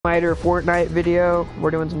Fortnite video. We're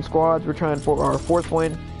doing some squads. We're trying for our fourth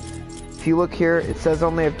win. If you look here, it says I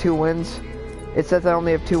only have 2 wins. It says I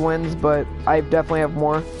only have 2 wins, but I definitely have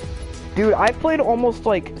more. Dude, I've played almost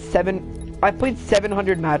like I've played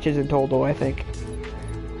 700 matches in total, I think.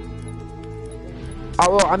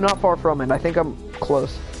 Oh, well, I'm not far from it. I think I'm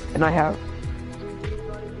close. And I have.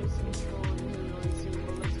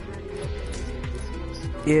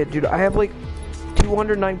 Yeah, dude, I have like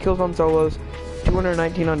 209 kills on solos,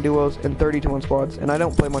 219 on duos, and 32 on squads. And I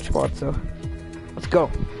don't play much squads, so let's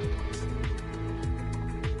go.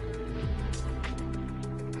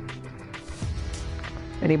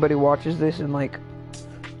 Anybody watches this in like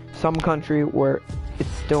some country where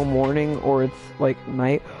it's still morning or it's like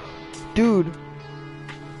night, dude,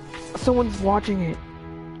 someone's watching it.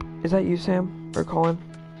 Is that you, Sam or Colin?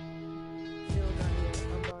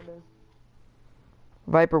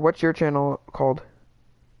 Viper, what's your channel called?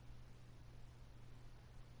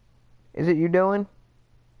 Is it you, Dylan?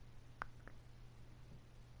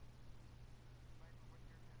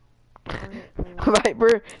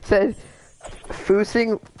 Viper says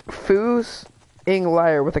foosing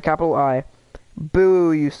liar with a capital I.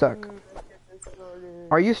 Boo, you suck.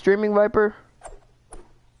 Are you streaming, Viper?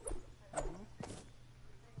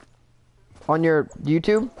 On your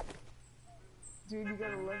YouTube? Dude, you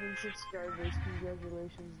got 11 subscribers.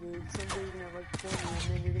 Congratulations, dude. Someday you're gonna have like 20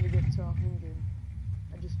 and then you're gonna get to 100.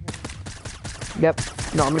 I just know. Yep.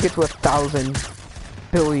 No, I'm gonna get to 1,000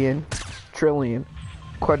 billion, trillion,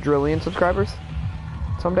 quadrillion subscribers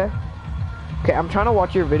someday. Okay, I'm trying to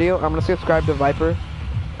watch your video. I'm gonna subscribe to Viper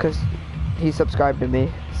because he subscribed to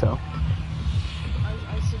me, so. Can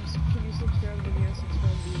you subscribe to me? I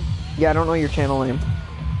subscribe to you. Yeah, I don't know your channel name.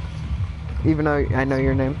 Even though I know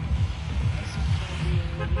your name.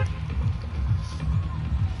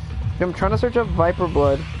 I'm trying to search up Viper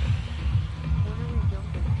Blood. When are we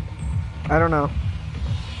jumping? I don't know.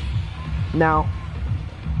 Now.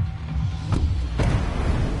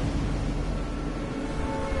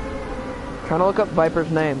 Trying to look up Viper's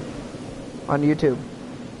name on YouTube.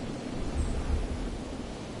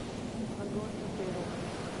 I'm going to Fatal.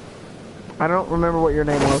 I don't remember what your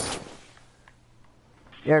name was.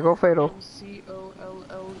 Yeah, go Fatal.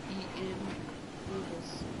 Collen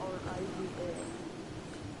Rivas, R-I-V-A.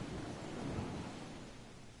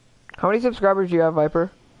 How many subscribers do you have,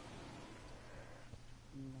 Viper?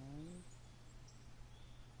 9.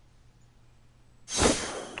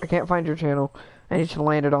 I can't find your channel. I need to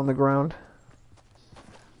land it on the ground.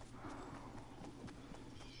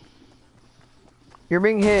 You're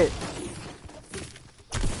being hit.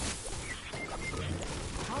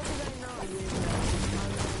 How did I not win that?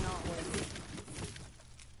 How did I not win?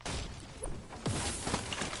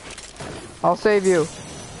 I'll save you.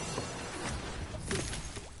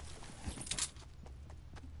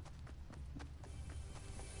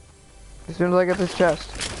 As soon as I get this chest.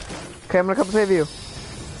 Okay, I'm gonna come save you.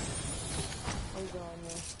 Oh god,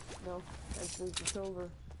 no. No, it's over.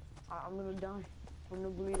 I'm gonna die. I'm gonna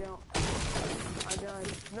bleed out. I died.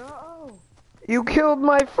 No! You killed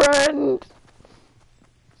my friend!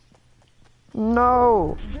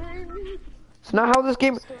 No! It's not how this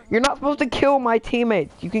game... You're not supposed to kill my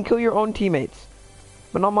teammates. You can kill your own teammates.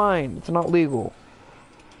 But not mine. It's not legal.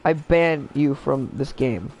 I ban you from this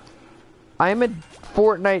game. I am a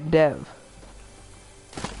Fortnite dev.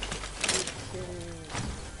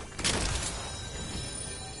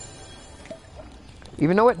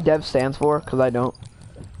 Even know what dev stands for? Because I don't.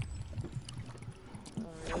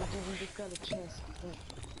 Just got a chest.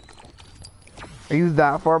 Are you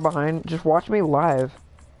that far behind? Just watch me live.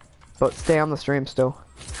 But stay on the stream still.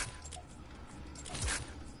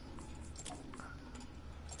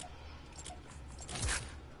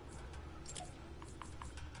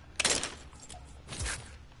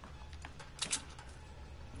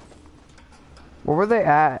 Where were they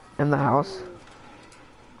at in the house?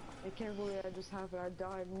 I can't believe that just happened. I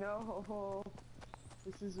died. No!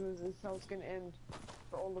 This is how it's gonna end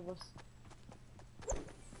for all of us.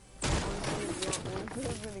 Honestly, I'm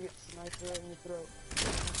gonna get sniped right in the throat.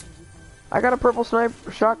 I got a purple snipe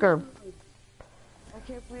shotgun. I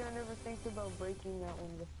can't believe I never think about breaking that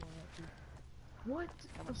one before. What?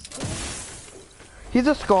 A scar? He's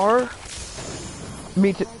a scar.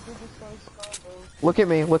 Me too. Look at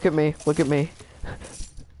me, look at me, look at me.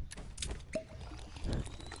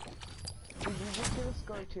 Did you just get a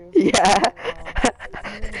scar too? Yeah.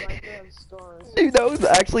 Wow. Dude, that was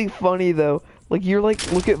actually funny though. Like, you're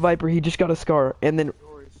like, look at Viper, he just got a scar. And then...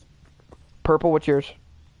 Purple, what's yours?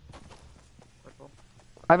 Purple.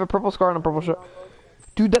 I have a purple scar and a purple shot.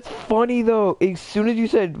 Dude, that's funny though. As soon as you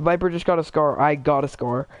said Viper just got a scar, I got a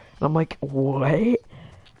scar. And I'm like, what?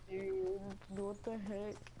 the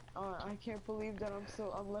heck? I can't believe that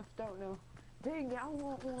I'm left out now. Dang, I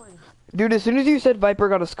want one. Dude, as soon as you said Viper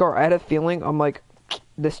got a scar, I had a feeling, I'm like,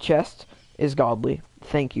 this chest is godly.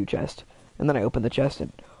 Thank you, chest. And then I opened the chest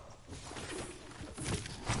and...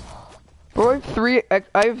 Bro, I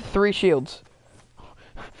have three shields.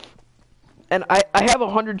 And I have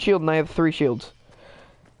 100 shield and I have 3 shields.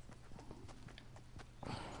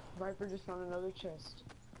 Viper just found another chest.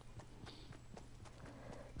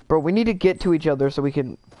 Bro, we need to get to each other so we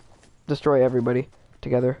can destroy everybody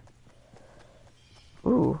together.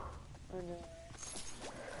 Ooh. I know.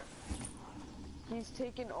 He's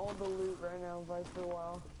taking all the loot right now, Viper.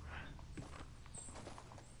 Wow.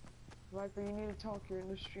 Viper, you need to talk. You're in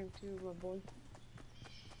the stream too, my boy.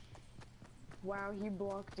 Wow, he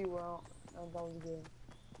blocked you out. Oh, that was good.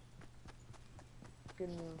 Good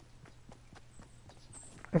move.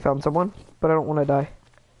 I found someone, but I don't want to die.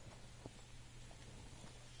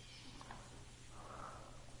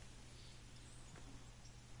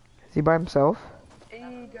 Is he by himself?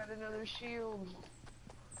 Hey, got another shield.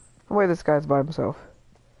 No way this guy's by himself.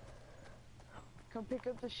 Come pick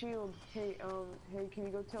up the shield. Hey, can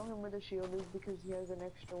you go tell him where the shield is because he has an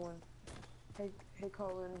extra one. Hey,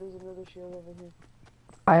 Colin, there's another shield over here.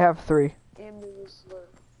 I have 3. And there's a slurp.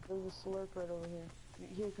 There's a slurp right over here.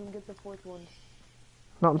 Here, come get the 4th one.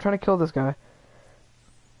 No, I'm trying to kill this guy.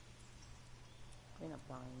 You're not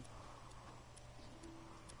blind.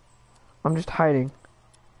 I'm just hiding.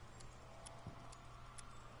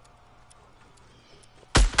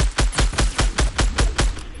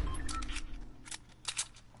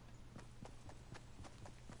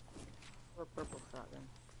 Or purple shotgun.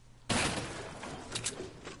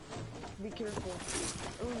 Be careful.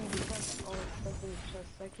 Oh, you just left all the stuff in the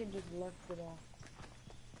chest. That kid just left it all.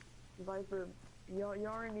 Viper, y'all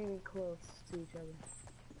aren't even close to each other.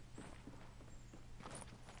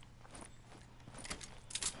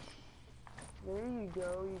 There you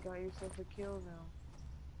go. You got yourself a kill now.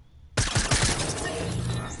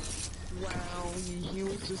 Wow, he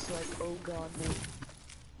was just like, oh god, no.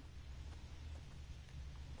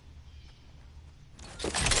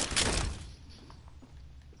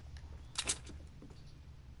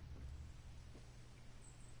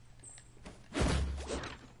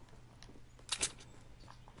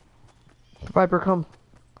 Viper, come.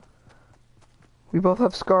 We both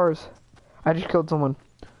have scars. I just killed someone.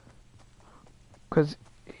 Cause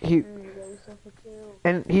he...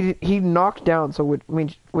 And he knocked down, so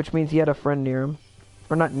which means he had a friend near him.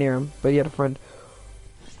 Or not near him, but he had a friend.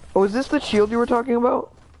 Oh, is this the shield you were talking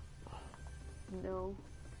about? No.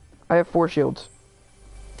 I have 4 shields.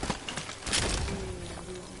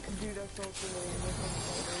 Dude, that's also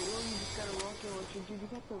oh, you just got a rocket launcher. Dude, you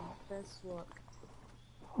got the best luck.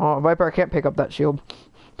 Oh, Viper, I can't pick up that shield.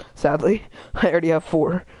 Sadly. I already have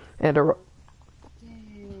 4. And a... Dang.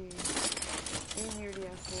 And you already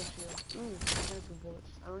have 4 shields. Ooh, sniper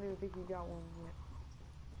bullets. I don't even think you got one yet.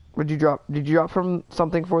 What'd you drop? Did you drop from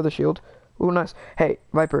something for the shield? Ooh, nice. Hey,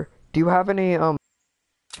 Viper, do you have any,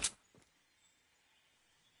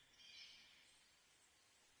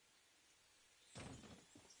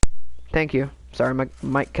 Thank you. Sorry, my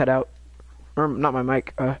mic cut out. Or, not my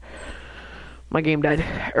mic, my game died.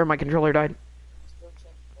 Or my controller died.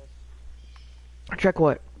 Check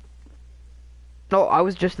what? No, I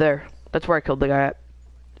was just there. That's where I killed the guy at.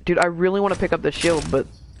 Dude, I really want to pick up the shield, but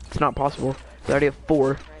it's not possible. I already have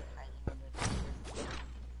 4.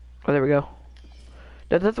 Oh, there we go.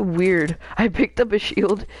 That's weird. I picked up a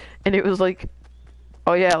shield, and it was like,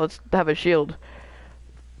 oh yeah, let's have a shield.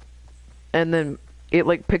 And then it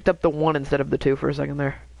like picked up the 1 instead of the 2 for a second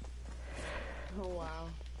there. Oh wow.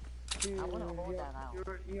 Dude, I wanna hold that out.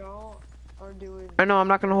 Y'all are doing... I know, I'm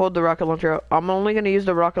not gonna hold the rocket launcher out. I'm only gonna use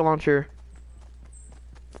the rocket launcher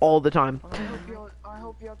all the time. I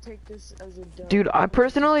hope y'all take this as a dub. Dude, I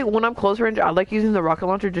personally, when I'm close range, I like using the rocket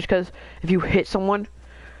launcher just because if you hit someone,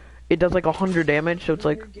 it does like 100 damage, so it's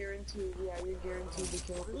like... You're guaranteed to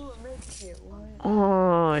kill. Ooh, a med kit, what?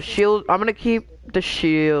 Oh, shield. I'm gonna keep the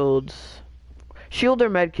shields. Shield or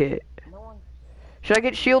medkit? Should I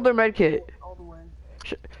get shield or medkit? All the way.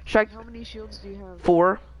 Should I... How many shields do you have?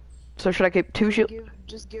 4. So should I keep 2 shields?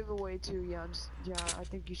 Just give away 2, yeah. I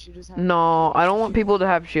think you should just have... No, I don't want people to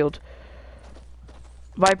have shields.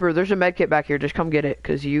 Viper, there's a medkit back here. Just come get it,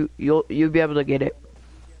 cause you'll be able to get it.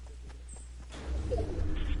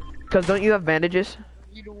 Cause don't you have bandages?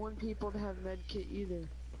 You don't want people to have med kit either.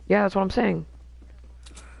 Yeah, that's what I'm saying.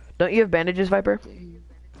 Don't you have bandages, Viper?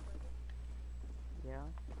 Yeah.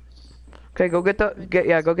 Okay, go get the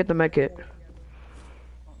go get the medkit.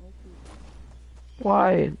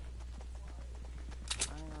 Why? I'll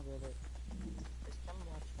get it. Just come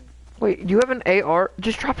watch me. Wait, do you have an AR?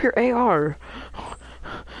 Just drop your AR. What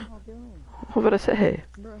am I doing? What would I say?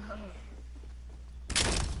 Bro,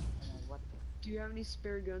 What? do you have any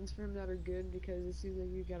spare guns for him that are good? Because it seems like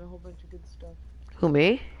you got a whole bunch of good stuff. Who,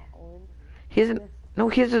 me? Colin? He hasn't. No,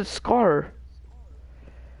 he has a scar.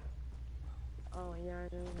 Oh yeah,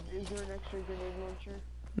 I know. Is there an extra grenade launcher?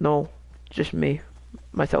 No, just me,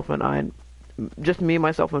 myself, and I. Just me,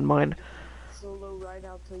 myself, and mine. Solo ride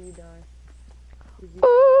out till you die.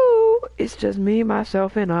 Ooh, it's just me,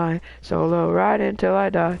 myself, and I. Solo ride until I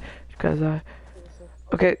die. Cause I.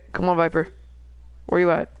 Okay, come on, Viper. Where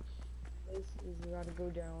you at? This is about to go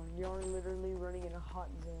down. Y'all are literally running in a hot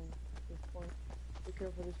zone at this point. Be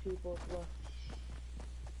careful, there's people at the left.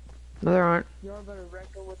 No, there aren't. Y'all about to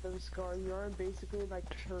wreck them with them scars. Y'all are basically like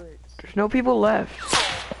turrets. There's no people left.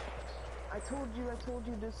 I told you,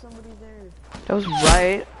 there's somebody there. That was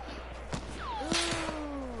right.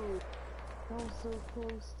 Ooh! I was so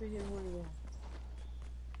close to him when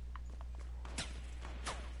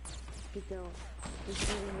Get down. Just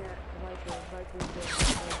shooting that Viper. Viper's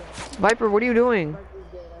dead. Viper, what are you doing? Viper's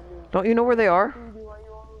dead, I knew. Don't you know where they are? Why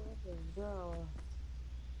you all over me, bro?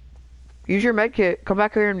 Use your med kit. Come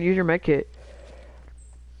back here and use your med kit.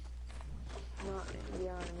 Not,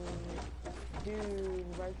 yeah, I mean, dude,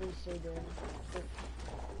 Viper's so dead. But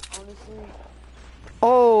honestly,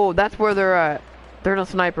 Oh, that's where they're at. They're in a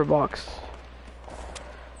sniper box.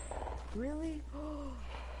 really?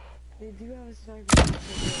 They do have a sniper.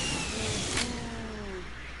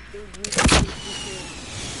 They really do.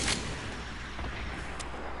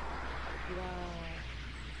 Wow.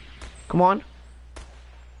 Come on.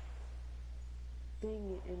 Dang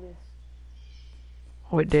it, it missed.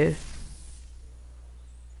 Oh, it did.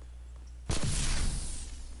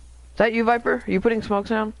 Is that you, Viper? Are you putting smokes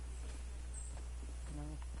down? No.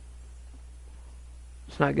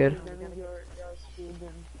 It's not good. None of your speed, then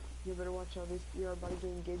you better watch out. You're about to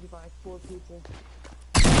get engaged by 4 people.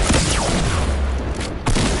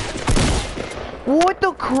 What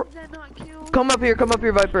the cr- Did that not kill? Come up here,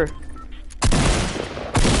 Viper.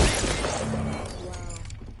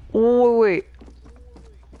 Wow. Oh, wait.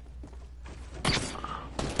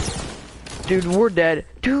 Dude, we're dead.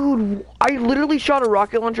 Dude, I literally shot a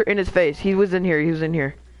rocket launcher in his face. He was in here. He's in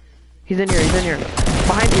here.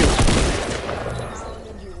 Behind you.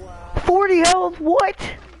 40 health,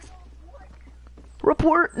 what?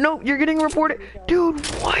 Report. No, you're getting reported. Dude,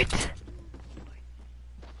 what?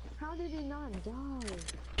 How did he not die?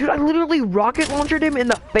 Dude, I literally rocket launched him in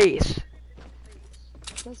the face.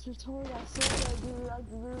 That's retarded. I saw that, dude. I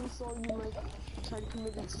literally saw you, like, try to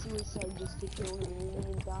commit suicide just to kill him and you didn't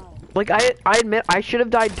even die. Like, I admit I should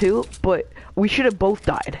have died too, but we should have both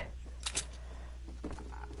died.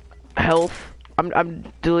 Health. I'm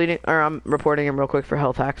deleting, or I'm reporting him real quick for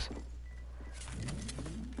health hacks.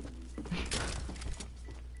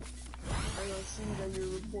 I don't see that you're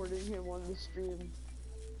reporting him on the stream.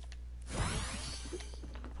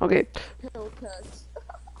 Okay, Hellcats.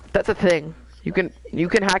 that's a thing. You can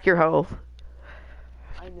hack your health.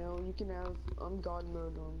 I know, you can have God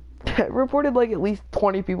mode on. Reported like at least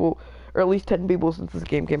 20 people, or at least 10 people since this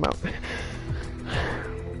game came out.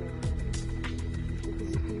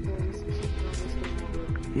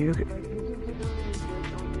 You can, Like, you can get on this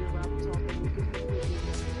break on your laptop and you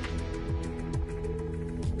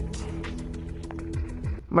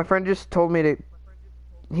can my friend just told me to.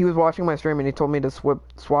 He was watching my stream and he told me to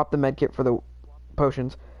swap the med kit for the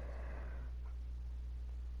potions.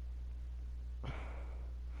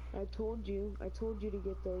 I told you to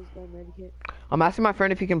get that medikit. I'm asking my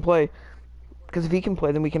friend if he can play, because if he can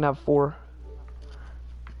play, then we can have 4.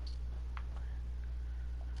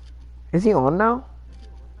 Is he on now?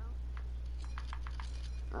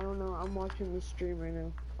 I don't know, I'm watching the stream right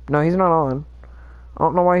now. No, he's not on. I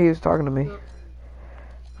don't know why he was talking to me.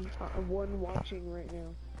 I'm one watching right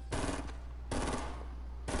now.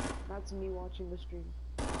 That's me watching the stream.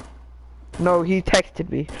 No, he texted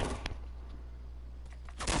me.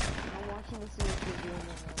 I'm watching the stream video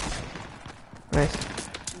now. Nice.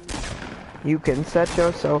 You can set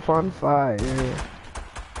yourself on fire.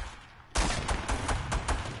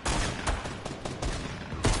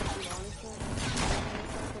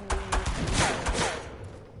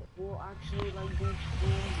 We'll actually like do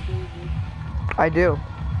streams daily. I do.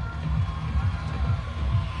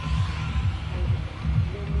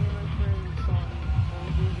 Then me and my friend saw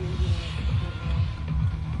do daily.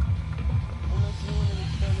 Unless you want to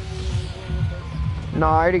start a new one with us. No,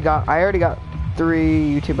 I already got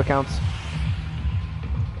 3 YouTube accounts.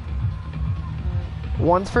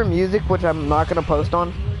 One's for music, which I'm not gonna post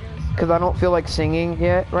on, because I don't feel like singing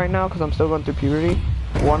yet right now, because I'm still going through puberty.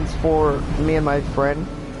 One's for me and my friend,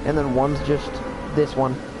 and then one's just this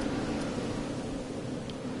one.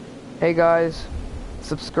 Hey guys,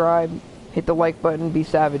 subscribe, hit the like button, be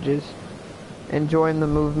savages, and join the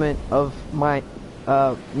movement of my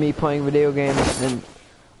me playing video games. And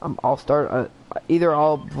I'll start either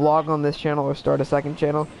I'll vlog on this channel or start a second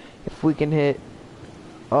channel if we can hit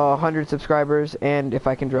 100 subscribers and if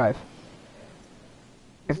I can drive.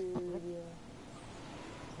 If,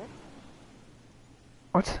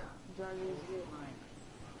 what?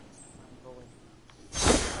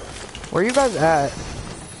 Where are you guys at?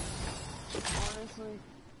 Honestly,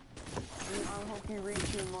 I hope you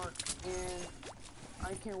reach your mark, and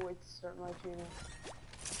I can't wait to start my channel.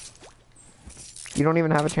 You don't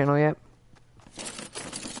even have a channel yet? I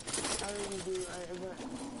already do, but...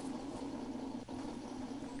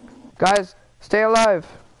 Guys, stay alive.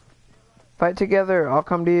 Fight together. I'll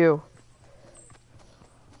come to you.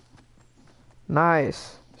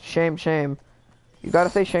 Nice. Shame, shame. You gotta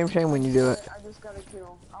say shame, shame when you do it. I just got a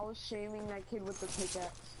kill. I was shaming that kid with the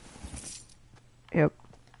pickaxe. Yep.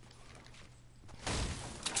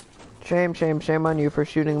 Shame, shame, shame on you for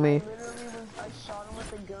shooting me. I shot him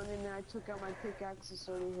with a gun and then I took out my pickaxe and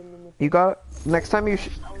started hitting him with You got next time you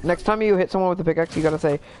hit someone with a pickaxe, you gotta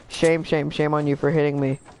say shame, shame, shame on you for hitting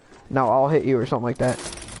me. Now I'll hit you or something like that.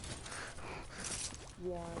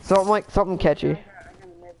 Yeah. Something catchy.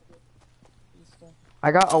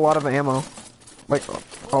 I got a lot of ammo. Like,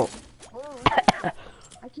 oh.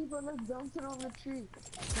 I keep on like bouncing on the tree.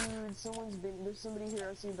 Dude, there's somebody here.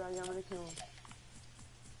 I see a bag. I'm gonna kill him.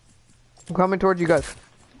 I'm coming towards you guys.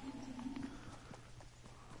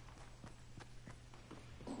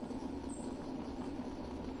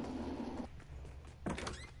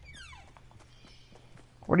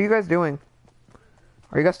 What are you guys doing?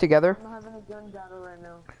 Are you guys together? I'm having a gun battle right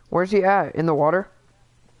now. Where's he at? In the water?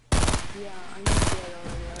 Yeah, I'm dead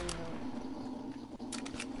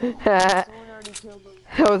already. Someone already killed him.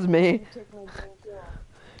 That was me. You took my gun kill.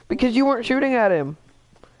 Because you weren't shooting at him.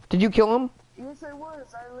 Did you kill him? Yes, I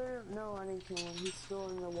was. No, I didn't kill him. He's still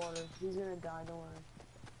in the water. He's gonna die. Don't worry.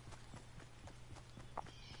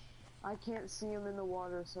 I can't see him in the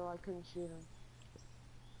water, so I couldn't shoot him.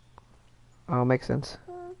 Oh, makes sense.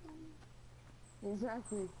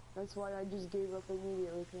 Exactly. That's why I just gave up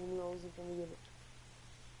immediately, because I knew I wasn't gonna get it.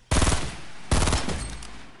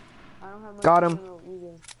 I don't have much Got him. ammo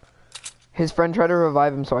either. His friend tried to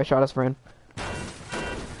revive him, so I shot his friend.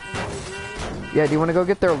 Yeah, do you want to go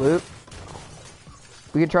get their loot?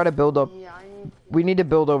 We can try to build up. Yeah, We need to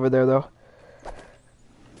build over there, though.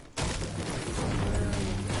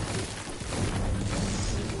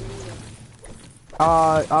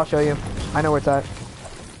 I'll show you. I know where it's at.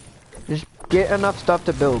 Just get enough stuff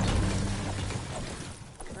to build. I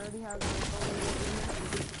already have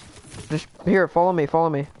Just here, follow me, follow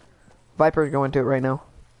me. Viper's going to it right now.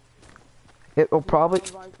 It will probably.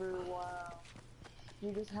 Viper, wow.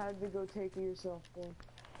 You just had to go take it yourself, bro.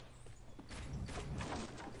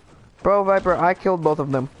 Bro, Viper, I killed both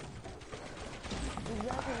of them.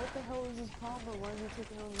 Exactly, what the hell is his problem? Why is he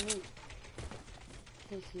taking on the loot?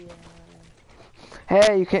 Pussy,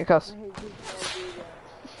 Hey, you can't cuss. I hate people that do that.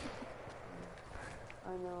 I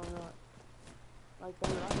know, I'm not. Like that,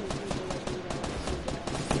 I hate people that do that.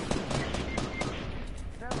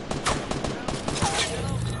 No.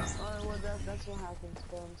 Alright, well, that's what happens,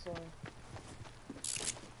 but I'm sorry.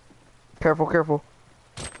 Careful, careful.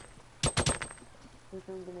 Here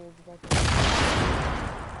comes grenades back there. I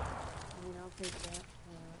mean, I'll take that.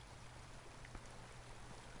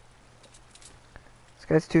 This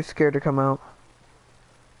guy's too scared to come out.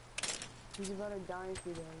 He's about to die if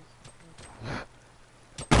he does.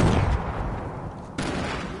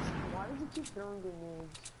 Why does he keep throwing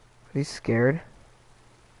grenades? He's scared.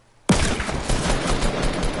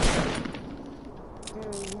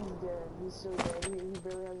 Dude, he's dead. He's so dead. He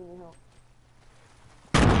barely has any help.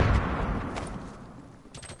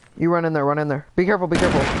 You run in there, run in there. Be careful, be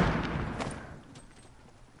careful.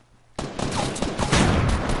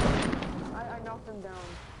 I knocked him down.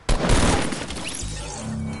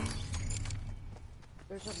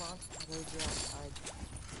 There's a monster outside.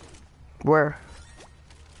 Where?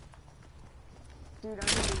 Dude, I need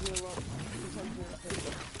to heal up.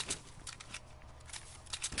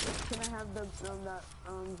 Can I have that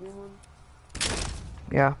green one?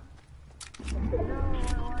 Yeah. No,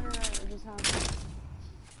 why did I just happen?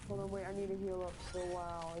 Hold on, wait, I need to heal up. So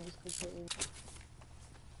wow, I just completely.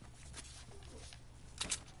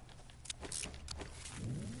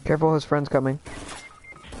 Careful, his friend's coming.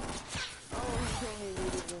 Oh, he killed me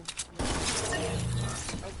immediately.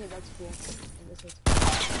 Okay, that's cool. I guess that's cool.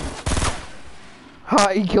 Ha,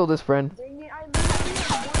 he killed his friend. Dang it, I literally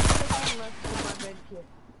have 1 second left with my med kit.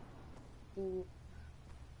 Dude.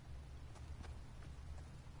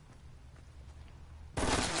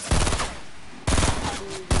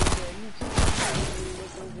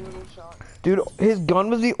 Dude, his gun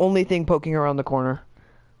was the only thing poking around the corner.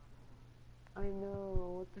 I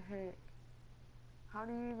know, what the heck? How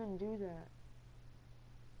do you even do that?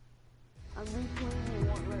 I'm replaying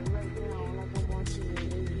it right now, like I'm watching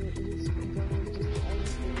it. His gun was just the only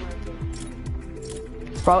thing right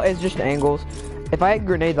there. Probably, it's just angles. If I had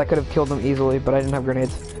grenades, I could have killed him easily, but I didn't have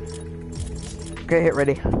grenades. Okay, hit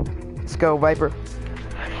ready. Let's go, Viper.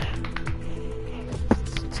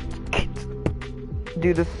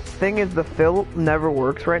 Dude, the thing is, the fill never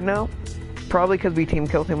works right now. Probably because we team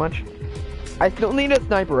kill too much. I still need a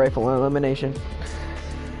sniper rifle in elimination.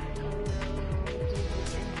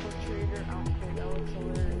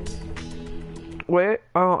 Wait,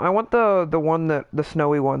 oh, I want the one the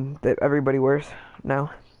snowy one that everybody wears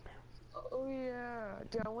now. Oh yeah,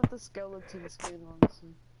 dude, I want the skeleton skin, honestly.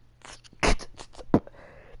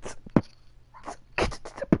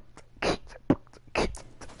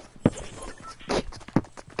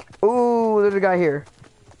 Ooh, there's a guy here.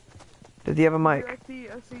 Does he have a mic?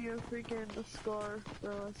 Dude, I see a freaking scar,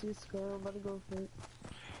 bro. I see a scar. I'm about to go for it.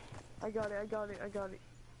 I got it.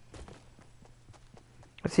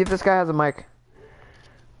 Let's see if this guy has a mic.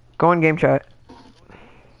 Go in game chat.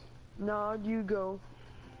 No, you go.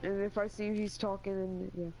 And if I see he's talking,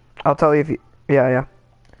 then yeah. I'll tell you if you... Yeah.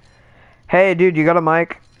 Hey, dude, you got a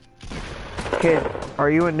mic? Kid,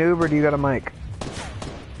 are you a noob or do you got a mic?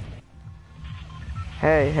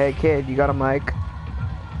 Hey, kid, you got a mic?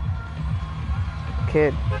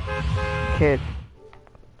 Kid.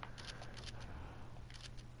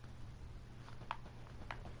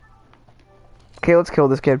 Okay, let's kill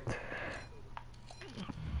this kid.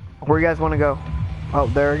 Where you guys want to go? Oh,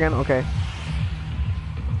 there again? Okay.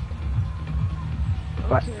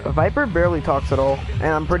 Viper barely talks at all, and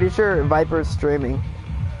I'm pretty sure Viper's streaming.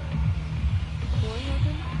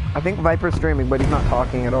 I think Viper's streaming, but he's not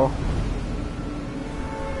talking at all.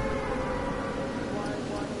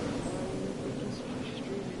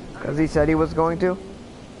 Because he said he was going to?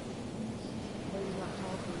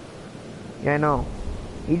 Yeah, I know.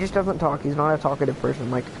 He just doesn't talk. He's not a talkative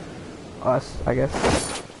person like us, I guess.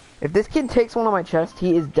 If this kid takes one on my chest,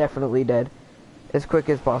 he is definitely dead. As quick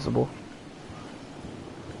as possible.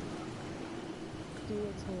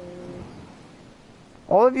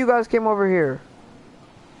 All of you guys came over here.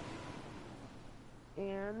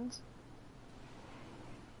 And?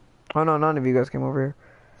 Oh no, none of you guys came over here.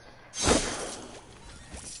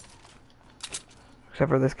 Except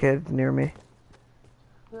for this kid near me.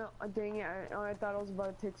 No, dang it, I thought I was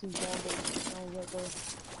about to take some ball, but I was like, oh,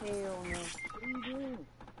 hell no. What are you doing?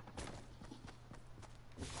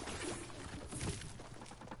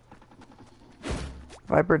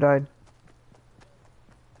 Viper died.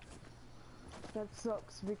 That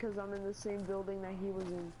sucks, because I'm in the same building that he was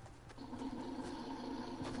in.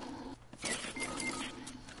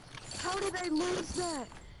 How did I lose that?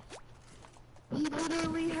 He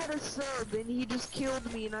literally had a sub, and he just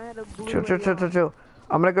killed me, and I had a blue Chill.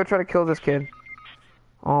 I'm gonna go try to kill this kid.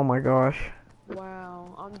 Oh my gosh.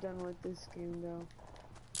 Wow, I'm done with this game, though.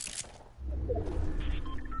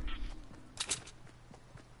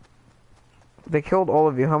 They killed all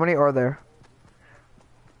of you. How many are there?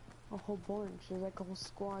 A whole bunch. There's like a whole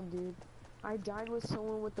squad, dude. I died with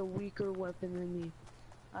someone with a weaker weapon than me.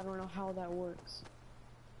 I don't know how that works.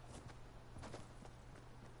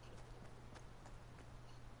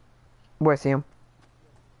 Where I see him?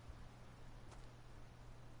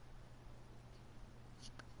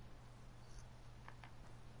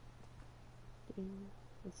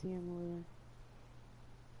 I see him over there.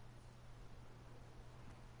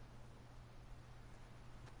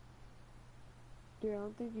 Dude, I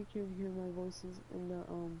don't think you can hear my voices in the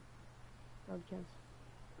broadcast.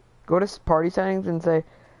 Go to party settings and say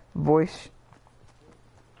voice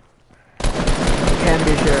can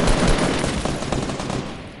be shared.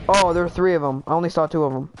 Oh, there were 3 of them. I only saw 2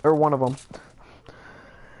 of them, or 1 of them.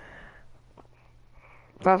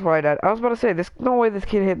 That's why I died. I was about to say, there's no way this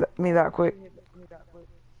kid hit me that quick.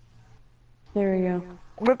 There we go.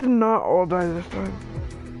 Let's not all die this time.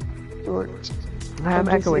 I'm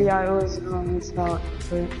echoing. Yeah, it was, it's not.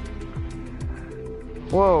 But...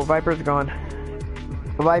 Whoa, Viper's gone.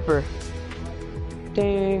 Viper.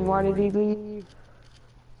 Dang, why did he leave?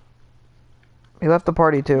 He left the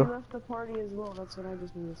party He too. left the party as well, that's what I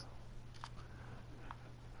just noticed.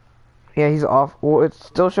 Yeah, he's off. Well, it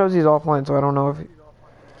still shows he's offline, so I don't know if...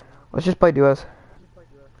 Let's just play duos.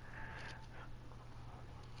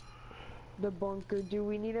 The bunker, dude,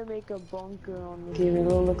 we need to make a bunker on this game.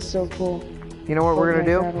 It'll look so cool. You know what we're gonna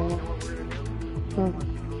do? Huh.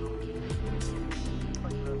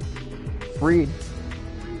 Read.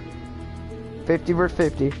 50 versus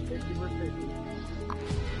 50.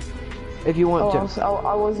 If you want to.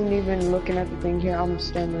 I wasn't even looking at the thing here. I'm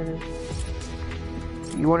standing.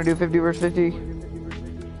 You want to do 50 versus 50?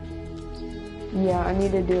 Yeah, I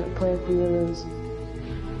need to do it. Play a few of those.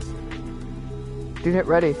 Dude, hit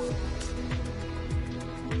ready.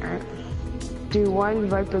 Alright. Dude, why did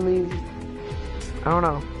Viper leave? I don't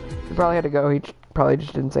know. He probably had to go. He probably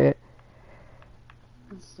just didn't say it.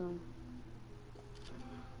 So,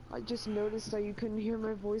 I just noticed that you couldn't hear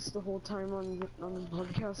my voice the whole time on the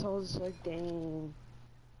podcast. I was just like, dang.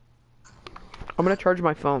 I'm gonna charge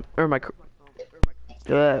my phone or my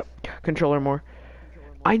controller more.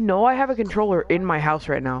 I know I have a controller in my house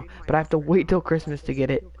right now, but I have to wait till Christmas to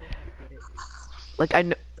get it. Like I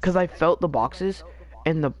know, cause I felt the boxes,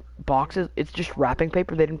 and the boxes, it's just wrapping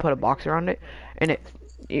paper. They didn't put a box around it, and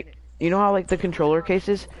you know how like the controller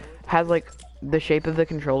cases has like the shape of the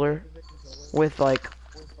controller with like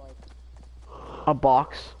a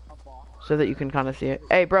box so that you can kind of see it.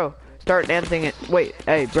 Hey bro, start dancing it. Wait,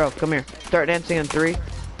 hey bro, come here. Start dancing in 3.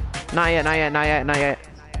 Not yet, not yet, not yet, not yet.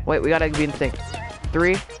 Wait, we gotta be in sync.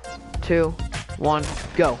 3, 2, 1,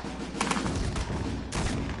 go.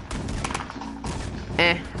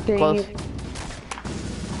 Dang Close. it.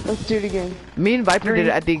 Let's do it again. Me and Viper 3, did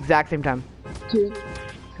it at the exact same time. 2,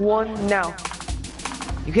 1, now.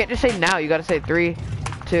 You can't just say now, you gotta say 3,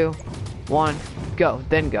 2, 1, go,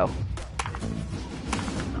 then go.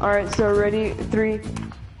 Alright, so ready? 3,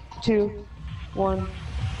 2, 1,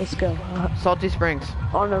 let's go. Salty Springs.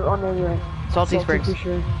 On the right. Salty Springs. For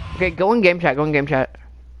sure. Okay, go in game chat, go in game chat.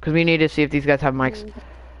 Because we need to see if these guys have mics.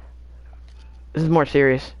 This is more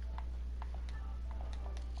serious.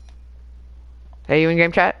 Hey, you in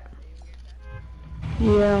game chat?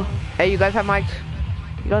 Yeah. Hey, you guys have mics?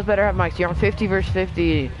 You guys better have mics. You're on 50 versus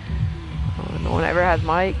 50. Oh, no one ever has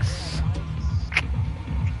mics.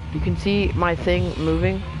 You can see my thing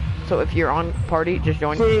moving. So if you're on party, just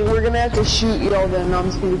join. See, we're gonna have to shoot y'all then. I'm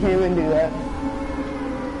just gonna can't even do that.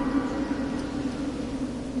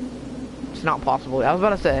 It's not possible. I was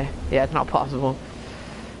about to say, yeah, it's not possible.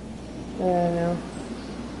 Yeah, I know.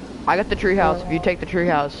 I got the treehouse. If you take the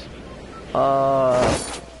treehouse,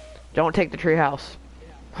 don't take the treehouse.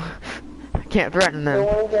 I can't threaten them.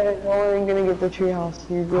 No one gonna get the treehouse.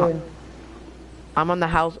 You're good. I'm on the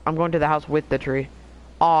house. I'm going to the house with the tree.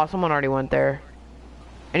 Aw, someone already went there,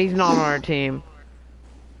 and he's not on our team.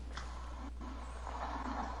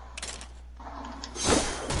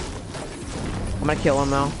 I'm gonna kill him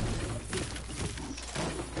though.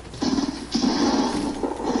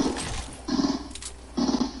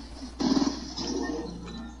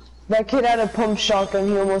 That kid had a pump shotgun.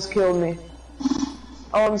 He almost killed me.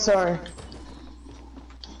 Oh, I'm sorry.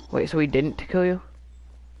 Wait, so he didn't kill you?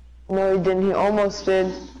 No, he didn't. He almost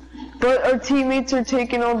did. But our teammates are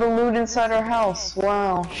taking all the loot inside our house.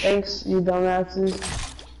 Wow. Thanks, you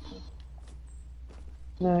dumbasses.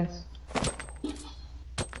 Nice.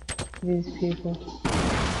 These people.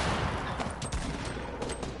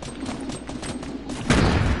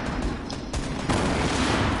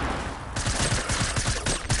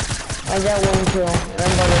 I got 1 kill, and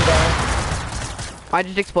I'm gonna die. I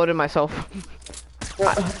just exploded myself.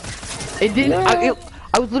 It didn't. No.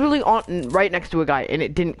 I was literally on right next to a guy, and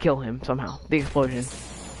it didn't kill him somehow. The explosion.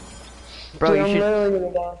 Bro, Dude, you I'm should literally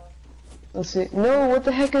gonna die. Let's see. No, what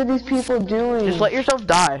the heck are these people doing? just let yourself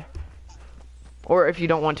die. Or if you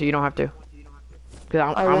don't want to, you don't have to. Cause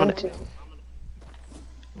I I'm want gonna.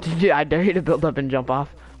 to. Dude, I dare you to build up and jump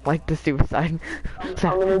off, like the suicide. I'm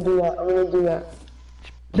gonna do that. I'm gonna do that.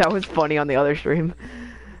 That was funny on the other stream.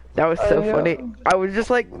 That was so funny. I was just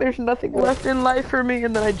like, there's nothing left in life for me,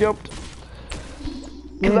 and then I jumped.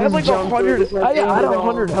 Cause I had like 100, I had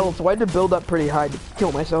 100 health, so I had to build up pretty high to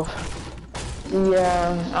kill myself.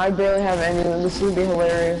 Yeah, I barely have anyone. This would be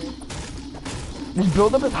hilarious. Just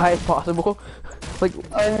build up as high as possible. Like,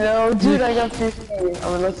 I know, dude, I got 50. I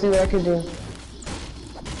mean, let's see what I can do.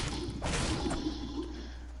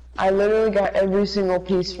 I literally got every single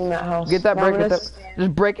piece from that house. get that Now brick, I'm get gonna that.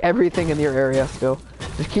 Just break everything in your area still.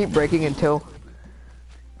 Just keep breaking until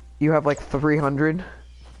you have like 300.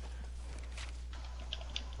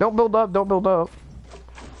 Don't build up, don't build up.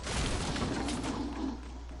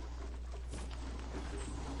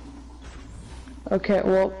 Okay,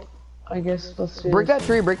 well, I guess let's do Break this. that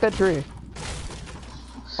tree, break that tree.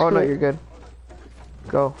 Oh no, you're good.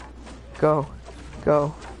 Go. Go.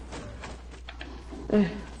 Go.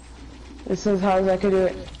 It says how I can do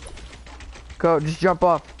it. Go, just jump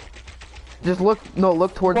off. Just look, no,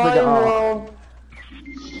 look towards the Run,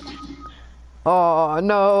 oh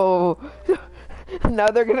no. Now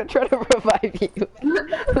they're gonna try to revive you.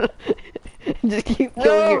 Just keep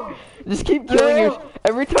killing your. Just keep killing your.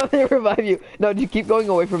 Every time they revive you. No, just keep going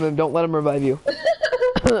away from him. Don't let him revive you.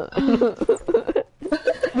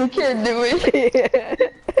 You can't do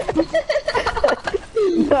it.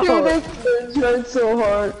 No. Dude, this hurts so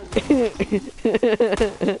hard.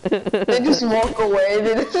 They just walk away.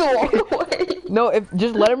 They just walk away. No,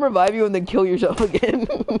 just let him revive you and then kill yourself again.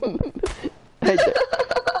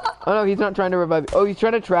 Oh no, he's not trying to revive you. Oh, he's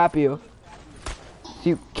trying to trap you. So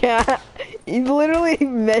you can't. He's literally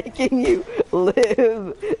making you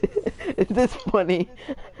live. Is this funny?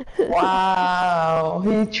 Wow,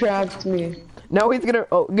 he trapped me. No, he's gonna.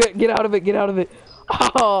 Oh, get out of it. Get out of it.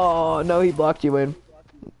 Oh no, he blocked you in.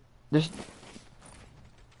 Just.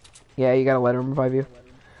 Yeah, you gotta let him revive you.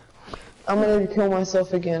 I'm gonna kill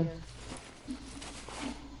myself again.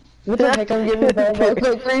 What the heck? I'm getting revived by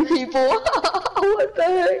like 3 people. What the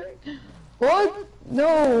heck? What?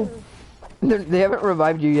 No. They haven't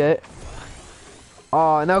revived you yet.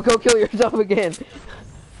 Oh, now go kill yourself again.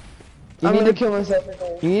 I'm gonna kill myself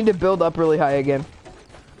again. You need to build up really high again.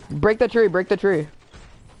 Break the tree. Break the tree.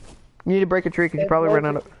 You need to break a tree because you probably ran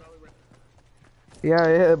out of.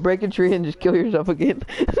 Yeah, break a tree and just kill yourself again.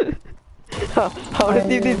 I want to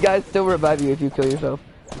see if these guys still revive you if you kill yourself.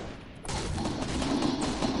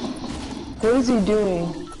 What is he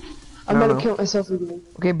doing? I'm gonna kill myself again.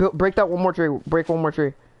 Okay, break that one more tree. Break one more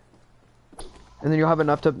tree. And then you'll have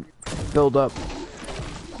enough to build up.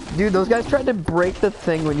 Dude, those guys tried to break the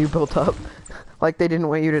thing when you built up. Like they didn't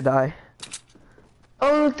want you to die.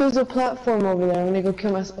 Oh, look, there's a platform over there. I'm gonna go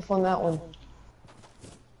kill myself on that one.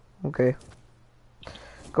 Okay.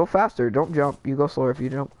 Go faster. Don't jump. You go slower if you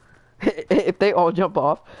jump. If they all jump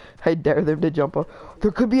off, I dare them to jump off. There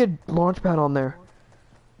could be a launch pad on there.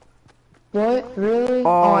 What? Really?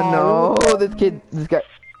 Oh no, this guy.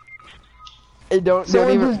 Hey, don't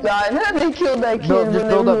even. Just died. They killed that kid. Just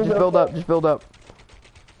build up. Just build up. Just build up.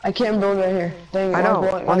 I can't build right here. Dang, I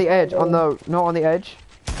know. On the edge. On the edge.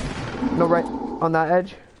 No, right on that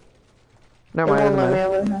edge. Never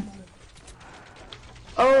mind.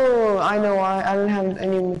 Oh, I know why. I don't have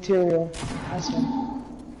any material. That's why.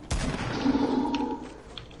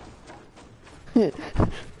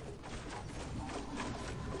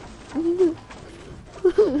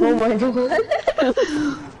 Oh my god.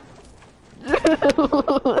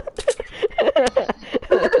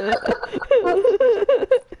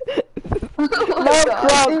 No,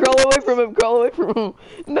 crawl away from him, crawl away from him.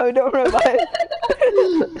 No, don't revive.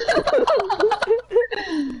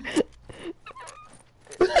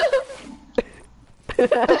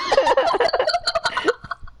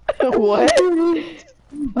 What?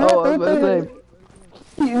 Oh, I was about to say.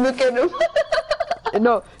 You look at him.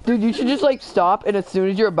 No, dude, you should just like stop, and as soon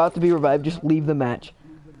as you're about to be revived, just leave the match.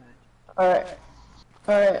 Alright.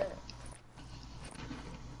 Alright.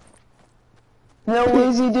 No, what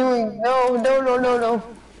is he doing? No.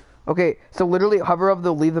 Okay, so literally hover over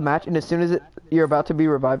the leave the match, and as soon as you're about to be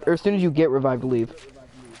revived, or as soon as you get revived, leave.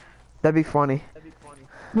 That'd be funny.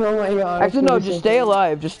 Oh my god. Actually, no, just stay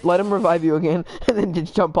alive. Just let him revive you again, and then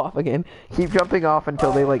just jump off again. Keep jumping off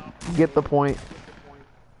until they like get the point.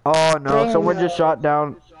 Oh no, someone just shot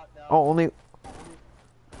down. Oh, only.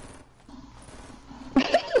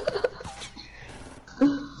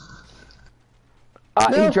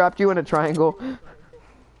 He trapped you in a triangle.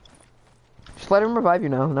 Just let him revive you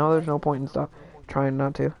now. Now there's no point in trying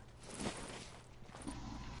not to.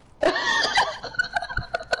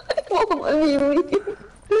 Won't let me leave.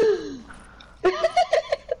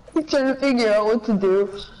 I'm trying to figure out what to do.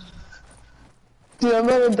 Dude, I'm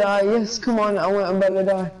about to die. Yes, come on. I'm about to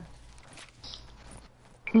die.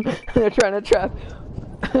 They're trying to trap.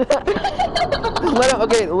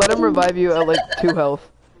 Let him revive you at like 2 health.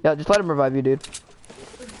 Yeah, just let him revive you, dude.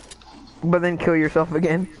 But then kill yourself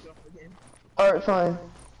again. Alright, fine.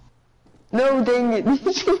 No, dang it.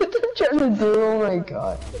 You see what they're trying to do? Oh my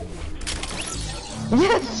god.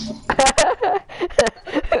 Yes!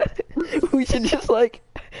 We should just like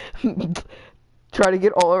try to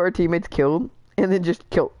get all of our teammates killed and then just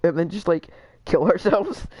kill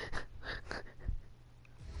ourselves.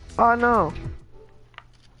 Oh no.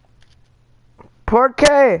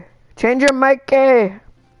 Porque, change your mic, K.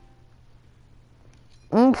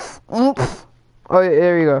 Oomph, oomph. Oh, yeah,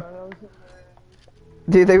 there you go.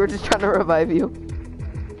 Dude, they were just trying to revive you.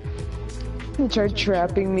 They tried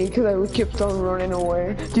trapping me because I kept on running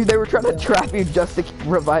away. Dude, they were trying to trap you just to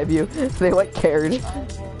revive you. They like cared.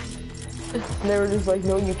 They were just like,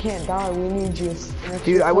 no, you can't die. We need you.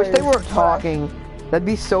 Dude, I wish they weren't talking. That'd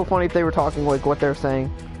be so funny if they were talking like what they're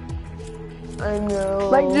saying. I know.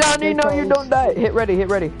 Like, Johnny, no, you don't die. Hit ready, hit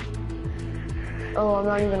ready. Oh, I'm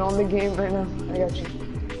not even on the game right now. I got you.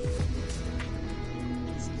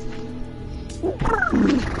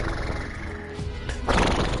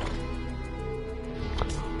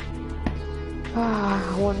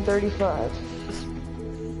 Ah, 135.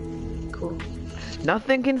 Cool.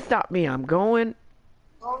 Nothing can stop me. I'm going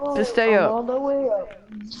Oh, to stay I'm up. all the way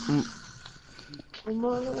up. Mm. I'm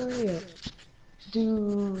all the way up.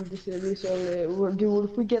 Dude, this is be so lit. Dude, what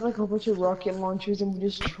if we get like a bunch of rocket launchers and we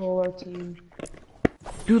just troll our team?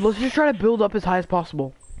 Dude, let's just try to build up as high as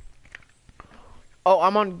possible. Oh,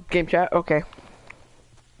 I'm on game chat. Okay.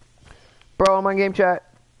 Bro, I'm on game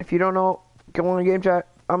chat. If you don't know, go on game chat.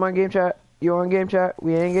 I'm on game chat. You on game chat.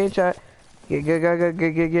 We in game chat. Gang, gang, gang,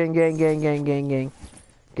 gang, gang, gang, gang, gang, gang, gang.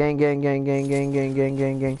 Gang, gang, gang, gang, gang, gang, gang,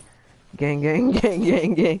 gang, gang. Gang, gang, gang,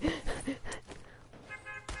 gang, gang.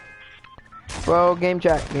 Bro, game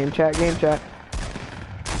chat. Game chat, game chat.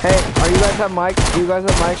 Hey, are you guys have mics? Do you guys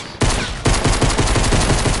have mics?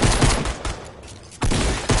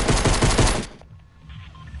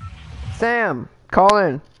 Sam,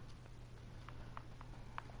 Colin.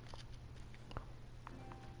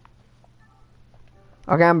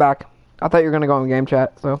 Okay, I'm back. I thought you were gonna go in game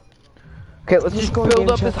chat, so. Okay, let's just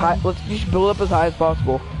build up as high. Let's just build up as high as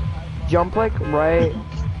possible. Jump like right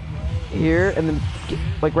here, and then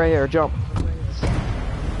like right here. Jump.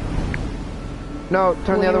 No,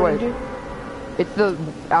 turn the other way. It's the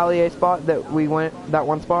alley spot that we went. That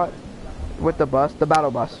one spot with the bus, the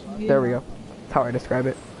battle bus. Yeah. There we go. That's how I describe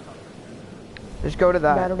it. Just go to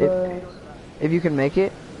that if you can make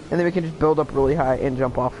it, and then we can just build up really high and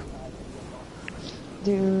jump off.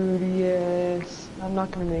 Dude, yes. I'm not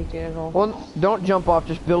gonna make it at all. Well, don't jump off.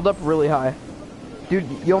 Just build up really high. Dude,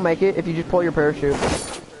 you'll make it if you just pull your parachute.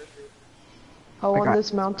 Oh, on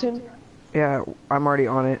this mountain? Yeah, I'm already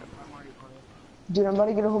on it. Dude, I'm about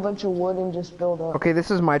to get a whole bunch of wood and just build up. Okay, this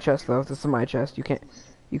is my chest though. This is my chest. You can't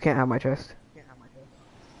have my chest.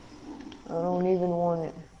 I don't even want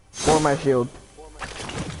it. Or my shield.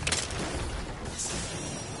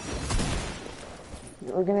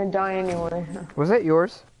 We're gonna die anyway. Was that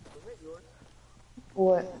yours?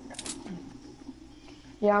 What?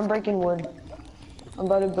 Yeah, I'm breaking wood. I'm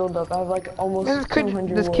about to build up. I have like almost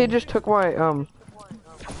 200 This wood. kid just took my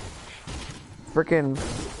freaking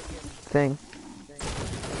thing.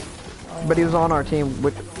 But he was on our team,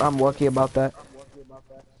 which I'm lucky about that.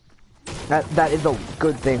 That is a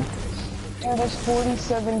good thing. Dude, there's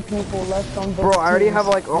 47 people left on both Bro, I already teams. have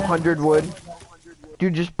like 100 wood.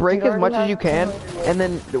 Dude, just break as much as you can, and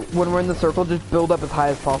then when we're in the circle, just build up as high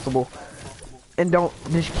as possible. And don't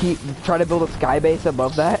just try to build a sky base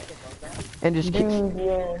above that, and just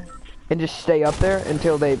and just stay up there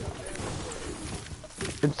until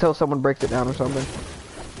someone breaks it down or something.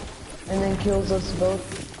 And then kills us both.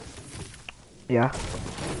 Yeah.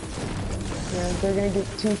 Yeah, they're gonna get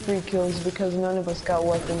 2 free kills because none of us got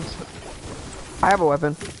weapons. I have a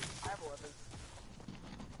weapon.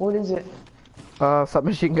 What is it?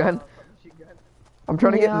 Submachine gun. I'm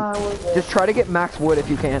trying to get. Just try to get max wood if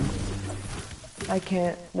you can. I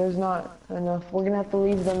can't. There's not enough. We're gonna have to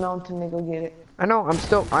leave the mountain to go get it. I know.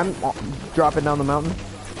 I'm dropping down the mountain.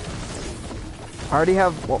 I already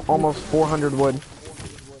have almost 400 wood.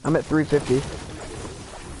 I'm at 350.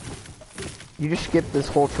 You just skipped this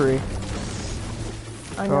whole tree.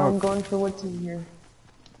 I know. I'm going for what's in here.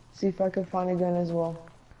 See if I can find a gun as well.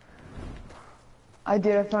 I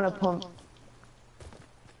did. I found a pump.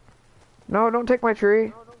 No, don't take my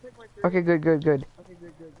tree. Okay, good, good, good.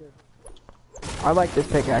 I like this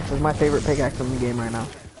pickaxe. It's my favorite pickaxe in the game right now.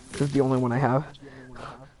 This is the only one I have.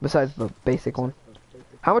 Besides the basic one.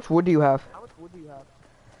 How much wood do you have?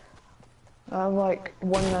 I have like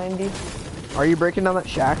 190. Are you breaking down that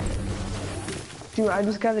shack? Dude, I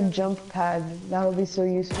just got a jump pad. That'll be so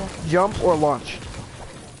useful. Jump or launch?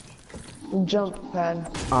 Jump pad.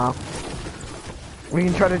 We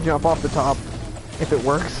can try to jump off the top if it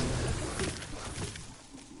works.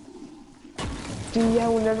 Dude, yeah,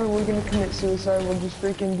 whenever we're gonna commit suicide, we'll just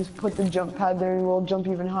freaking just put the jump pad there and we'll jump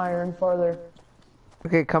even higher and farther.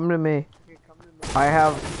 Okay, come to me. I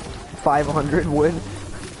have 500 wood.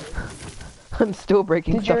 I'm still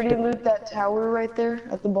breaking Did you already loot that tower right there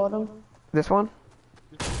at the bottom? This one?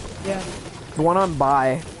 Yeah. The one on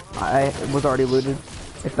buy, I was already looted,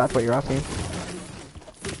 if that's what you're asking.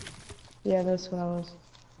 Yeah, that's what I was.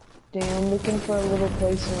 Dang, I'm looking for a little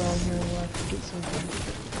place around here where I can get something.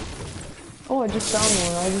 Oh, I just found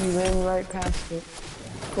one. I just ran right past it.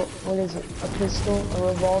 Cool. What is it? A pistol? A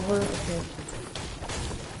revolver? Okay.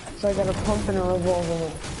 So I got a pump and a revolver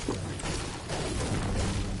now.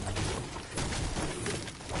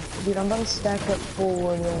 Dude, I'm about to stack up full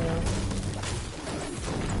wood right now.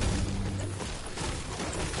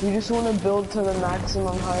 You just want to build to the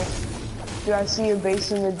maximum height. Dude, I see a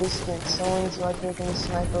base in the distance. Someone's like making a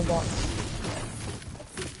sniper box.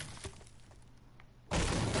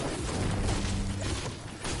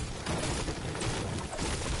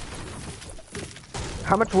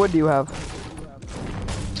 How much wood do you have?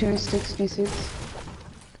 266.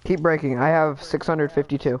 Keep breaking. I have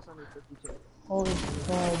 652. Holy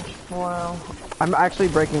fudge. Wow. I'm actually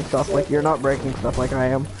breaking stuff like you're not breaking stuff like I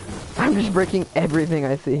am. I'm just breaking everything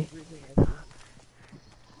I see.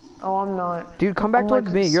 Oh, I'm not. Dude, come back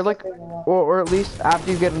towards me. You're like, or at least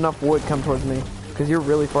after you get enough wood, come towards me. Because you're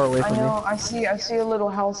really far away from me. I know, I see a little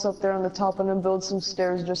house up there on the top. I'm gonna build some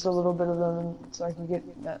stairs, just a little bit of them, so I can get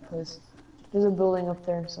that place. There's a building up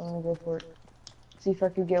there, so I'm gonna go for it. See if I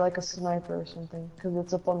could get like a sniper or something, because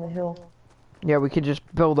it's up on the hill. Yeah, we could just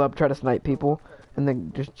build up, try to snipe people, and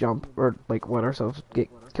then just jump, or like let ourselves get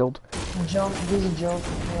killed. Jump, just jump,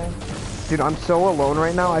 yeah. Dude, I'm so alone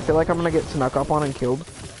right now, I feel like I'm gonna get snuck up on and killed.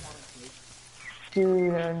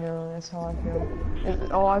 Dude, I know, that's how I feel.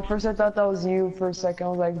 Oh, at first I thought that was you for a second. I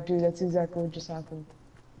was like, dude, that's exactly what just happened.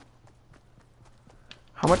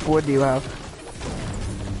 How much wood do you have?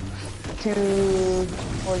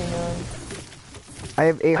 249. I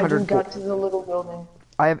have 800. I just got to the little building.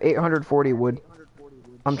 I have 840 wood.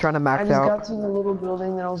 I'm trying to max out. I just got to the little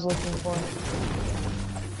building that I was looking for.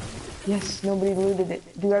 Yes, nobody looted it.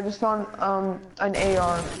 Dude, I just found an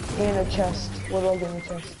AR and a chest. What do I get in the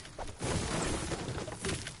chest?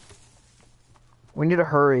 We need to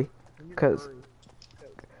hurry, cause,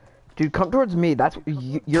 dude, come towards me. That's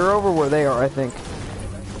you're over where they are, I think.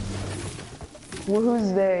 Well,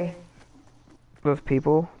 who's they? Those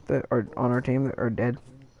people that are on our team that are dead,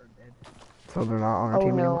 so they're not on our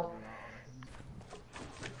team anymore.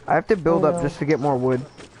 I have to build up just to get more wood,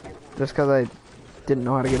 just cause I didn't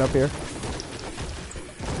know how to get up here.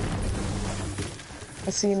 I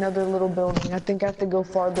see another little building. I think I have to go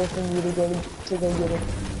farther from you to go get it.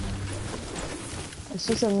 It's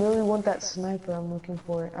just I really want that sniper. I'm looking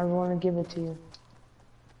for it. I want to give it to you.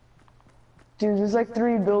 Dude, there's like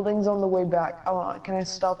 3 buildings on the way back. Oh, can I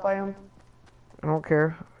stop by them? I don't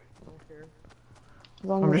care.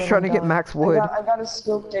 I'm just trying to get max wood. I got a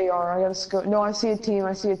scoped AR. I got a scope. No, I see a team.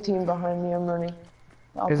 I see a team behind me. I'm running.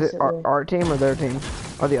 Is it our team or their team?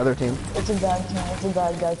 Or the other team? It's a bad team. It's a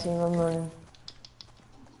bad guy team. I'm running.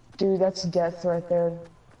 Dude, that's death right there.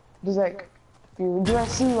 There's like, dude, I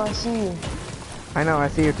see you. I see you. I know. I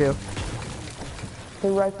see you too.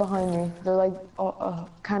 They're right behind me. They're like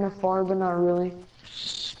kind of far, but not really.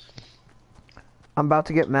 I'm about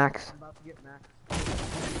to get max.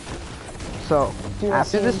 So, dude,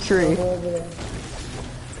 after this tree...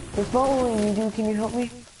 They're following me, dude. Can you help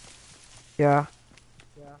me? Yeah.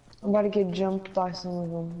 I'm about to get jumped by some of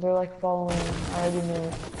them. They're like following me. I already know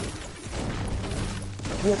it.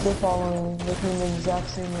 Yep, they're following me. Looking the exact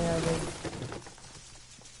same way I did.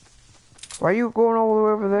 Why are you going all the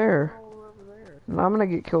way over there? No, I'm gonna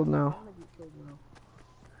get killed now.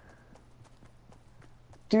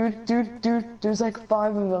 Dude, there's like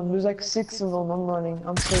 5 of them. There's like 6 of them. I'm running.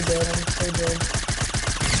 I'm so dead. I'm so dead.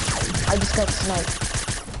 I just got sniped.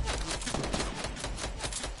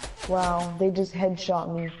 Wow, they just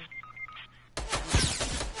headshot me.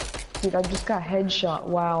 Dude, I just got headshot.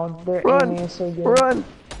 Wow, their aiming is so good. Run!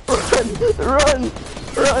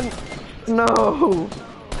 No!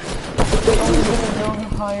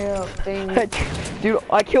 High up, dude,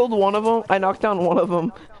 I killed one of them. I knocked down one of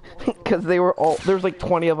them. Because they were all, there's like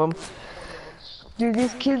 20 of them. Dude,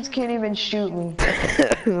 these kids can't even shoot me.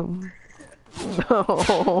 No.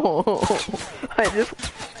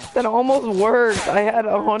 That almost worked. I had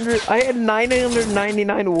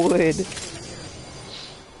 999 wood.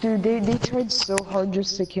 Dude, they tried so hard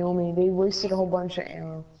just to kill me. They wasted a whole bunch of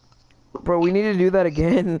ammo. Bro, we need to do that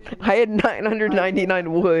again. I had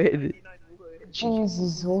 999 wood.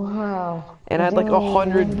 Jesus, wow. And I had like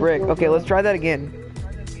 100 brick. Okay, let's try that again.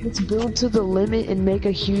 Let's build to the limit and make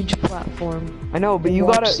a huge platform. I know, but you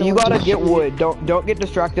gotta get wood. Don't get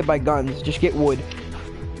distracted by guns. Just get wood.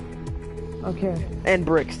 Okay. And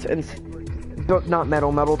bricks and not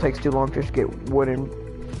metal. Metal takes too long. Just get wood and.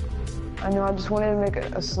 I know. I just wanted to make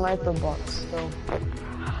a sniper box, so.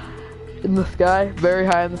 In the sky, very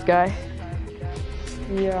high in the sky.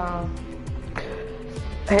 Yeah.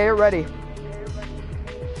 Hey, you're ready.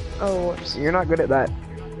 Oh, whoops. You're not good at that.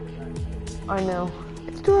 I know.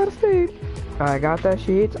 It's too out of speed. I got the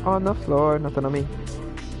sheets on the floor. Nothing on me.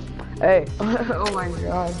 Hey. Oh my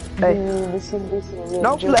god. Hey. Dude, this is a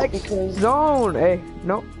no flex zone. Hey,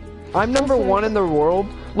 no. I'm number 1 in the world.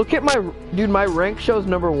 Look at my my rank shows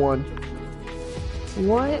number 1.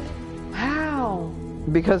 What? How?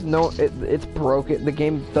 because no, it's broken. The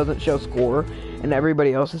game doesn't show score, and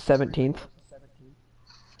everybody else is 17th.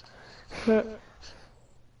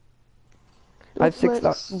 I have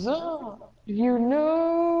 6,000. Zone. You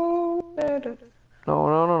know better.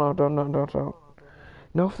 No, don't.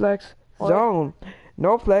 No flex zone.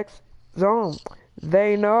 No flex zone.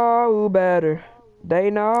 They know better.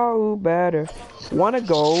 They know better. Want a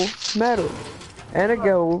gold medal and a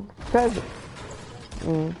gold pheasant.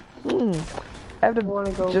 Have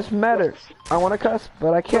to just matter. I want to cuss,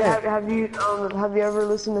 but I can't. Have you ever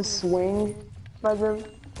listened to Swing by them?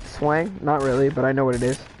 Swang? Not really, but I know what it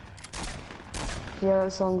is. Yeah,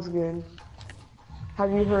 that song's good.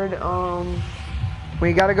 Have you heard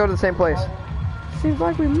We gotta go to the same place. Seems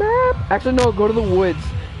like we map. Actually, no. Go to the woods.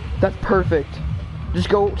 That's perfect. Just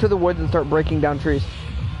go to the woods and start breaking down trees.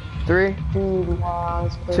 3, Dude, wow,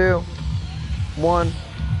 that's perfect. 2, 1,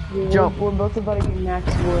 jump. We're both about to get max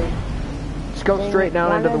wood. Just go straight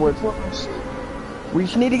down into the woods. We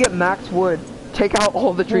just need to get max wood. Take out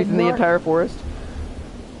all the trees in the entire forest.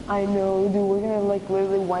 I know, dude. We're gonna like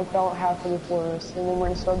literally wipe out half of the forest, and then we're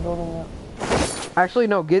gonna start building up. Actually,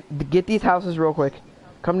 no. Get these houses real quick.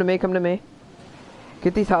 Come to me. Come to me.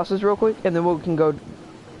 Get these houses real quick, and then we can go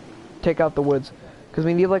take out the woods, because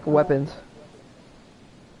we need like weapons.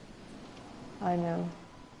 I know.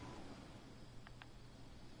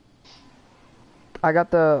 I got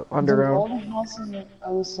the underground. All the houses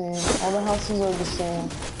are the same. All the houses are the same.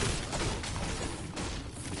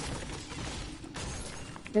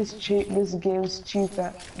 This game's cheap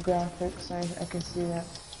at graphics. I can see that.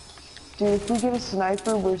 Dude, if we get a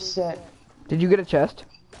sniper, we're set. Did you get a chest?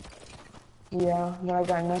 Yeah, but I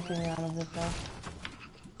got nothing out of it though.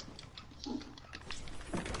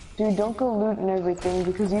 Dude, don't go looting everything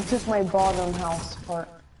because you took my bottom house part.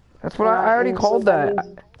 That's what I already called that.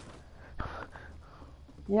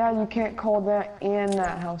 Yeah, you can't call that and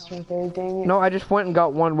that house right there, dang it. No, I just went and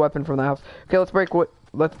got one weapon from the house. Okay, let's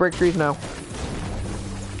break trees now.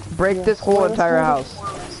 Break this whole entire house.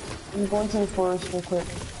 I'm going to the forest real quick.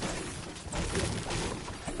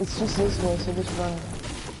 It's just this way, so just run.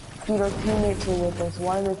 Dude, our teammates are with us.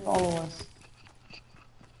 Why do they follow us?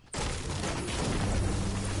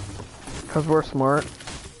 Because we're smart.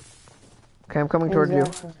 Okay, I'm coming towards you.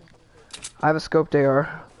 I have a scoped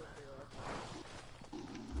AR.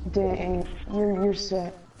 Dang, you're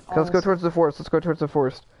set. Okay, let's go towards the forest. Let's go towards the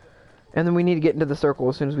forest. And then we need to get into the circle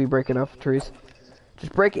as soon as we break enough trees.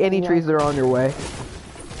 Just break any trees that are on your way.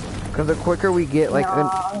 Because the quicker we get, like...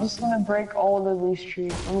 I'm just gonna break all of these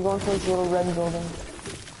trees. I'm going for this little red building.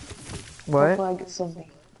 What? Hopefully I get something.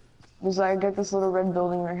 Because I get this little red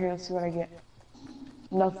building right here. Let's see what I get.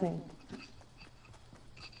 Nothing.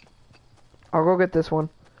 I'll go get this one.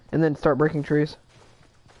 And then start breaking trees.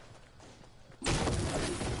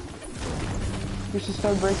 We should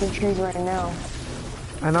start breaking trees right now.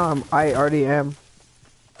 I know, I already am.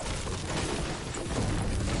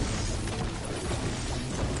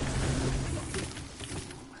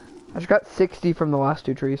 I just got 60 from the last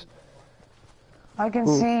 2 trees. I can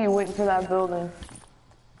see you went for that building.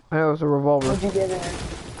 I know, it was a revolver. What'd you get in it?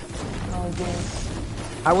 Oh,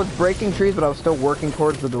 damn. I was breaking trees, but I was still working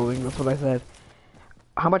towards the building. That's what I said.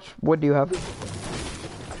 How much wood do you have?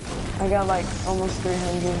 I got like almost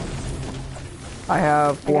 300. I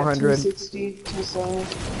have 400. 260, 270.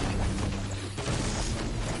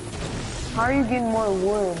 How are you getting more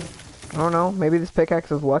wood? I don't know. Maybe this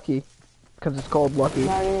pickaxe is lucky. Because it's called lucky.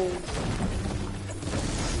 That is.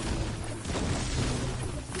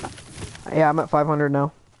 Yeah, I'm at 500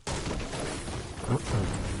 now.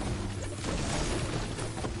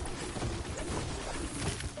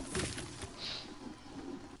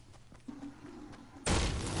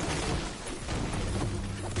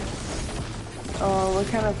 We're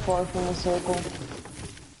kind of far from the circle.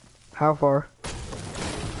 How far?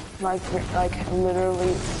 Like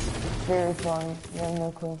literally very far. You have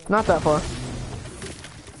no clue. Not that far.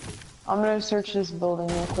 I'm gonna search this building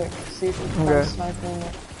real quick. See if we can find a sniper in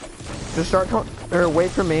it. Just start or wait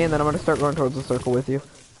for me, and then I'm gonna start going towards the circle with you.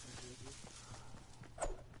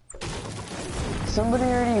 Somebody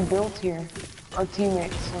already built here. Our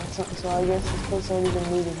teammates. So I guess this place already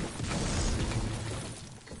been looted.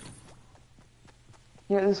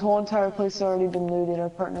 Yeah, this whole entire place has already been looted. Our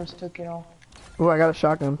partners took it all. Ooh, I got a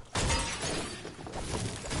shotgun.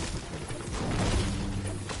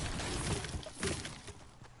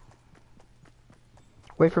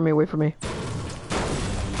 Wait for me, wait for me.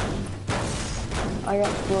 I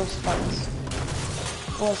got 4 spikes.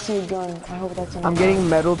 Oh, I see a gun. I hope that's enough. I'm getting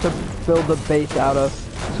metal to build the base out of,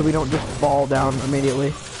 so we don't just fall down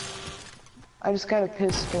immediately. I just got a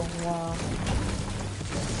pistol. Wow.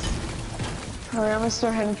 Alright, I'm gonna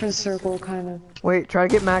start heading for the circle, kind of. Wait, try to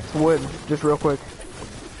get max wood, just real quick.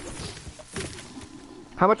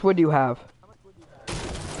 How much wood do you have?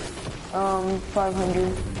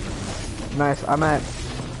 500. Nice, I'm at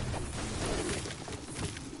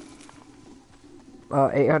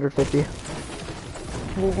 850.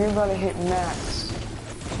 Dude, you're about to hit max.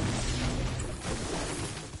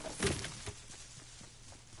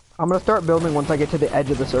 I'm gonna start building once I get to the edge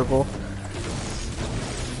of the circle.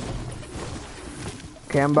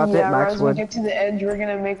 Okay, I'm about to hit max as wood. we get to the edge, we're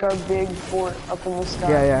gonna make our big fort up in the sky.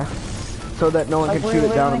 Yeah. So that no one Like, can shoot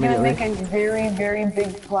it down we're literally immediately. gonna make a very, very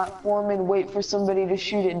big platform and wait for somebody to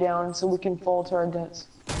shoot it down so we can fall to our deaths.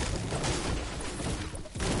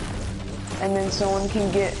 And then someone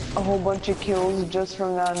can get a whole bunch of kills just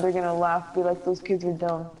from that, and they're gonna laugh, be like, those kids are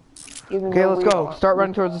dumb. Okay, let's go. Start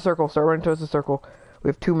running towards the circle. Start running towards the circle. We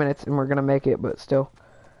have 2 minutes and we're gonna make it, but still.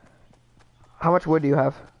 How much wood do you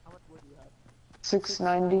have?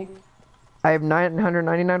 690. I have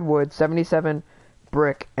 999 wood, 77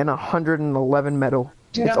 brick, and 111 metal.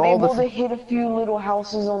 Dude, It's I'm all able to hit a few little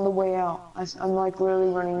houses on the way out. I'm like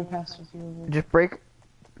literally running past a few of them. Just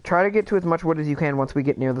try to get to as much wood as you can once we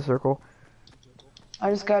get near the circle. I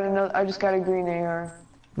just got a green AR.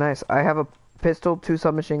 Nice. I have a pistol, 2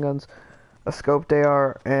 submachine guns, a scoped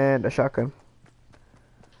AR, and a shotgun.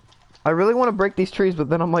 I really want to break these trees, but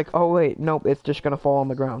then I'm like, oh wait, nope, it's just gonna fall on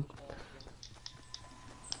the ground.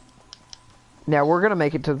 Yeah, we're gonna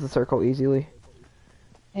make it to the circle easily.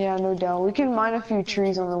 Yeah, no doubt. We can mine a few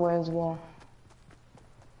trees on the way as well.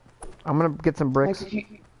 I'm gonna get some bricks. Dude,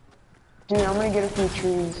 I'm gonna get a few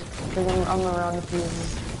trees because I'm around a few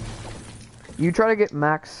of them. You try to get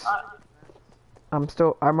max. I'm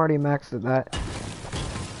already maxed at that.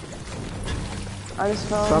 I just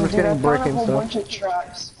found, So I'm just getting brick and a whole stuff. bunch of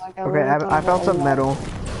traps. Like, Okay, I found some metal.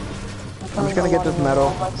 I'm just gonna get this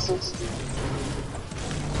metal.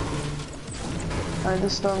 Alright,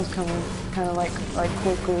 the storm's coming, kind of like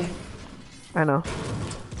quickly. I know.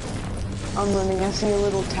 I'm running. I see a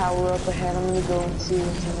little tower up ahead. I'm gonna go and see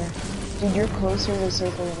what's in there. Dude, you're closer to the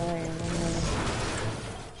circle than I am. I'm running.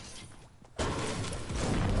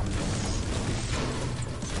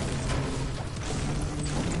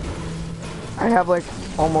 I have like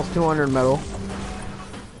almost 200 metal.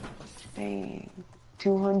 Dang.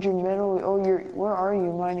 200 metal. Oh, where are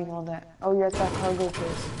you mining all that? Oh, you're at that cargo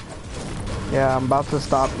place. Yeah, I'm about to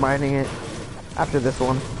stop mining it after this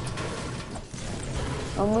one.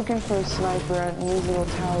 I'm looking for a sniper at these little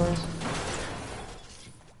towers.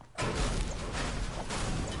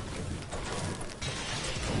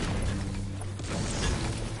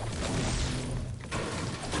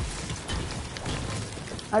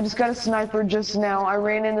 I just got a sniper just now. I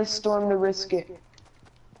ran in the storm to risk it.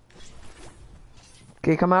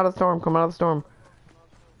 Okay, come out of the storm, come out of the storm.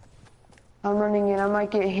 I'm running in. I might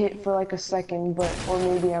get hit for like a second, or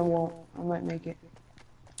maybe I won't. I might make it.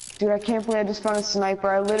 Dude, I can't believe I just found a sniper.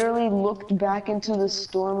 I literally looked back into the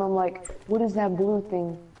storm. I'm like, what is that blue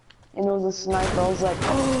thing? And it was a sniper. I was like,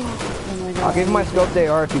 oh my god. I'll give you my scoped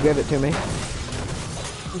AR if you give it to me.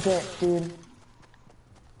 Bet, dude.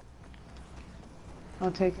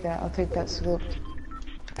 I'll take that. I'll take that scope.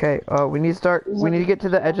 Okay, we need to get to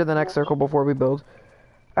the edge of the next circle before we build.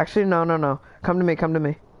 Actually, no. Come to me, come to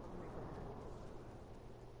me.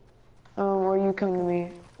 Or you come to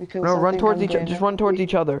me. Because No, run towards each other. just run towards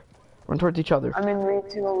each other. Run towards each other. I'm in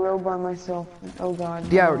retail row by myself. Oh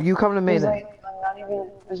god. Yeah, you come to me There's then. like,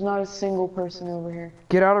 there's not a single person over here.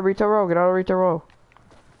 Get out of retail row, get out of retail row.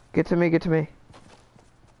 Get to me, get to me.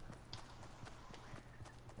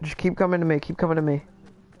 Just keep coming to me, keep coming to me.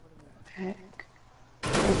 Heck.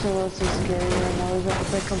 Retail row's so scary right now.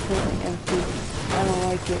 It's like completely empty. I don't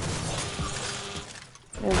like it.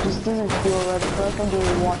 It just doesn't feel right. I feel like I'm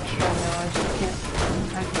being watched right now. I just can't.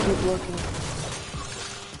 I have to keep looking.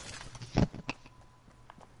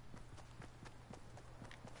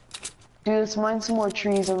 Dude, let's mine some more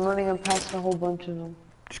trees. I'm running up past a whole bunch of them.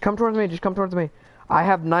 Just come towards me, just come towards me. I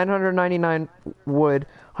have 999 wood,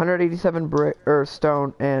 187 brick or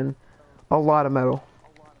stone, and a lot of metal.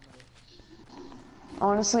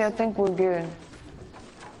 Honestly, I think we're good.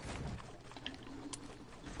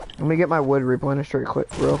 Let me get my wood replenished real quick.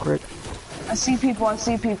 I see people.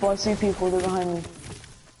 They're behind me.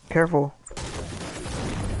 Careful.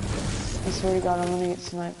 I swear to God, I'm gonna get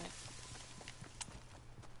sniped.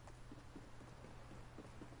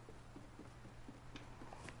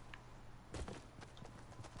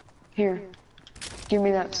 Here. Give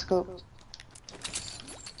me that scope.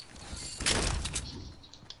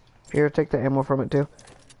 Here, take the ammo from it too.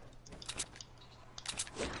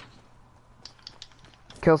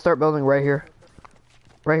 Okay, let's start building right here.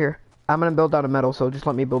 Right here. I'm gonna build out of metal, so just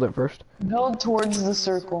let me build it first. Build towards the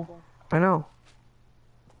circle. I know.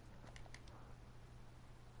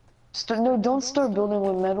 No, don't start building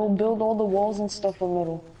with metal. Build all the walls and stuff with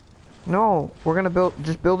metal. No, we're gonna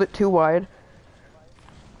just build it too wide.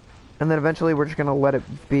 And then eventually we're just gonna let it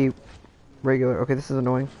be regular. Okay, this is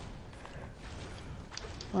annoying.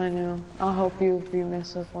 I know. I'll help you if you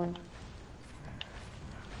mess up one.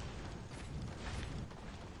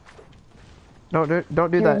 No,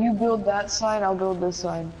 don't do Here, that. you build that side, I'll build this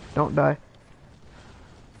side. Don't die.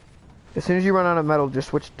 As soon as you run out of metal, just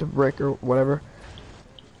switch to brick or whatever.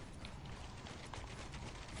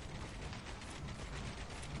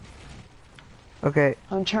 Okay.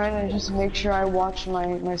 I'm trying to just make sure I watch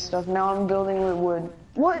my stuff. Now I'm building with wood.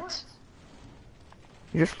 What?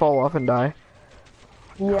 You just fall off and die.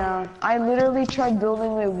 Yeah, I literally tried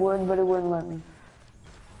building with wood, but it wouldn't let me.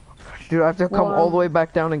 Dude, I have to come all the way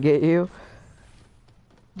back down and get you.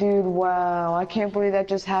 Dude, wow. I can't believe that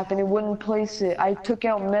just happened. It wouldn't place it. I took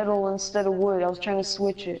out metal instead of wood. I was trying to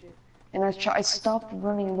switch it. And I stopped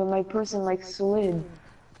running, but my person, like, slid.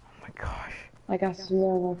 Oh my gosh. Like, I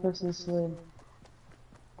swear my person slid.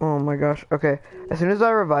 Oh my gosh. Okay. As soon as I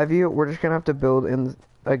revive you, we're just gonna have to build in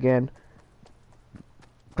again.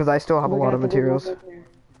 Because I still have a lot of materials.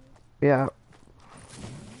 Yeah.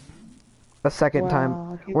 A second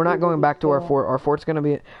time. We're not going back to our fort. Our fort's gonna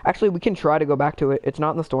be... Actually, we can try to go back to it. It's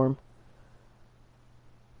not in the storm.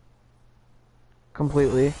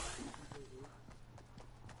 Completely.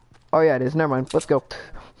 Oh yeah, it is. Never mind. Let's go.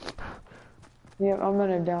 Yeah, I'm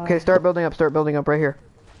gonna die. Okay, start building up right here.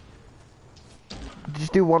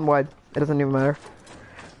 Just do one wide. It doesn't even matter.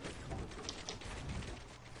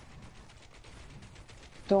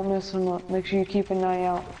 Don't mess them up. Make sure you keep an eye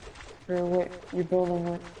out for what you're building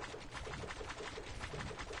with.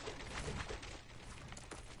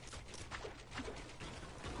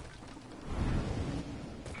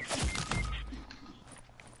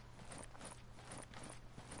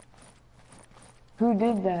 Who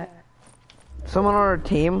did that? Someone on our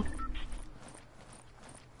team.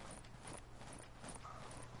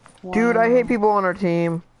 Wow. Dude, I hate people on our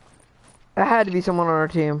team. It had to be someone on our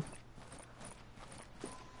team.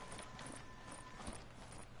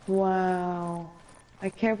 Wow. I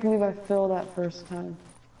can't believe I fell that first time.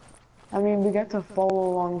 I mean, we got to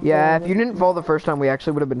follow along. Yeah, if you didn't fall the first time, we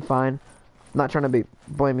actually would have been fine. I'm not trying to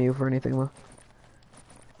blame you for anything, though.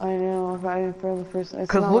 I know, if I didn't fall the first time.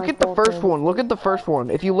 Because look at the first one. Look at the first one.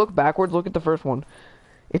 If you look backwards, look at the first one.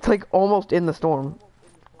 It's like almost in the storm.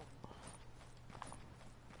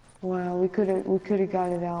 Wow, we could have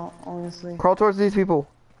got it out, honestly. Crawl towards these people.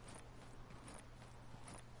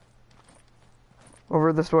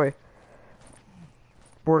 Over this way.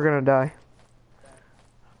 We're gonna die.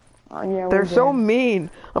 Yeah, They're so dead. mean.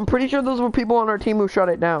 I'm pretty sure those were people on our team who shut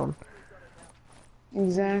it down.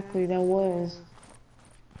 Exactly, that was.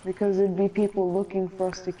 Because there'd be people looking for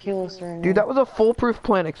us to kill us right now. Dude, that was a foolproof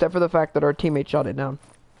plan except for the fact that our teammate shot it down.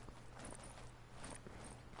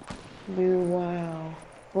 Dude, wow.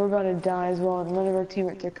 We're about to die as well, and none of our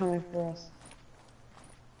teammates are coming for us.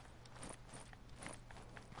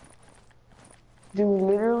 Dude,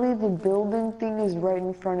 literally the building thing is right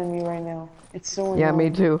in front of me right now. It's so annoying. Yeah, me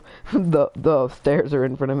too. the stairs are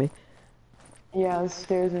in front of me. Yeah, the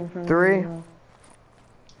stairs in front of 3. me. Now.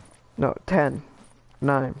 No, 10,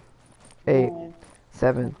 9, 8,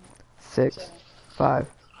 7, 6, 5,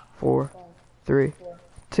 4, 3,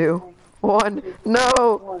 2, 1.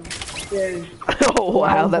 No! Oh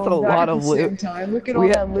wow, that's a lot of loot. Look at all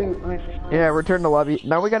that loot. Yeah, return to lobby.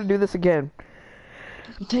 Now we gotta do this again.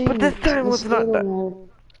 Dang But this it, time we was not still that. don't-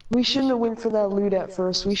 We shouldn't have went for that loot at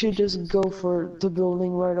first. We should just go for the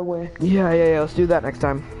building right away. Yeah, let's do that next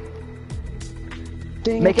time.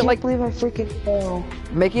 Dang, Make I it can't like- believe I freaking fell.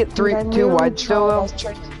 Make it Dude, I too literally wide tried. still I though. was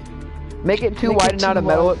trying to- Make it too Make wide it and not too a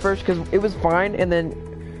metal wide. at first, because it was fine, and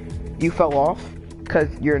then you fell off, because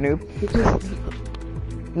you're a noob.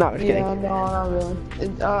 No, just Yeah, kidding. no, not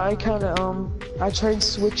really. I kind of, I tried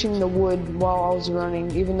switching the wood while I was running,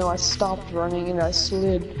 even though I stopped running and I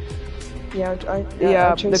slid. Yeah, I tried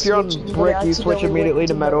if you're on switching, but brick, I you switch accidentally immediately went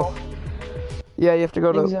to metal. Yeah, you have to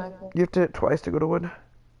go to, Exactly. you have to hit twice to go to wood.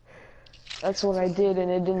 That's what I did, and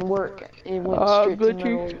it didn't work. It went straight to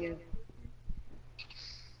glitchy. metal again.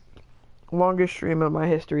 Longest stream of my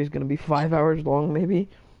history is gonna be 5 hours long, maybe.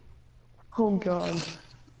 Oh god.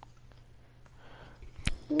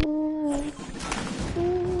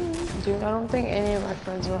 Dude, I don't think any of my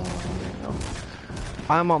friends are online right now.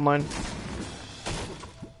 I'm online.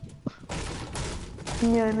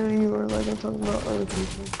 Yeah, I know you are. Like, I'm talking about other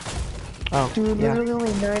people. Oh, Dude, yeah. literally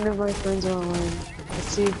only 9 of my friends are online. Let's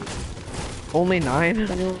see. Only 9?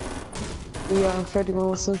 I know. Yeah, I'm afraid to go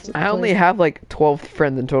listen to I only have like 12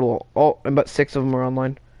 friends in total. But 6 of them are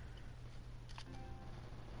online.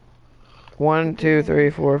 1, 2, 3,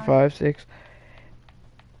 4, 5, 6.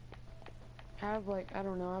 I have like, I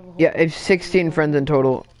don't know, I have a whole Yeah, bunch it's of 16 friends in people.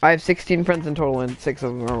 total. I have 16 friends in total and 6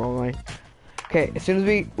 of them are online. Okay, as soon as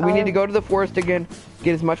we need to go to the forest again,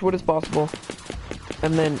 get as much wood as possible,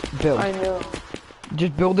 and then build. I know.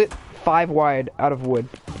 Just build it 5 wide out of wood.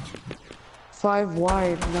 5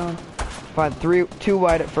 wide, no. 2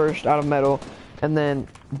 wide at first out of metal, and then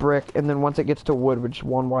brick, and then once it gets to wood, we're just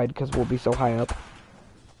 1 wide because we'll be so high up.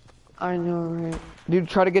 I know, right? Dude,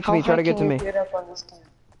 try to get to me, try to get to me. How high can you get up on this thing?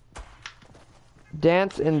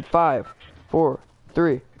 Dance in 5, 4,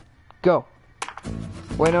 3, go.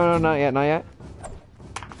 Wait, no, not yet, not yet.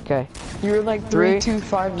 Okay. You're like 3, 3, 2,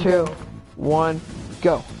 5, 2, 1,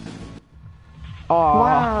 go. Aww.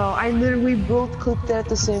 Wow, I literally both clicked that at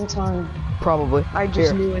the same time. Probably. I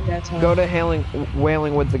just Here, knew it that time. go to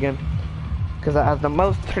Wailing Woods again. Because that has the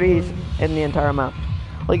most trees in the entire map.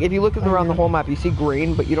 Like, if you look around the whole map, you see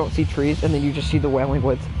green, but you don't see trees, and then you just see the Wailing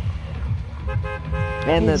Woods.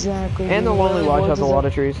 And Exactly, and the dude, Lonely Wailing Lodge Woods has a is lot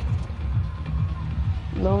of trees.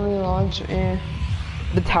 Lonely Lodge, eh.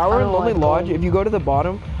 The tower I in don't Lonely like Lodge, going. if you go to the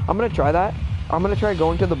bottom, I'm gonna try that. I'm gonna try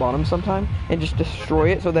going to the bottom sometime and just destroy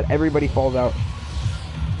it so that everybody falls out.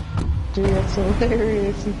 Dude, that's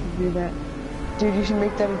hilarious if you do that. Dude, you should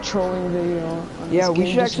make that a trolling video. On Yeah, this we game.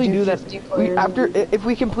 should Just actually do that. 50 players If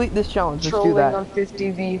we complete this challenge, let's do trolling that. on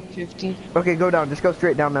 50v50. Okay, go down. Just go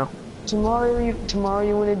straight down now. Tomorrow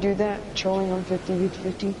you want to do that? Trolling on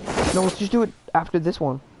 50v50? No, let's just do it after this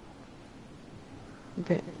one.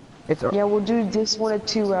 Okay. It's Yeah, we'll do this one a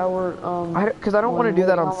 2-hour, because I don't want to do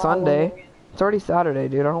that on Sunday. It's already Saturday,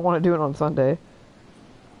 dude. I don't want to do it on Sunday.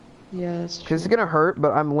 Yeah, that's true. Because it's gonna hurt,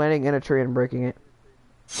 but I'm landing in a tree and breaking it.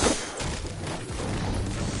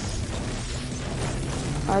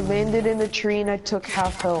 I landed in a tree and I took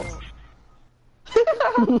half health.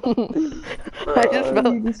 I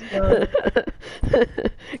just felt.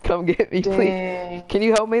 Come get me, please. Can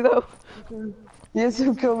you help me though? Yes,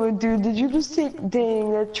 I'm coming, dude. Did you just take?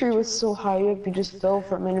 Dang, that tree was so high up. You just fell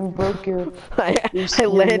from it and broke your. I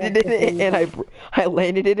landed in it and I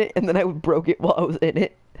landed in it and then I broke it while I was in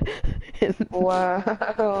it.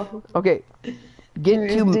 Wow. Okay.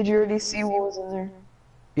 Did you already see what was in there?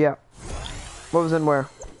 Yeah. What was in where?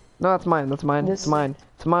 No, that's mine. That's mine. It's mine.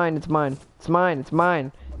 It's mine. It's mine. It's mine. It's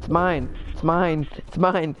mine. It's mine. It's mine. It's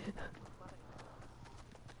mine.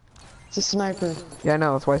 It's a sniper. Yeah, I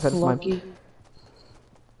know. That's why I said it's Lucky. mine.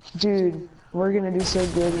 Dude, we're gonna do so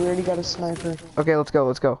good. We already got a sniper. Okay, let's go.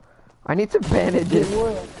 Let's go. I need some bandages.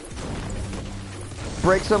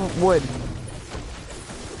 Break some wood.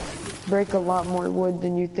 Break a lot more wood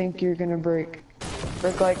than you think you're gonna break.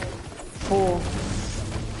 Break like full.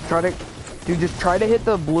 Dude, just try to hit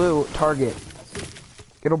the blue target.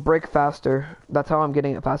 It'll break faster. That's how I'm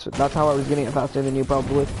getting it faster. That's how I was getting it faster than you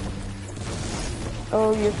probably.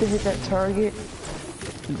 Oh, you have to hit that target?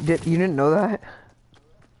 You didn't know that?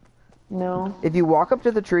 No. If you walk up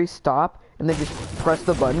to the tree, stop, and then just press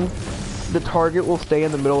the button, the target will stay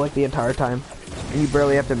in the middle like the entire time. And you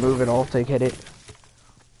barely have to move at all to hit it.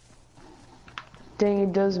 Dang,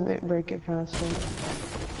 it does break it faster.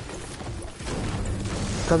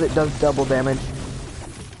 Because it does double damage.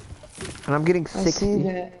 And I'm getting 60. I see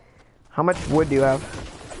that. How much wood do you have?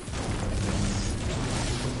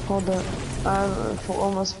 Hold up. I have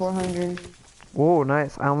almost 400. Whoa,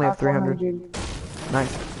 nice. I only have 300. 400.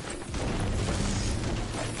 Nice.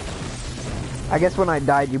 I guess when I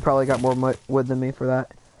died, you probably got more wood than me for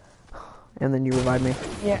that. And then you revived me.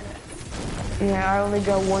 Yeah. Yeah, I only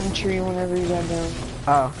got one tree whenever you got down.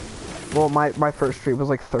 Oh. Well, my first tree was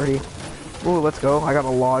like 30. Ooh, let's go. I got a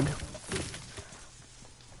log.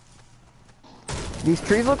 These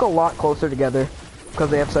trees look a lot closer together because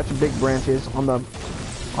they have such big branches on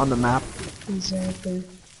the map. Exactly.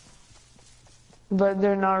 But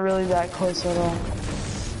they're not really that close at all.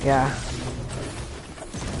 Yeah.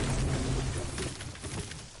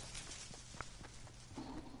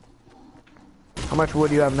 How much wood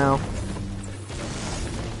do you have now?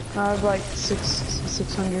 I have like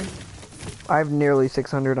 600. I have nearly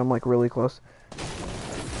 600. I'm like really close.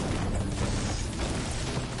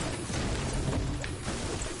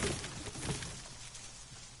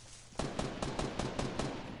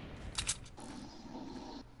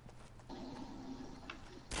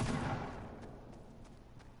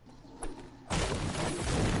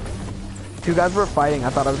 Two guys were fighting. I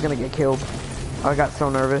thought I was gonna get killed. I got so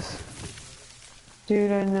nervous.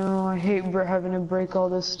 Dude, I know. I hate having to break all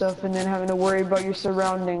this stuff and then having to worry about your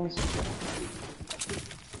surroundings.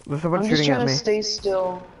 There's someone I'm shooting just at trying me. to stay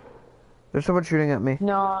still. There's someone shooting at me.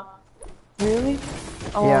 No. Really?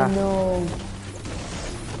 Oh Yeah. no.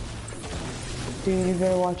 Dude, you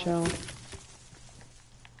better watch out.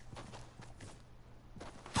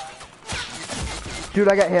 Dude,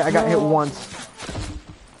 I got hit. I got hit No. once.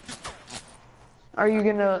 Are you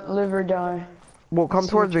gonna live or die? Well, come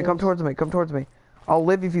It's your towards me. Come choice. towards me. Come towards me. I'll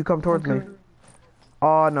live if you come towards me. Okay.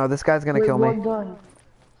 Oh no, this guy's gonna Wait, kill what me. gun?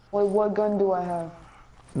 Wait, what gun do I have?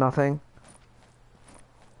 Nothing.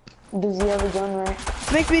 Does he have a gun, right?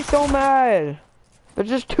 This makes me so mad. There's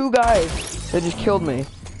just two guys that just killed me.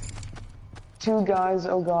 Two guys,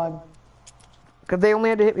 oh god. Cause they only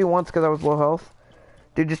had to hit me once because I was low health.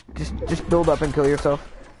 Dude, just build up and kill yourself.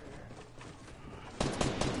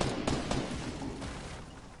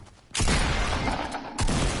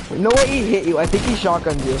 No way he hit you. I think he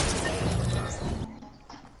shotgunned you.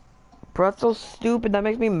 Bro, that's so stupid. That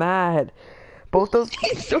makes me mad. Both those.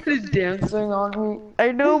 He started dancing on me.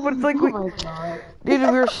 I know, but it's like Oh we. my god. Dude, we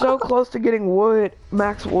were so close to getting wood,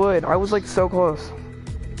 max wood. I was like so close.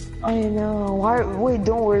 I know. Why? Wait,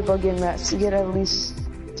 don't worry about getting max. You get at least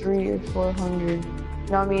 300 or 400.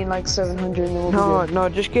 No, I mean like 700 and then we'll No, be good. no,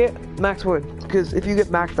 just get max wood. Because if you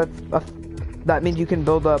get max, that means you can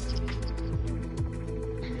build up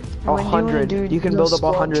When do you wanna 100. do You can the build up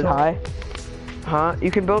squad 100 trap? high. Huh?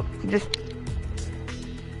 You can build, just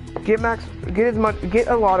get max, get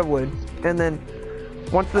a lot of wood. And then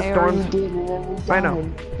once the I already storms, did and then we I know.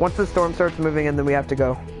 died. Once the storm starts moving in, then we have to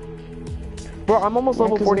go. Bro, I'm almost Yeah,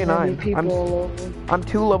 level 'cause there's gonna be 49. people all over. I'm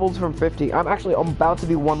 2 levels from 50. I'm about to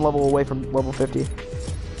be 1 level away from level 50.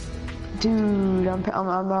 Dude, I'm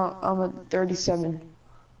at 37.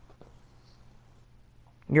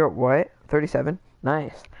 You're at what? 37?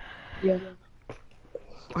 Nice. Yeah.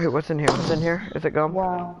 Wait, what's in here? What's in here? Is it gum?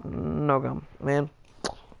 Wow. No gum, man.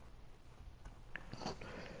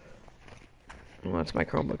 Well, that's my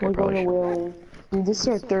Chromebook. I We're going probably to should. Willie. Dude, this is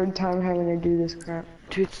our third time having to do this crap.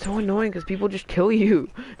 Dude, it's so annoying because people just kill you.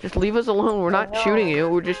 Just leave us alone. We're not shooting you.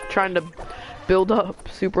 We're just trying to build up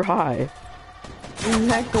super high. We're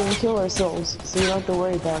not gonna kill ourselves, so you don't have to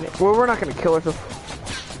worry about it. Well, we're not gonna kill ourselves.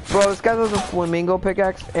 Bro, this guy has a flamingo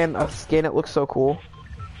pickaxe and a skin. It looks so cool.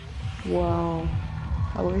 Wow.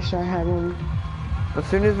 I wish I had one. As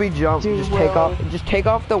soon as we jump, Dude, just well- take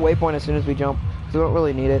off the waypoint as soon as we jump. 'Cause we don't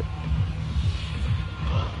really need it.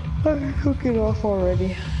 I took it off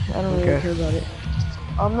already. I don't really Okay. care about it.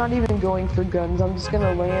 I'm not even going for guns. I'm just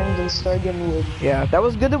gonna land and start getting wood. Yeah, that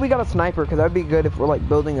was good that we got a sniper, because that'd be good if we're like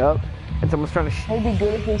building up and someone's trying to It'd be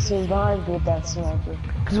good if we survived with that sniper.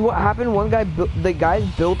 Because what happened, the guys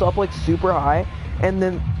built up like super high, and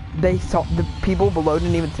then they saw, the people below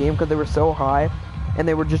didn't even see him because they were so high, and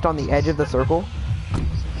they were just on the edge of the circle.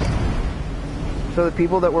 So the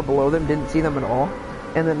people that were below them didn't see them at all,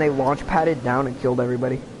 and then they launch padded down and killed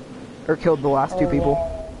everybody. Or killed the last two people.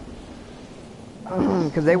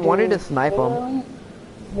 Because they wanted to snipe them.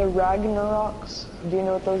 The Ragnaroks. Do you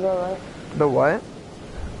know what those are, right? The what?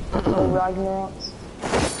 The Ragnaroks.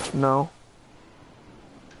 No.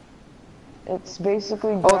 It's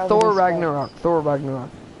basically Oh, gravity Thor spikes. Ragnarok. Thor Ragnarok.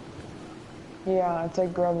 Yeah, it's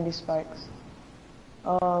like gravity spikes.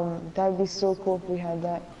 That'd be so cool if we had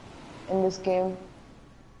that in this game.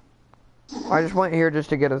 I just went here just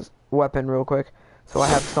to get a weapon real quick, so I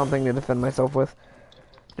have something to defend myself with.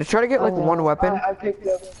 Just try to get like I know. one weapon. I picked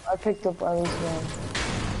up at least one.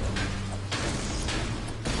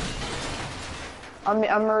 I'm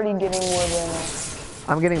already getting wood right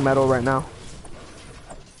now. I'm getting metal right now.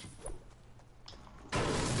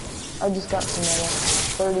 I just got some metal.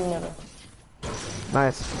 30 metal.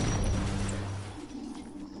 Nice.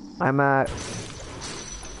 I'm at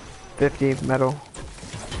 50 metal.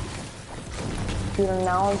 Dude,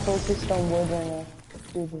 now I'm focused on wood right now.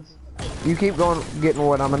 Do this. You keep going, getting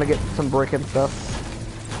wood. I'm gonna get some brick and stuff.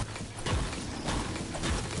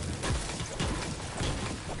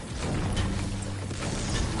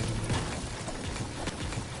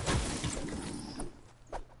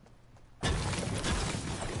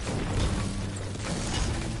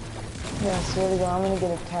 Yeah, I swear to God, I'm gonna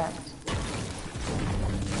get attacked.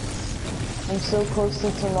 I'm so close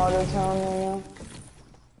to Tomato Town right now.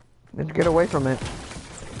 Then get away from it.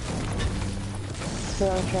 So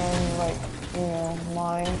I'm trying to, like, you know,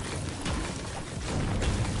 mine.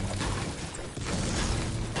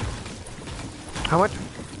 How much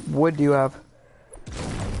wood do you have?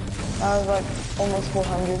 I was like almost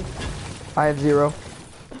 400. I have 0,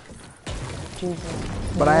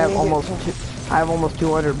 Jesus. but I have You need to almost get I have almost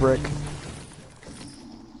 200 brick.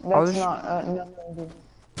 That's just- not, no, dude.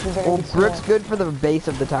 You better Well, get brick's some good for the base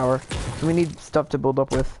of the tower, so we need stuff to build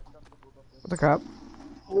up with. What the crap?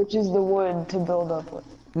 more. Which is the wood to build up with.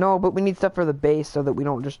 No, but we need stuff for the base so that we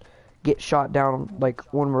don't just get shot down like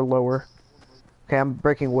when we're lower. Okay, I'm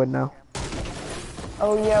breaking wood now.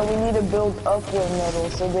 Oh yeah, we need to build up with metal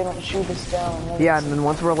so they don't shoot us down. Yeah, and then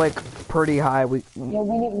once we're like pretty high, Yeah,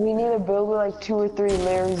 we need to build with like 2 or 3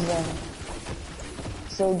 layers then.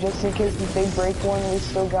 So just in case if they break one, we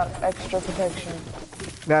still got extra protection.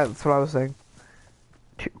 That's what I was saying.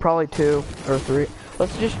 Probably 2 or 3.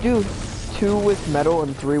 Let's just do 2 with metal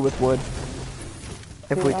and 3 with wood.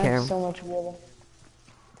 If Dude, we I can. have so much wood.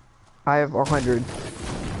 I have 100.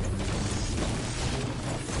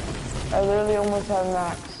 I literally almost have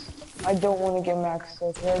max. I don't want to get max, so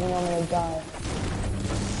if right now I'm gonna die.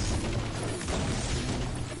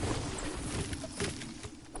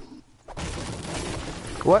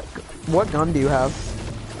 What gun do you have?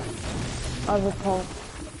 I have a pump.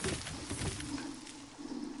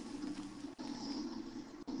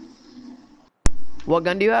 What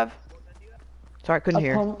gun do you have? Sorry, I couldn't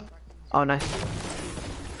hear. Pump. Oh, nice.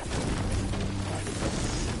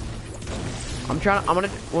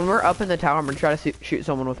 When we're up in the tower, I'm gonna try to shoot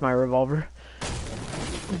someone with my revolver.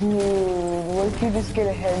 Dude, what if you just get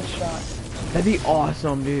a headshot? That'd be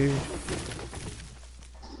awesome, dude.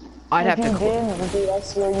 I'd have to. If you did, dude, I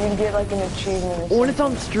swear you'd get like an achievement or something. When it's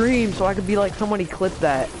on stream, so I could be like, somebody clip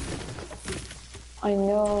that. I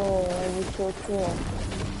know, that'd be so cool.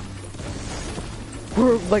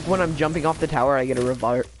 Or like when I'm jumping off the tower, I get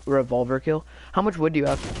a revolver kill. How much wood do you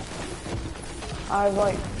have? I have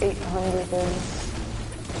like 830.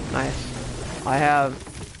 Nice. I have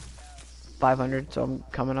 500, so I'm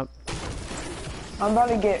coming up. I'm about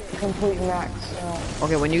to get complete max.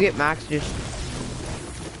 Okay, when you get max, just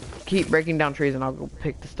keep breaking down trees and I'll go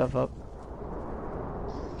pick the stuff up.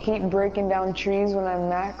 Keep breaking down trees when I'm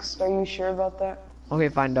maxed. Are you sure about that? Okay,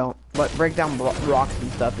 fine, don't. But break down rocks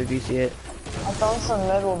and stuff if you see it. I found some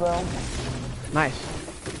metal though. Nice.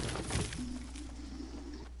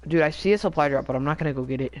 Dude, I see a supply drop, but I'm not gonna go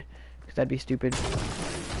get it. Because that'd be stupid.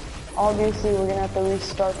 Obviously, we're gonna have to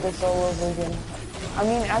restart this all over again. I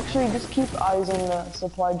mean, actually, just keep eyes on the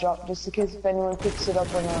supply drop, just in case if anyone picks it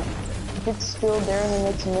up or not. If it's still there in the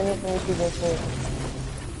next minute, then we can go for it.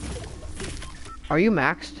 Are you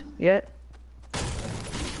maxed yet?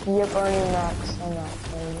 Yep, already max. I'm not.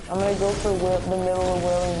 I'm gonna go for the middle of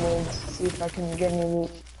Wailing Woods, see if I can get any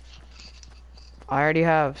loot. I already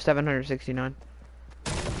have 769.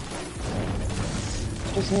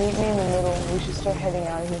 Just meet me in the middle. We should start heading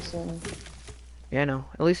out of here soon. Yeah, no.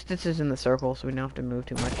 At least this is in the circle, so we don't have to move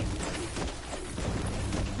too much.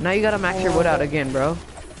 Now you gotta max your wood out again, bro.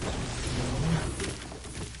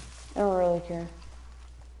 I don't really care.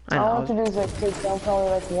 I know. All I have to do is like take down probably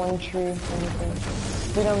like 1 tree or anything.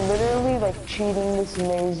 Dude, I'm literally like cheating this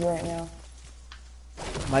maze right now.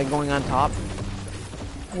 Like going on top?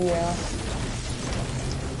 Yeah.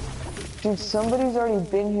 Dude, somebody's already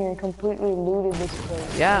been here and completely looted this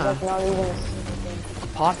place. Yeah. There's, like not even a single thing.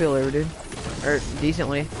 Popular, dude. Or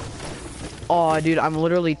decently. Oh, dude, I'm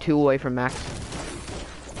literally 2 away from max.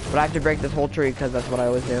 But I have to break this whole tree because that's what I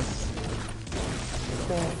always do.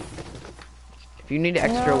 Yeah. If you need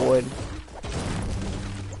extra wood.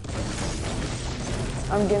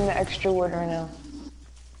 I'm getting the extra wood right now.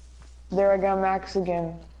 There, I got max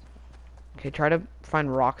again. Okay, try to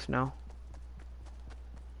find rocks now.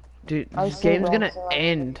 Dude, I this see game's gonna rocks around.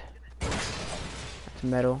 end. That's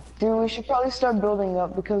metal. Dude, we should probably start building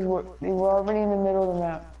up because we're already in the middle of the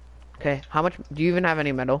map. Okay, how much? Do you even have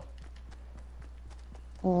any metal?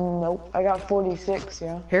 Nope, I got 46,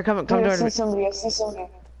 yeah. Here, come Dude, towards I me. see somebody.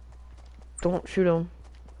 Don't shoot him.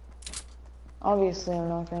 Obviously, I'm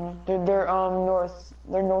not gonna. They're north.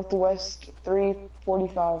 They're northwest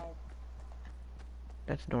 345.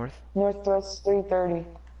 That's north. Northwest 330.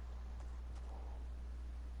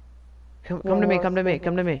 Come to me, come to me,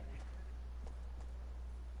 come to me.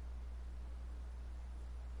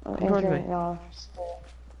 I'm Come towards entering me. now.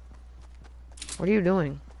 What are you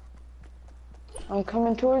doing? I'm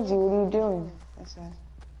coming towards you. What are you doing? I said.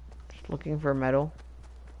 Just looking for metal.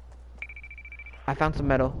 I found some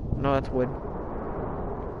metal. No, that's wood.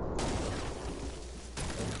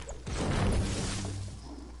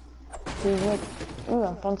 Dude, look. Ooh,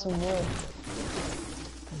 I found some wood.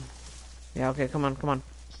 Yeah, okay, come on, come on.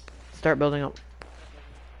 Start building up.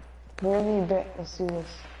 Where do you bet? Let's do this.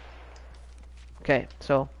 Okay,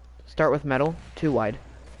 so start with metal, 2 wide.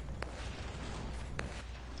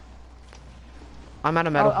 I'm out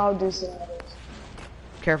of metal. I'll do some metals.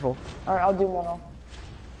 Careful. Alright, I'll do metal.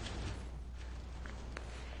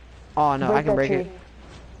 Oh no, I can that break tree. it.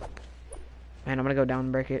 Man, I'm gonna go down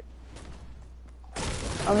and break it.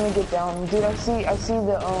 I'm gonna get down. Dude, I see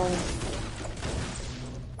the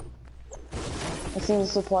see the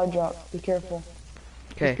supply drop. Be careful.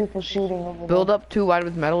 Okay. There's people shooting over Build there. up too wide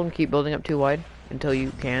with metal and keep building up too wide until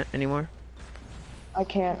you can't anymore. I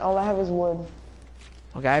can't. All I have is wood.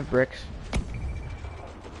 Okay, I have bricks.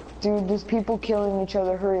 Dude, there's people killing each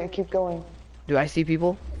other. Hurry, keep going. Do I see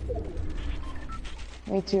people?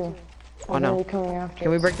 Me too. Oh no. Really coming after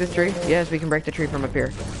Can we us. break this tree? Yes, we can break the tree from up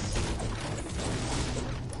here.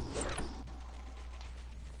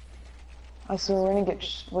 I swear we're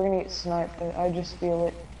gonna get sniped. I just feel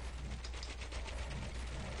it.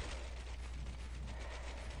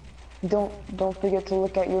 Don't forget to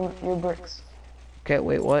look at your bricks. Okay,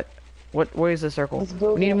 wait, what? Where is the circle? Let's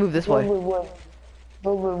build We need to move this way. With wood.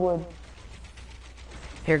 Build with wood.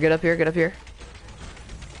 Here, get up here, get up here.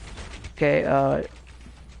 Okay,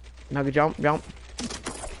 now go jump.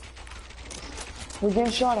 We're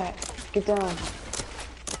getting shot at. Get down.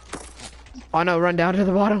 Oh no, run down to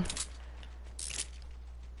the bottom.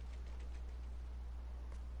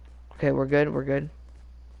 Okay, we're good.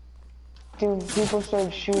 Dude, people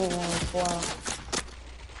started shooting on us. Wow.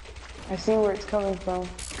 I see where it's coming from.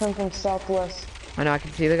 It's coming from southwest. I know, I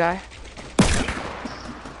can see the guy.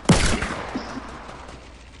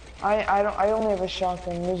 I only have a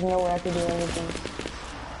shotgun. There's no way I could do anything.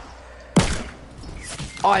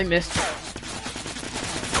 Oh, I missed.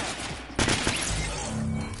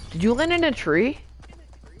 Did you land in a tree?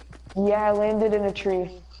 Yeah, I landed in a tree.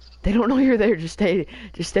 They don't know you're there. Just stay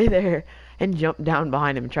there and jump down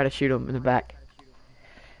behind him and try to shoot him in the back.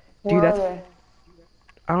 Dude, Where that's. are they?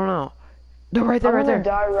 I don't know. No, right there, I'm right gonna there.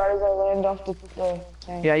 die right as I land off the thing.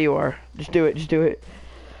 Yeah, you are. Just do it.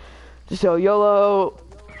 Just so YOLO.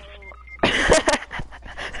 He's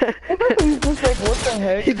just like, what the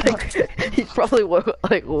heck? He's probably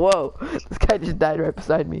like, whoa, this guy just died right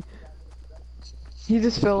beside me. He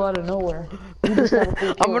just fell out of nowhere. He just got a free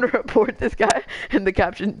I'm kill. gonna report this guy, and the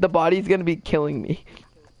caption, the body's gonna be killing me.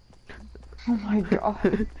 Oh my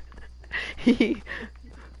god. He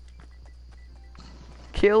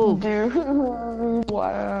killed Dude,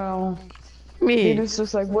 wow. me. He was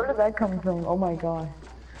just like, where did that come from? Oh my god.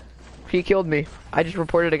 He killed me. I just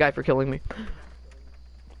reported a guy for killing me.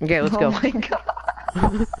 Okay, let's go. Oh my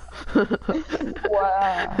god.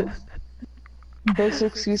 Wow. Best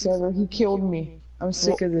excuse ever. He killed me. I'm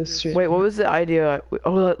sick of this shit. Wait, what was the idea?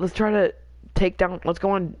 Oh, let's try to take down. Let's go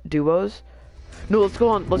on duos. No, let's go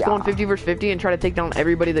on 50 versus 50 and try to take down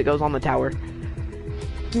everybody that goes on the tower.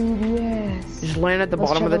 Dude, yes. Just land at the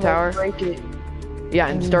Let's bottom try of the to, tower. like, break it. Yeah,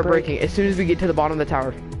 and start breaking it. As soon as we get to the bottom of the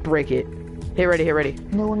tower, break it. Hit ready.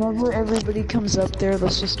 No, whenever everybody comes up there,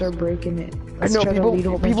 let's just start breaking it. I know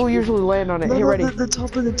people usually land on it. No, Hit ready. The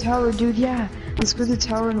top of the tower, dude. Yeah, let's go to the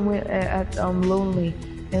tower and wait at Lonely,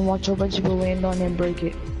 and watch a bunch of people land on it and break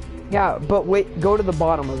it. Yeah, but wait, go to the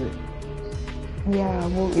bottom of it. Yeah,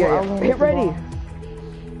 Yeah. land Hit at the ready. bottom.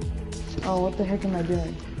 Oh, what the heck am I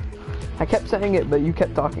doing? I kept saying it, but you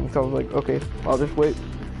kept talking, so I was like, okay, I'll just wait.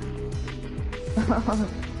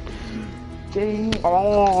 Dang.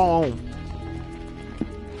 Oh.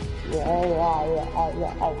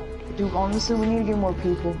 Dude, honestly, we need to get more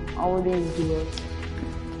people. All we need is duos.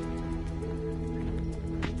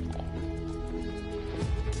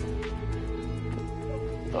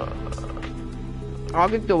 I'll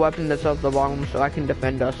get the weapon that's at the bottom so I can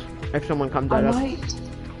defend us if someone comes at us.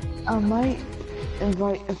 I might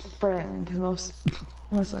invite a friend, most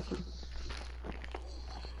likely.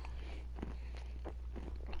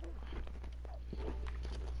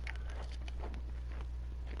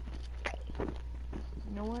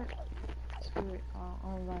 You know what? Screw it.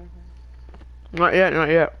 I'll invite a friend. Not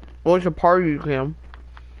yet. Well, it's a party cam.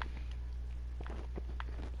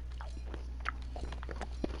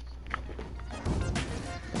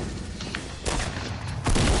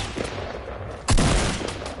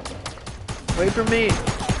 Wait for me.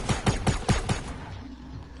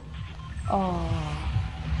 Oh,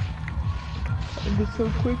 I did so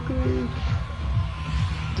quickly.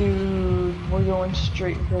 Dude, we're going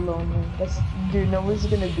straight for Lonely. Dude, nobody's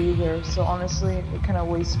gonna be there, so honestly, we're kind of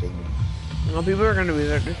wasting it. Well, people are gonna be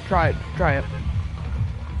there. Just try it. Try it.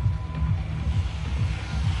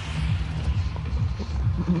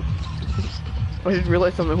 I just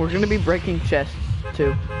realized something. We're gonna be breaking chests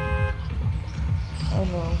too. I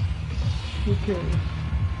know. Who cares?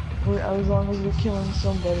 As long as we're killing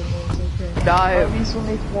somebody, it's okay. Die. Or at least when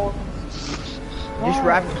they fall. Just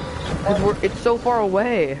wrap. It's so far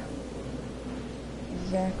away.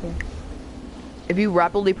 Exactly. If you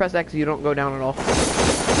rapidly press X, you don't go down at all. Is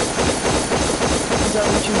that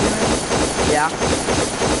what you're doing? Yeah.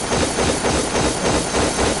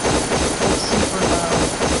 It's super loud.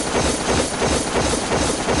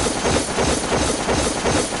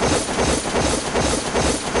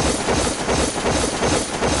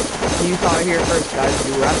 You saw it here first, guys.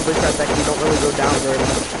 You rapidly press X, you don't really go down very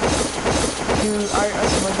much. Dude, I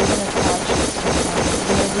swear they're gonna patch it sometime.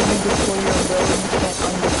 Whenever you deploy your umbrella, you can't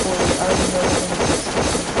undeploy it. I already know they're gonna fix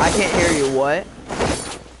it. I can't hear you, what?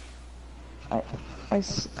 I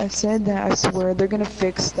said that, I swear, they're gonna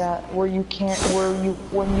fix that, where you can't, when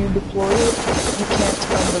you deploy it, you can't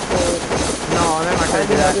undeploy it. No, they're not gonna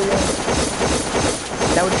do that.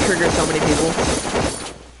 That would trigger so many people.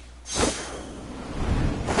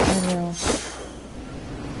 I know.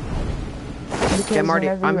 Because Okay, Marty,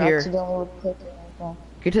 whenever I'm you here. accidentally would click it like that.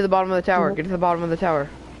 Get to the bottom of the tower. Get to the bottom of the tower.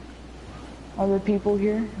 Are there people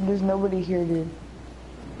here? There's nobody here, dude.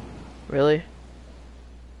 Really?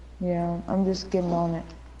 Yeah, I'm just getting on it.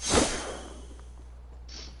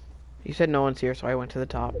 You said no one's here, so I went to the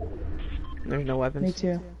top. There's no weapons. Me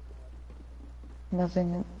too.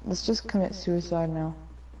 Nothing. Let's just commit suicide now.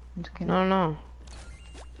 I'm just kidding. No.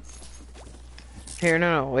 Here,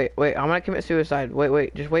 no. Wait. I'm gonna commit suicide.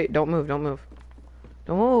 Wait. Just wait. Don't move. Don't move.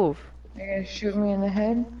 You're gonna shoot me in the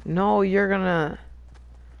head? No, you're gonna...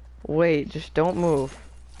 Wait, just don't move.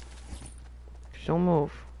 Just don't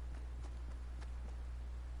move.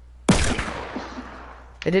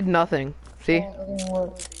 It did nothing. See? Oh, it didn't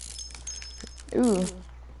work. Ooh.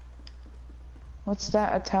 What's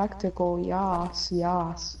that? A tactical? Yas.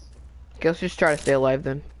 Okay, let's just try to stay alive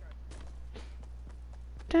then.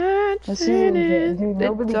 Let's see what we get. Dude,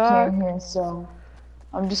 nobody came here, so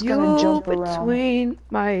I'm just gonna jump around. Between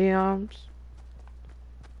my arms.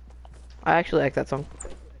 I actually like that song.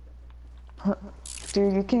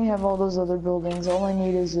 Dude, you can have all those other buildings. All I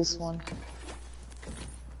need is this one.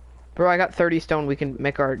 Bro, I got 30 stone. We can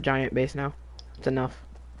make our giant base now. It's enough.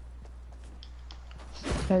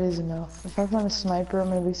 That is enough. If I find a sniper, I'm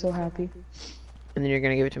gonna be so happy. And then you're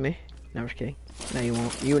gonna give it to me? No, I'm just kidding. No, you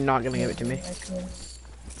won't. You're not gonna give it to me. I could.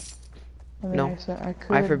 I mean, No. I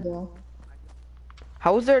could, though.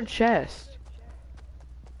 How was there a chest?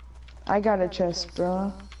 I got a chest,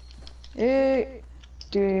 bro.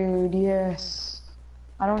 Dude, yes.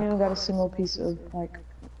 I don't even got a single piece of, like,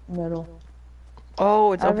 metal.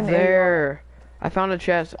 Oh, it's I up have an there. I found a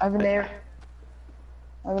chest. I have an AR.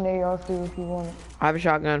 I have an AR for you if you want it. I have a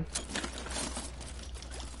shotgun.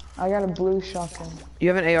 I got a blue shotgun. You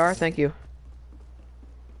have an AR? Thank you.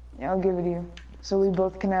 Yeah, I'll give it to you. So we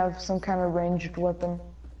both can have some kind of ranged weapon.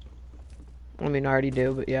 I mean, I already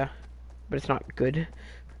do, but yeah. But it's not good.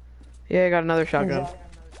 Yeah, I got another shotgun. Exactly.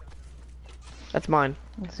 That's mine.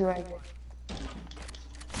 Let's see what I get.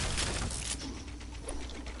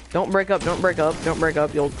 Don't break up, don't break up, don't break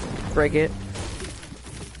up. You'll break it.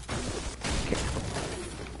 Okay.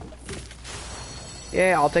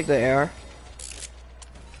 Yeah, I'll take the AR.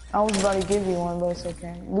 I was about to give you one, but it's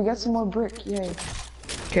okay. We got some more brick, yay.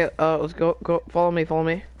 Okay, let's go, follow me.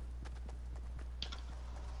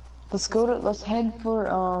 Let's head for,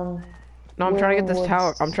 No, I'm trying to get this Woods.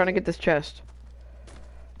 tower. I'm trying to get this chest.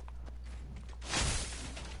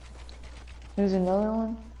 There's another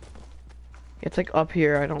one? It's like up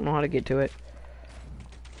here. I don't know how to get to it.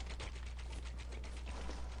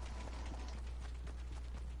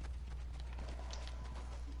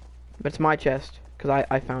 But it's my chest, because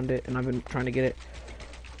I found it, and I've been trying to get it.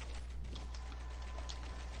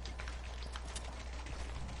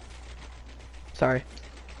 Sorry.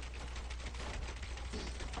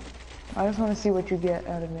 I just want to see what you get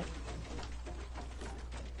out of it.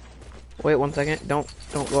 Wait 1 second. Don't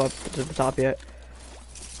go up to the top yet.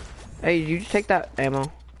 Hey, did you just take that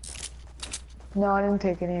ammo? No, I didn't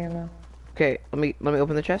take any ammo. Okay, let me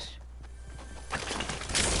open the chest.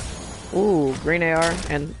 Ooh, green AR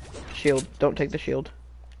and shield. Don't take the shield.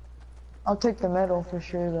 I'll take the metal for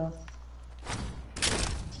sure, though.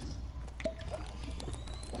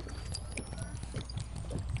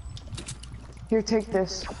 Here, take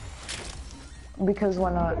this. Because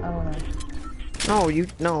why not? I don't know.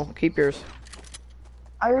 No, keep yours.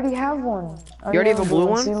 I already have one. You already have a blue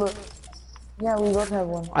one? See, look. Yeah, we both have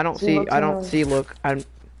one. I don't see, look,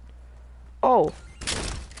 oh!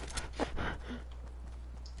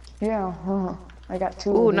 Yeah, I got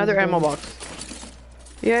two. Ooh, of another these ammo things. box.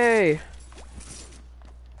 Yay!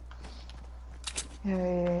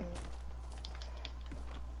 Yay.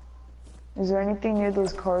 Is there anything near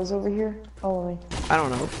those cars over here? Follow me. I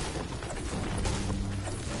don't know.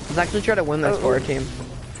 Let's actually try to win this for our team.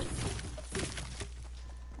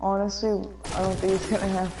 Honestly, I don't think it's gonna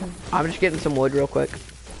happen. I'm just getting some wood real quick.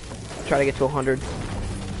 Try to get to 100.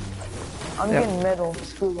 I'm Yep. getting metal.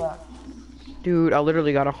 Screw that. Dude, I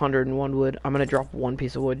literally got 101 wood. I'm gonna drop one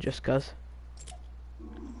piece of wood just cuz.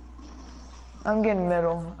 I'm getting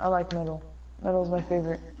metal. I like metal. Metal's my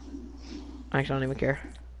favorite. I actually don't even care.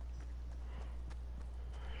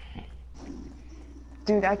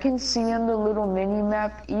 Dude, I can see on the little mini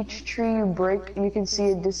map, each tree you break, you can see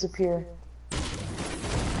it disappear.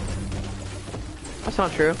 That's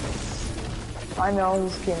not true. I know, I'm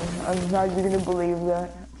just kidding. I'm not even gonna believe that.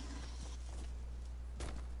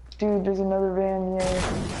 Dude, there's another van here.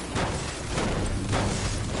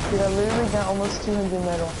 Dude, I literally got almost 200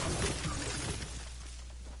 metal.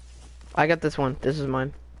 I got this one. This is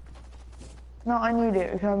mine. No, I need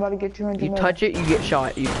it, because I'm about to get 200 You metal. touch it, you get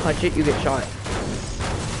shot. You touch it, you get shot.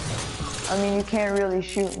 I mean, you can't really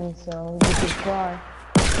shoot me, so you can try.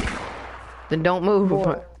 Then don't move.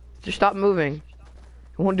 Boy. Just stop moving.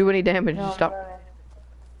 It won't do any damage. No, Just stop.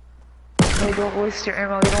 Hey, don't waste your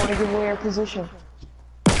ammo. You don't want to give away our position.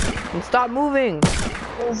 And stop moving.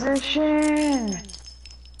 Position!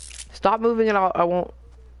 Stop moving and I won't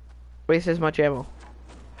waste as much ammo.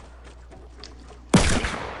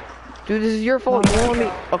 Dude, this is your fault. No, You won't let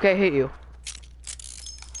me. Okay, I hit you.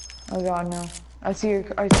 Oh god, no. I see your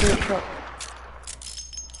truck.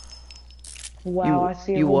 Wow, I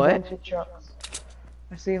see a whole bunch of trucks.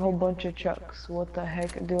 I see a whole bunch of trucks. What the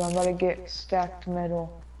heck? Dude, I'm about to get stacked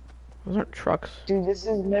metal. Those aren't trucks. Dude, this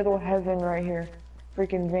is metal heaven right here.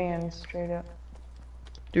 Freaking vans, straight up.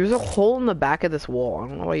 There's a hole in the back of this wall. I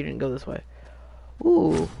don't know why you didn't go this way.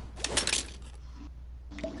 Ooh.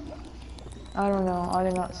 I don't know. I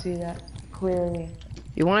did not see that clearly.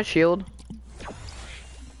 You want a shield?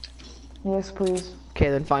 Yes, please. Okay,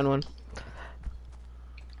 then find one.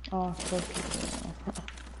 Oh, fuck you.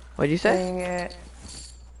 What'd you say? Dang it.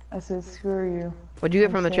 I said, screw you. What'd you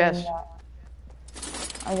get from the saying chest?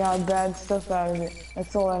 that. I got bad stuff out of it.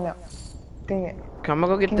 That's all I know. Dang it. Come, I'm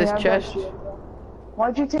gonna go get Can you this have that chest. shit?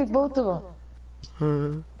 Why'd you take both of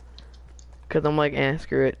them? Cause I'm like,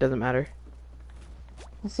 screw it, doesn't matter.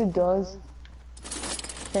 Yes, it does.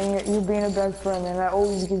 Dang it, you're being a bad friend, and I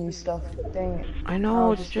always give you stuff. Dang it. I know,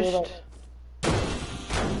 I'll it's do just...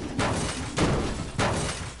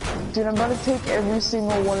 Dude, I'm about to take every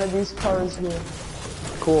single one of these cars here.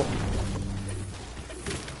 Cool.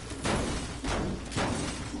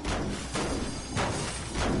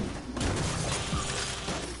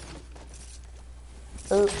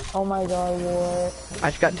 Oh my god, what? I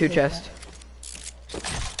just got 2 chests.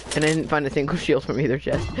 And I didn't find a single shield from either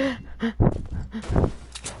chest.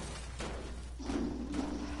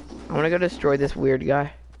 I wanna go destroy this weird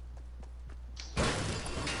guy.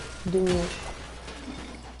 Dude.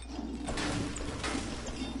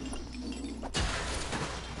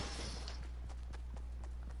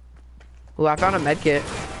 Ooh, I found a med kit.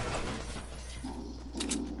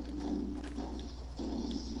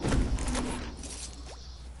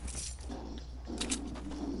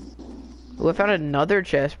 Ooh, I found another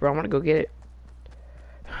chest, bro. I wanna go get it.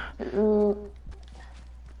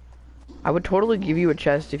 I would totally give you a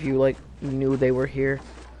chest if you, like, knew they were here.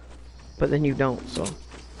 But then you don't, so.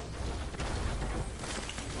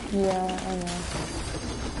 Yeah, I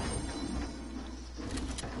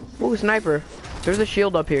know. Ooh, sniper. There's a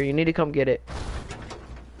shield up here. You need to come get it.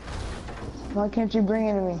 Why can't you bring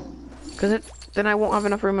it to me? Cause then I won't have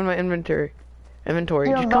enough room in my inventory. Dude, Just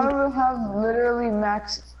I'm about to have literally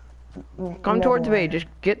max... come towards metal. me. Just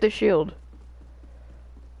get the shield.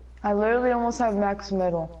 I literally almost have max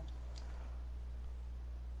metal.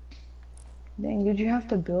 Dang, did you have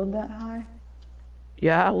to build that high?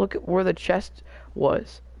 Yeah, look at where the chest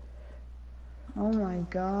was. Oh my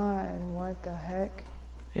god, what the heck?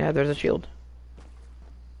 Yeah, there's a shield.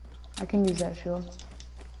 I can use that shield.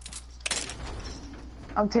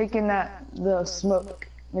 I'm taking the smoke,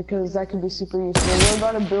 because that could be super useful. We're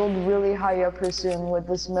about to build really high up here soon with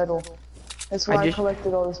this metal. That's why I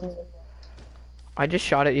collected all this metal. I just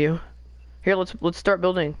shot at you. Here, let's start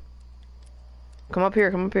building. Come up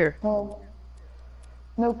here, come up here. Oh.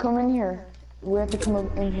 No, come in here. We have to come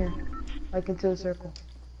up in here. Like into the circle.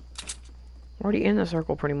 We're already in the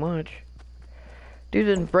circle pretty much. Dude,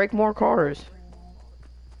 then break more cars.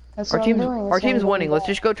 That's what I'm doing. Our team's winning. Let's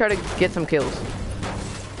just go try to get some kills.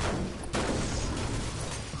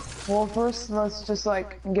 Well, first let's just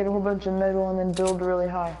like get a whole bunch of metal and then build really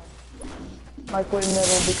high. Like with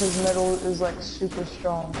metal, because metal is like super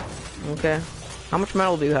strong. Okay. How much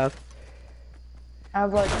metal do you have? I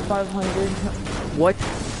have like 500. What?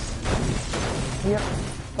 Yep,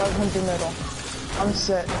 500 metal. I'm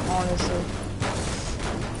set, honestly.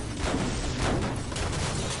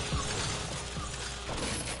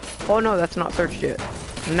 Oh no, that's not searched yet.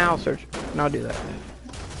 Now search. Now do that.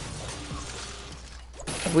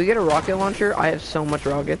 If we get a rocket launcher, I have so much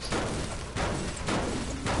rockets.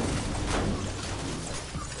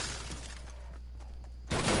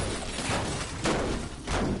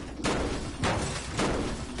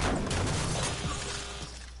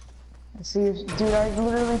 See if, dude, I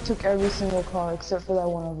literally took every single car except for that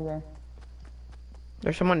one over there.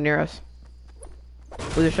 There's someone near us. Well,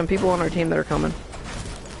 there's some people on our team that are coming.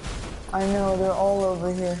 I know, they're all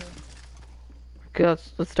over here. Okay,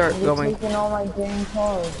 let's start They're going. taking all my dang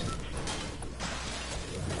cars.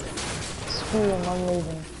 Screw them, I'm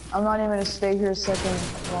leaving. I'm not even gonna stay here a second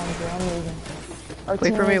longer, I'm leaving. Our Wait for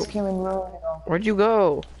me. teammates came and ruined it all. Where'd you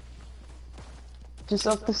go? Just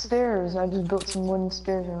up the stairs. I just built some wooden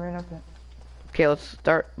stairs and ran up it. Okay, let's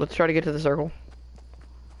start. Let's try to get to the circle.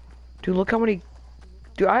 Dude, look how many...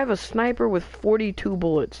 Dude, I have a sniper with 42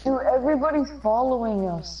 bullets. Dude, everybody's following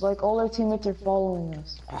us. Like, all our teammates are following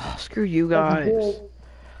us. Oh, screw you guys.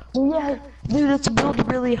 Dude, yeah, dude, let's build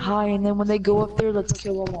really high, and then when they go up there, let's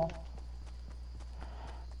kill them all.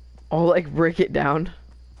 I'll, like, break it down.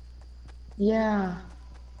 Yeah.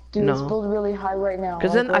 Dude, No. let's build really high right now.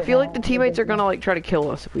 Because then right I feel now. like the teammates are gonna, like, try to kill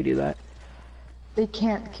us if we do that. They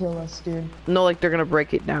can't kill us, dude. No, like, they're gonna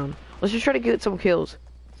break it down. Let's just try to get some kills.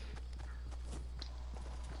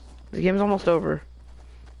 The game's almost over.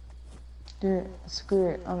 Dude, screw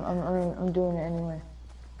it. I'm doing it anyway.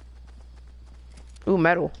 Ooh,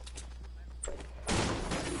 metal.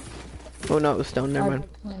 Oh no, it was stone. Never mind.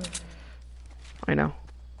 I know.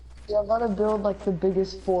 Yeah, I gotta build like the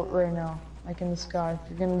biggest fort right now, like in the sky.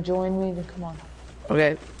 If you're gonna join me, then come on.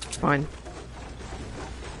 Okay, fine.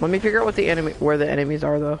 Let me figure out what where the enemies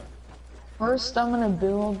are though. First, I'm gonna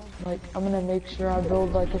build, like, I'm gonna make sure I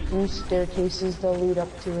build like a few staircases that lead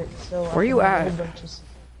up to it. So Where you at?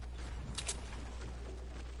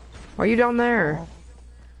 Why are you down there?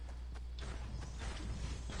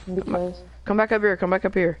 Because Come back up here. Come back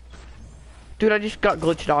up here. Dude, I just got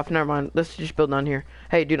glitched off. Never mind. Let's just build down here.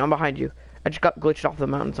 Hey, dude, I'm behind you. I just got glitched off the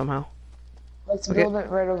mountain somehow. let's Okay. build it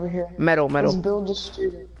right over here. Metal, metal. Let's build a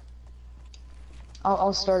student.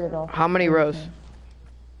 I'll start it off. How many rows?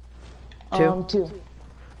 Two? 2.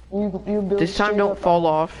 You build This time straight don't up fall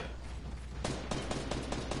on- off.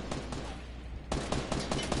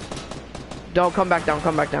 Don't come back down,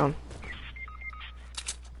 come back down.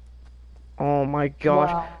 Oh my gosh.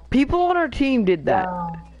 Wow. People on our team did that.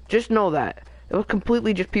 Wow. Just know that. It was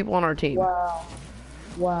completely just people on our team. Wow.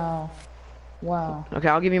 Wow. Wow. Okay,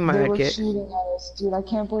 I'll give you my They med were kit. shooting at us, dude. I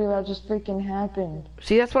can't believe that just freaking happened.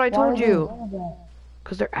 See, that's what I Why told did they you. do that?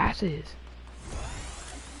 Because they're asses.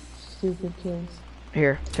 Stupid kids.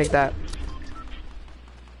 Here, take that.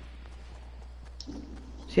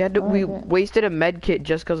 See, we Okay. wasted a med kit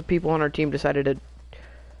just because people on our team decided to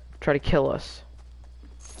try to kill us.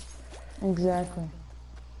 Exactly.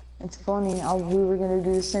 It's funny how we were gonna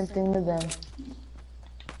do the same thing to them.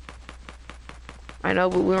 I know,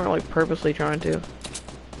 but we weren't like purposely trying to.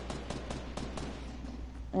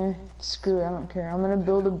 Screw it, I don't care. I'm gonna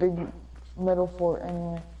build a big metal fort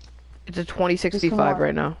anyway. It's a Just come 2065 on.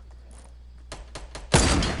 right now.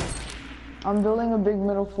 I'm building a big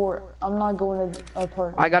metal fort. I'm not going to our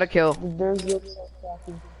partner. I got a kill. Theirs looks all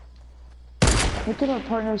crappy. Look at our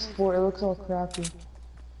partner's fort, it looks all crappy. See,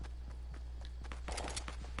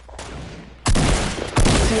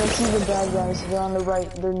 I see the bad guys. They're on the right,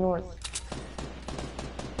 they're north.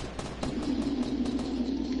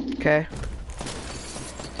 Okay.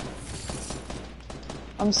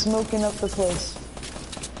 I'm smoking up the place.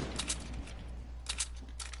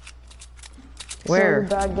 Where? So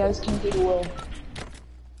the bad guys can get away.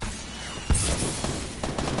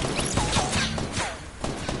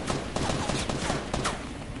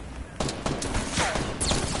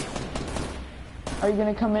 Are you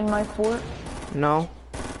gonna come in my fort? No.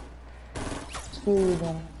 Screw you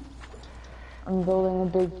then. I'm building a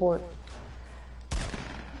big fort.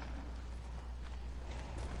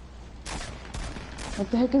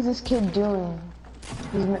 What the heck is this kid doing?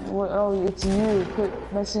 Oh, it's you.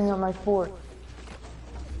 Quit messing up my fort.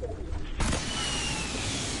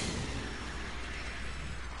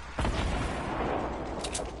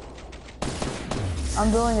 I'm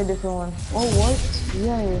building a different one. Oh, what?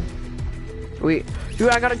 Yay. Dude,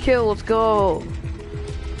 I got a kill. Let's go.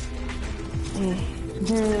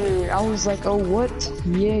 Dude, I was like, oh, what?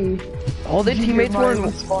 Yay. All the Did you teammates hear my were in.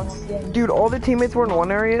 response again? Dude, all the teammates were in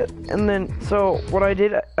one area, and then, so, what I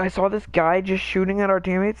did, I saw this guy just shooting at our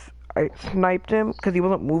teammates. I sniped him, because he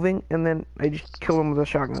wasn't moving, and then I just killed him with a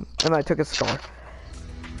shotgun. And I took his scar.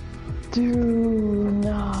 Dude,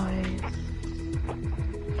 nice.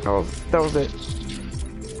 That was it.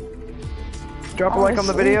 Drop a like on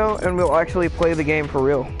the Honestly. video, and we'll actually play the game for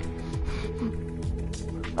real.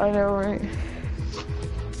 I know, right?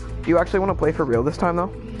 Do you actually want to play for real this time,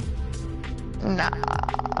 though? Nah,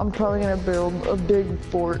 I'm probably gonna build a big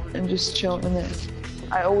fort and just chill in it.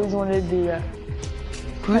 I always wanted to do that.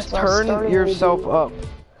 Who's That's why I started turned to yourself do- up?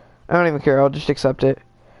 I don't even care. I'll just accept it.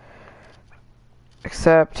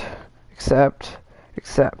 Accept. Accept.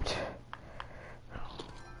 Accept.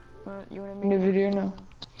 You want to make a video now?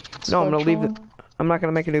 No, I'm gonna leave it. I'm not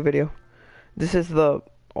gonna make a new video. This is the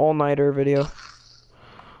all-nighter video.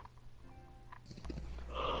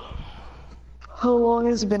 How long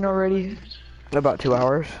has it been already? About 2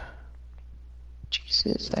 hours.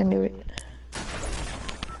 Jesus, I knew it.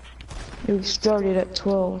 It started at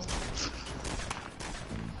 12.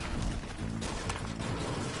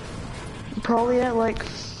 Probably at like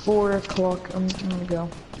 4 o'clock. I'm gonna go.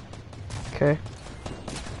 Okay.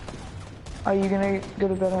 Are you gonna go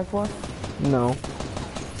to bed at 4? No.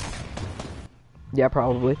 Yeah,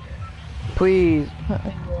 probably. Please.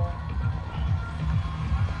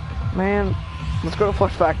 Man, let's go to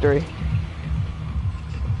Flush Factory.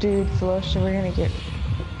 Dude, Flush, we're gonna get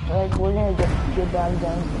back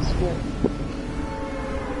down to the script.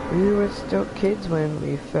 We were still kids when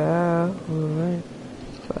we fell right,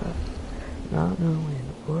 but not knowing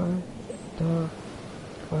what the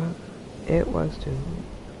fuck it was to.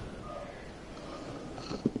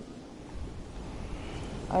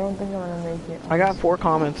 I don't think I'm gonna make it. I got 4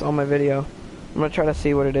 comments on my video. I'm gonna try to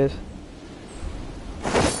see what it is.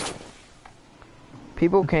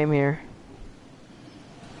 People came here.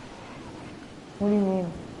 What do you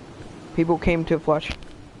mean? People came to Flush.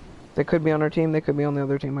 They could be on our team, they could be on the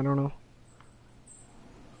other team, I don't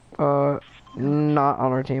know. Not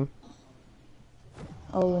on our team.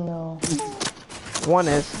 Oh no. One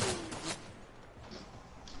is.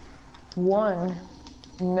 One?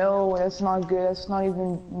 No, that's not good. That's not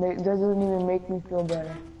even, that doesn't even make me feel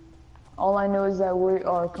better. All I know is that we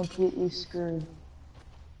are completely screwed.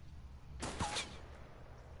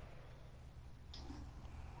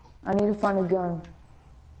 I need to find a gun.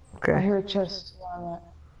 Okay. I hear a chest where I'm at.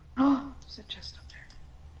 Oh, there's a chest up there.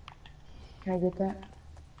 Can I get that?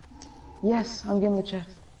 Yes, I'm getting the chest.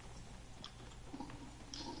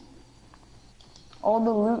 All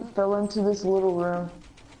the loot fell into this little room.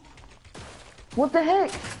 What the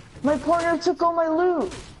heck? My partner took all my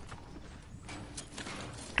loot.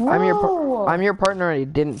 No! I'm your partner and he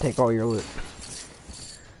didn't take all your loot.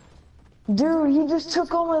 Dude, he just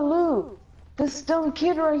took all my loot. This dumb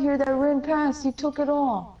kid right here that ran past, he took it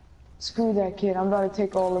all. Screw that kid, I'm about to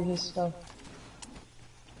take all of his stuff.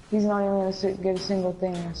 He's not even gonna get a single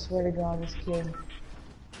thing, I swear to God, this kid.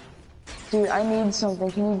 Dude, I need something,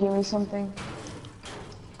 can you give me something?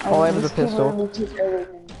 All I have is a pistol. Took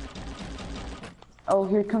everything. Oh,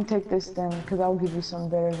 here, come take this then, because I'll give you something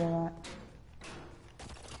better than that.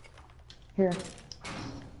 Here.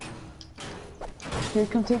 Here,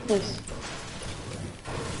 come take this.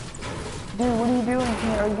 Dude, what are you doing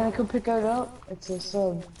here? Are you gonna come pick it up? It's a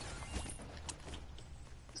sub.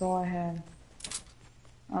 That's all I had.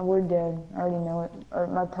 We're dead. I already know it.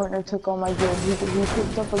 My partner took all my goods. He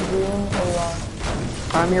picked up a green AR.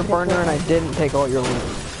 I'm your partner and I didn't take all your loot.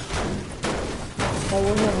 That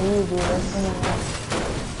wasn't you, dude. That's someone else.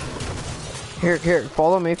 Here,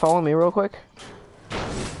 follow me real quick.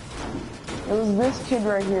 It was this kid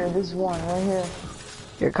right here, this one, right here.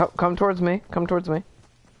 Here, come towards me,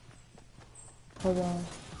 Hold on.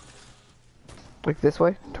 Like this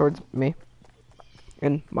way, towards me.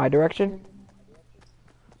 In my direction.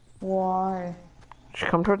 Why? Just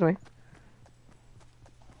come towards me.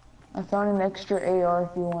 I found an extra AR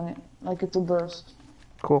if you want it. Like it's a burst.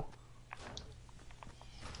 Cool.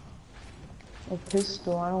 A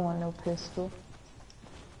pistol, I don't want no pistol.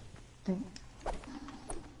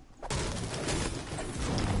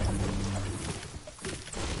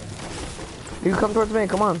 You come towards me,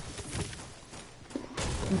 come on.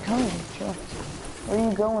 I'm coming, sure. Where are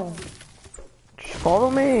you going? Just follow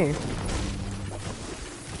me.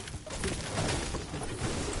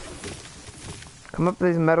 Come up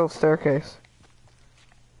this metal staircase.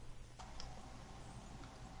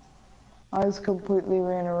 I just completely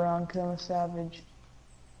ran around because I'm a savage.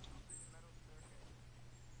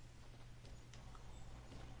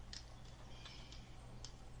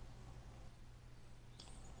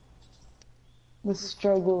 The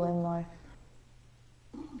struggle in life.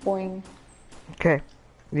 Boing. Okay.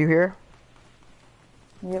 You here?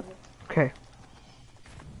 Yep. Okay.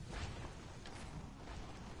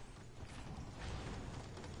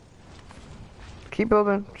 Keep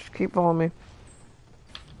building. Just keep following me.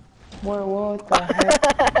 What the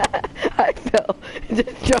heck? I fell.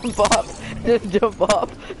 Just jump off. Just jump off.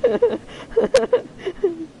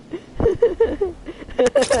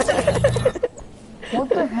 What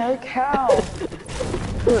the heck? How?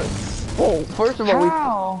 Well, first of all,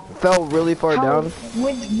 How? we fell really far down.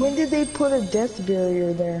 When did they put a death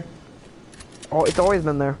barrier there? Oh, it's always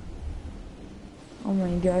been there. Oh my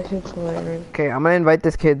gosh, it's hilarious. Okay, I'm gonna invite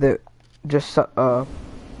this kid that just subbed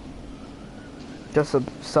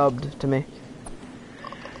to me,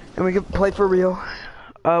 and we can play for real.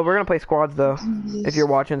 We're gonna play squads though. If you're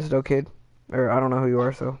watching still, kid, or I don't know who you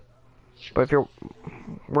are, so. But if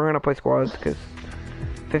we're gonna play squads because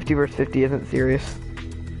 50 versus 50 isn't serious.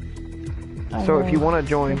 So if you want to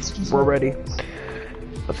join, we're ready.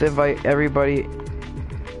 Let's invite everybody.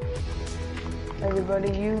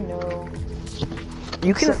 Everybody you know.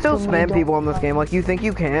 You can Except still for me, spam don't people in this game. Like you think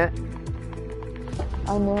you can't?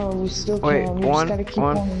 I know, you still Wait, can. You one, just gotta keep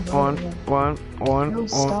one, on inviting them. No, one.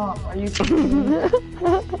 stop. Are you kidding me?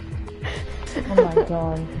 Oh my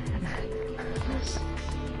god.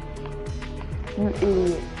 You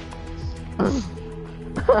idiot.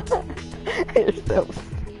 You're so-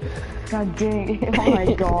 God dang it. Oh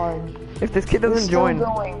my god. If this kid It's doesn't still join,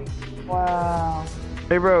 going. Wow.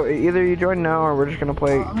 hey bro, either you join now or we're just gonna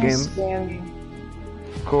play I'm gonna game. spam you.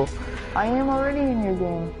 Cool. I am already in your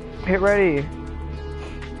game. Hit ready.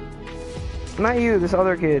 Not you, this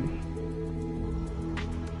other kid.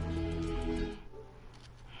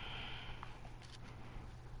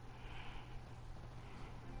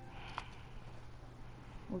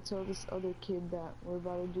 We'll tell this other kid that we're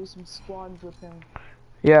about to do some squads with him.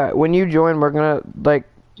 Yeah, when you join, we're gonna like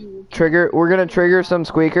Dude, we're gonna trigger some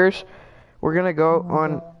squeakers. We're gonna go oh my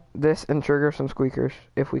on God. this and trigger some squeakers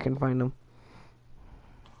if we can find them.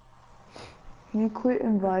 Can you quit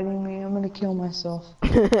inviting me? I'm gonna kill myself.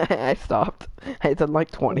 I stopped. I said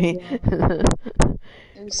like 20. It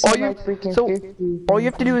all said you like freaking so 50. all you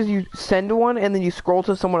have to do is you send one and then you scroll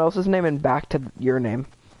to someone else's name and back to your name.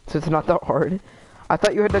 So it's not that hard. I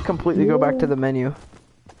thought you had to completely go back to the menu.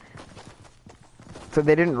 So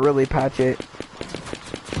they didn't really patch it.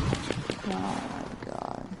 Oh my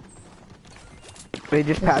god. They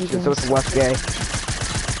just patched it so it's less gay.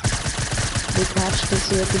 They patched it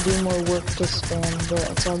so you have to do more work to spam, but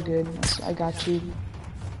it's all good. I got you.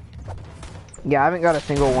 Yeah, I haven't got a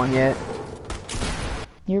single one yet.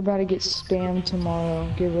 You're about to get spammed tomorrow.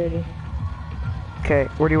 Get ready. Okay,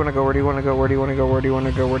 where do you want to go? Where do you want to go? Where do you want to go? Where do you want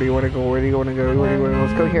to go? Where do you want to go? Where do you want to go?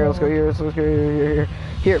 Let's go here. Let's go here. Let's go here.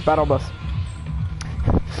 Here, battle bus.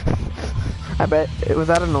 I bet it was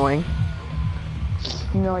that annoying.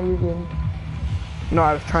 No, you didn't. No,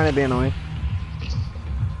 I was trying to be annoying.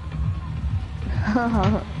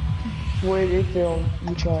 Where did you film?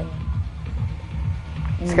 You tried.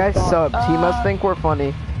 This guy subs. He must think we're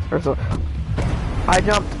funny. Or so. I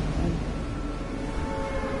jumped.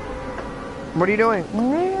 What are you doing?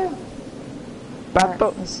 Yeah.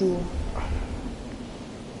 Bato. Let's see.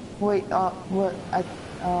 Wait, what?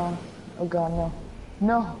 Oh god, no.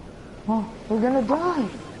 No. Oh, we're gonna die.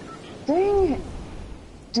 Dang it.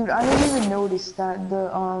 Dude, I didn't even notice that.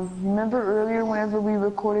 Remember earlier whenever we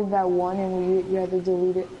recorded that one and you had to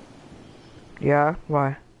delete it? Yeah,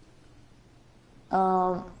 why?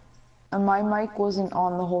 And my mic wasn't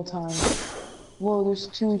on the whole time. Whoa, there's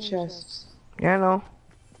 2 chests. Yeah, I know.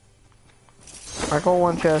 I call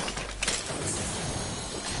one chest.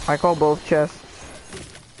 I call both chests.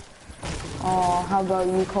 Oh, how about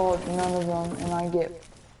you call none of them and I get,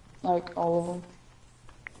 like, all of them?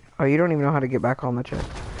 Oh, you don't even know how to get back on the chest.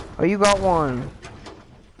 Oh, you got one.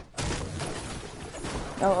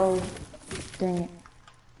 Oh, dang it.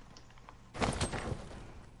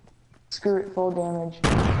 Screw it, full damage.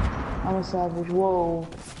 I'm a savage. Whoa.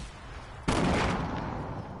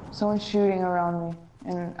 Someone's shooting around me,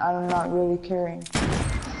 and I'm not really caring.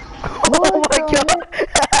 Oh my god!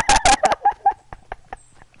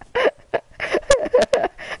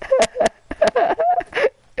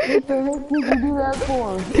 What the heck did you do that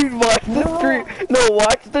for? Dude, watch the stream. No,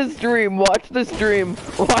 watch the stream. Watch the stream.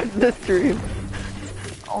 Watch the stream.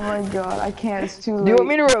 Oh my god, I can't. It's too late. Do you want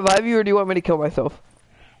me to revive you or do you want me to kill myself?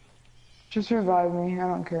 Just revive me. I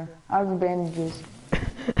don't care. I have bandages.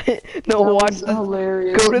 No, That watch was the.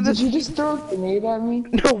 hilarious. Go to the. Did you just throw a grenade at me?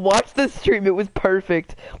 No, watch the stream. It was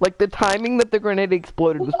perfect. Like the timing that the grenade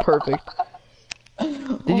exploded was perfect.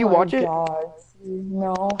 Did you watch it? Oh my god.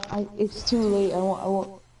 No, it's too late. I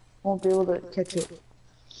won't be able to catch it.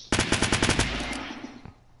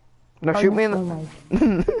 No, shoot me in the.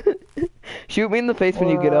 Shoot me in the face when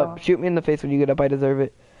you get up. Shoot me in the face when you get up. I deserve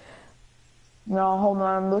it. No, hold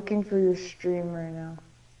on. I'm looking for your stream right now.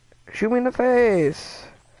 Shoot me in the face.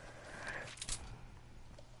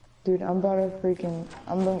 Dude, I'm about to freaking.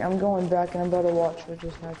 I'm going back and I'm about to watch what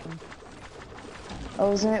just happened.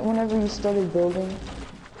 Oh, wasn't it whenever you started building?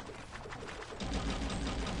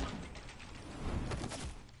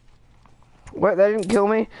 What? That didn't kill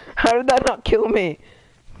me? How did that not kill me?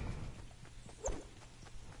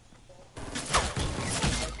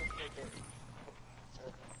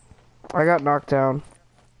 I got knocked down.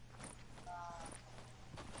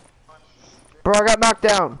 Bro, I got knocked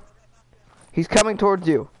down. He's coming towards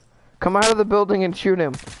you. Come out of the building and shoot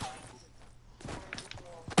him.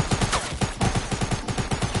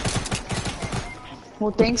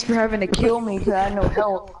 Well, thanks for having to kill me, cause I had no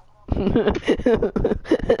help.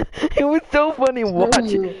 It was so funny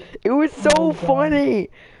watching. It was so funny.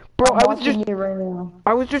 Bro, I'm watching you right now.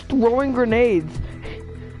 I was just throwing grenades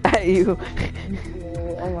at you.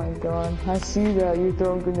 Oh my god, I see that you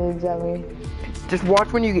throwing grenades at me. Just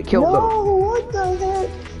watch when you get killed though. No, what the heck?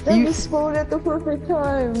 That exploded at the perfect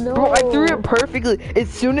time. No. Bro, I threw it perfectly. As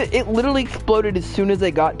soon as it literally exploded as soon as I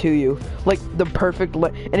got to you. Like the perfect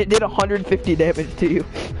and it did 150 damage to you.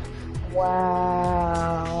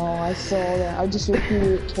 Wow, I saw that. I just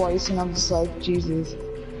repeated it twice and I'm just like, Jesus.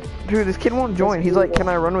 Dude, this kid won't join. He's like, can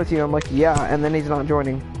I run with you? I'm like, yeah, and then he's not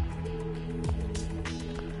joining.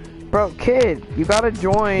 Bro, kid, you gotta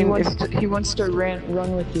join. He wants to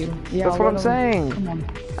run with you. Yeah, that's what I'm saying. Come on.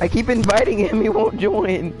 I keep inviting him, he won't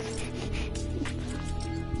join.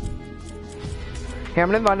 Hey, I'm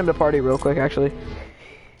gonna invite him to party real quick, actually.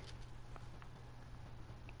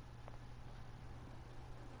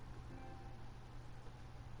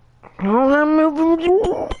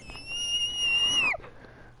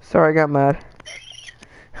 Sorry, I got mad.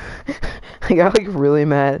 I got like really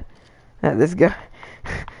mad at this guy.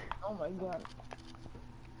 Oh my god.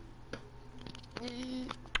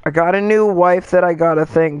 I got a new wife that I gotta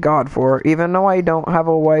thank God for, even though I don't have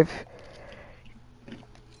a wife.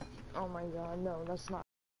 Oh my god, no, that's not.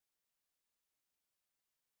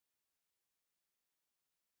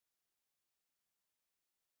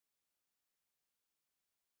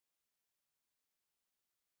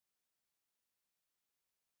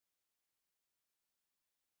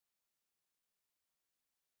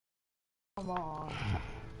 Come on.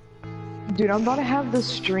 Dude, I'm about to have the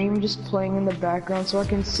stream just playing in the background so I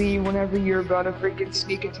can see whenever you're about to freaking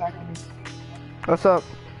sneak attack me. What's up?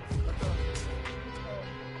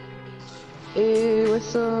 Hey,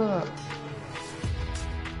 what's up?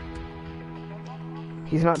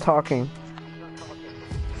 He's not talking.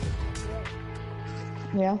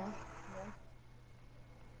 Yeah?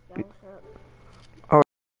 Oh.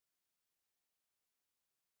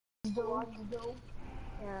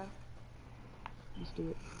 Yeah. Let's do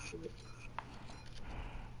it.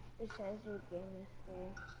 It says your game is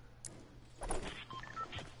free.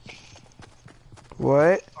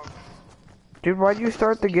 What? Dude, why'd you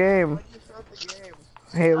start the game?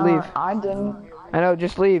 Hey, leave. I didn't. I know,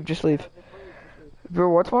 just leave, just leave. Bro,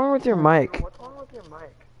 what's wrong with your mic?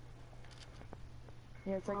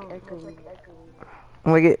 Yeah, it's like echoey.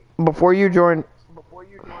 Like it, before you joined,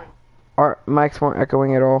 our mics weren't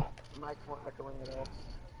echoing at all.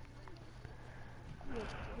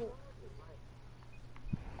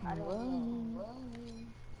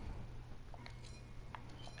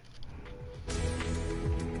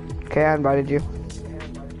 Okay, I invited you.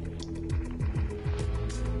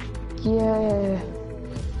 Yeah.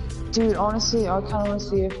 Dude, honestly, I kind of want to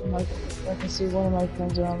see if I can see one of my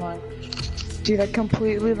friends are online. Dude, I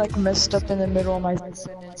completely like messed up in the middle of my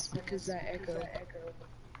sentence because that echo.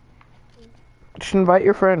 Just invite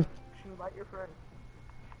your friend.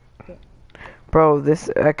 Bro, this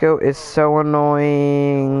echo is so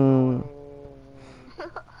annoying.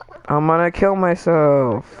 I'm gonna kill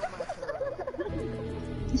myself.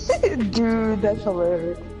 Dude, that's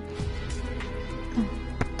hilarious.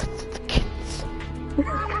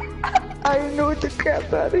 I annoyed the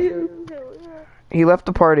crap out of you. He left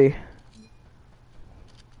the party.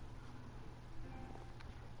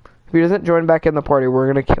 If he doesn't join back in the party, we're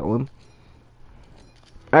gonna kill him.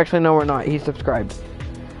 Actually, no, we're not. He subscribed.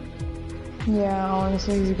 Yeah,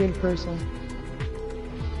 honestly, he's a good person.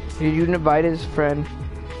 Did you invite his friend?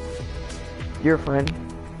 Your friend?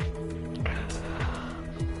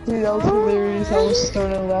 Dude, that was hilarious. I was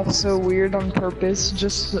starting to laugh so weird on purpose,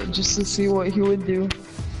 just to see what he would do.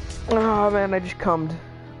 Oh man, I just cummed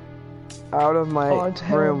out of my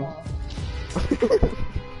room.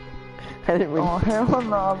 I didn't really. Oh hell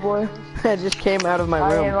nah, boy. I just came out of my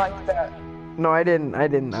I room. ain't like that. No, I didn't.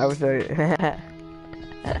 I was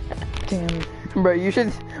Damn. Bro, you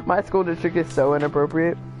should. My school district is so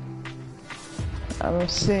inappropriate. I'm the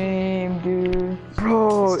same, dude.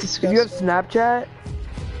 Bro, do you have Snapchat?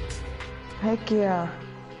 Heck yeah.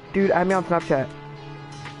 Dude, add me on Snapchat.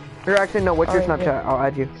 Or actually, no, what's your Alright, Snapchat? yeah. I'll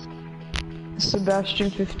add you.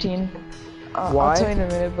 Sebastian15. Why? I'll tell you in a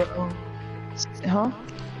minute, but huh?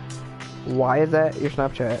 Why is that your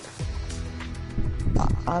Snapchat?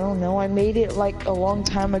 I don't know. I made it like a long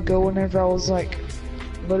time ago whenever I was like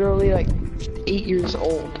literally like 8 years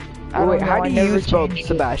old. I Wait, don't know, how I do never you spell changed it.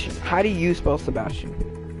 Sebastian? How do you spell Sebastian?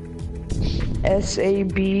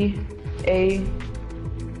 S-A-B-A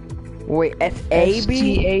Wait,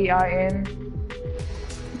 S-A-B? S-T-A-I-N.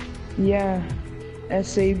 Yeah.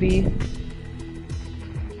 S-A-B.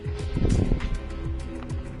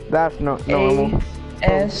 That's not normal.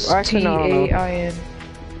 Actually, no, I don't know. A-S-T-A-I-N.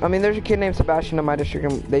 I mean, there's a kid named Sebastian in my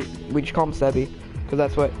district, and we just call him Sebi, because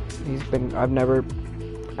that's what he's been. I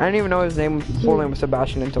didn't even know his full name was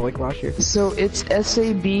Sebastian until like last year. So it's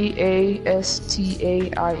S-A-B-A-S-T-A-I-N.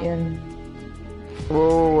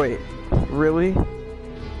 Whoa, wait, really?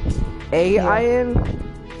 A-I-N?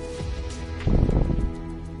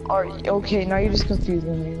 Okay, now you're just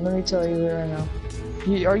confusing me. Let me tell you right now.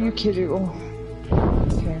 Are you kidding? Oh.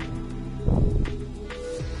 Okay.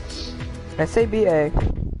 S-A-B-A.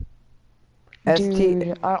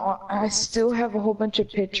 Dude, I still have a whole bunch of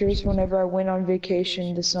pictures whenever I went on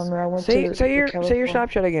vacation this summer. I went Say to your California.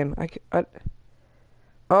 Snapchat again.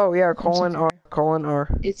 Oh yeah, Colin R. Colin R.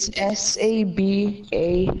 It's S-A-B-A-S-T-A-I-N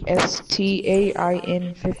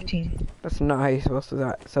 15. That's not how you spell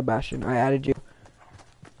Sebastian. I added you.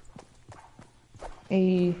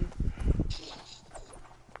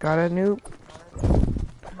 Got a noob.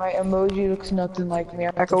 My emoji looks nothing like me.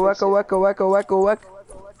 Echo, echo, echo, echo, echo, echo.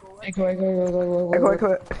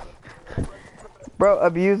 Echo. Bro,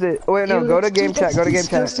 abuse it. Wait, no, go to game chat. Go to game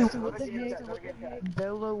chat.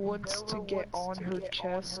 Bella wants to get on her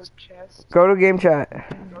chest. Go to game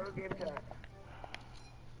chat.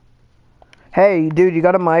 Hey, dude, you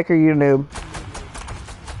got a mic or you noob?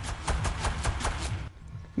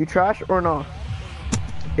 You trash or no?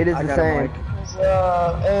 It is the same.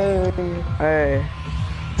 Hey.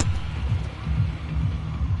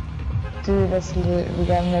 Dude, that's lit. We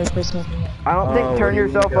got another person. I don't think Turn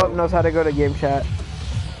Yourself Up knows how to go to game chat.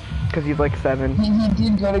 Cause he's like 7. He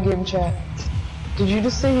did go to game chat. Did you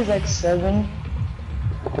just say he's like 7?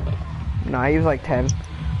 Nah, he was like 10.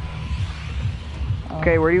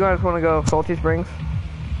 Okay, where do you guys want to go? Salty Springs?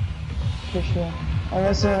 For sure.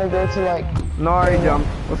 Unless you want to go to like... No, I already jumped.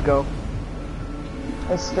 Let's go.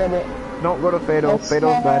 Let's get it. Don't go to Fatal.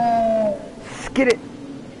 Fatal's bad. Skid it.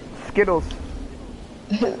 Skittles.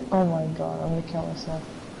 Oh my god, I'm gonna kill myself.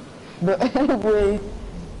 But anyway...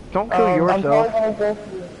 Don't kill yourself. I'm probably gonna go for it.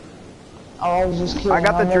 I was just kidding. I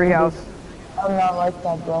got the treehouse. I'm not like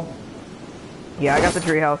that, bro. Yeah, I got the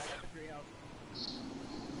treehouse.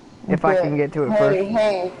 If I can get to it first.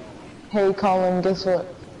 Hey, Colin, guess what?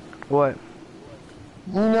 What?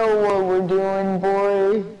 You know what we're doing,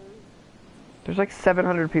 boy? There's like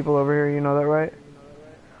 700 people over here, you know that, right?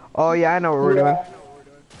 Oh yeah, I know what we're doing.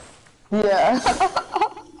 Yeah.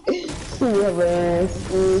 It's gonna be hilarious,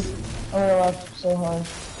 dude. I'm gonna laugh so hard.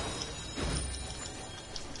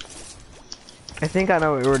 I think I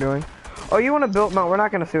know what we're doing. Oh, you want to build? No, we're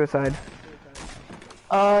not gonna suicide.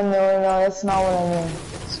 Oh, no, that's not what I mean.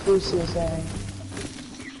 Screw suicide.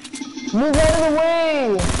 Move out of the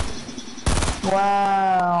way!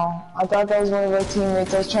 Wow. I thought that was one of our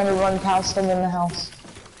teammates. I was trying to run past him in the house.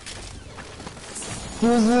 He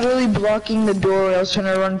was literally blocking the door. I was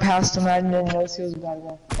trying to run past him. I didn't notice he was about to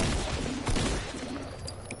go.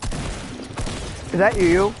 Is that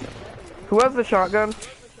you? Who has the shotgun?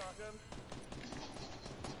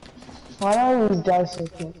 Why do I always die so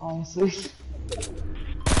quick, honestly?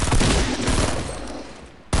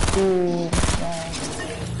 Dude, wow.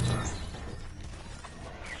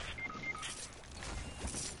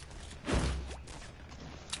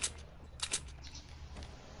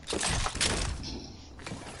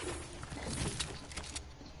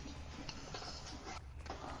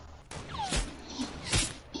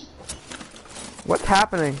 What's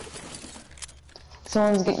happening?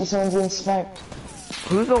 Someone's getting sniped.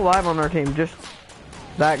 Who's alive on our team? Just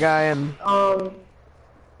that guy and...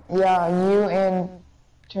 Yeah, you and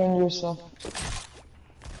Turn Yourself.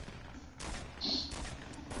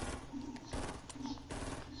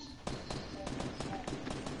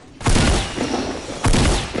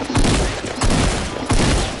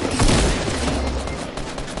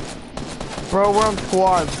 Bro, we're on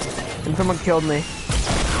squads, and someone killed me.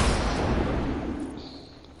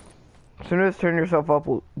 As soon as Turn Yourself Up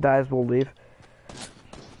dies, we'll leave.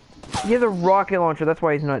 He has a rocket launcher, that's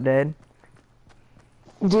why he's not dead.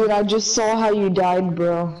 Dude, I just saw how you died,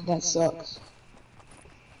 bro. That sucks.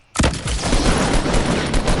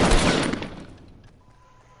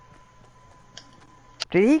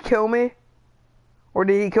 Did he kill me? Or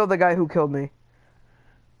did he kill the guy who killed me?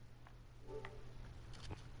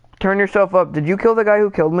 Turn Yourself Up. Did you kill the guy who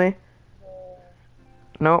killed me?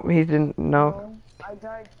 No, he didn't. No. I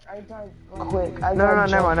died quick. No,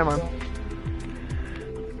 never mind.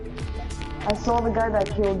 I saw the guy that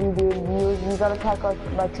killed you, dude. You got attacked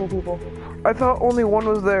like by 2 people. I thought only one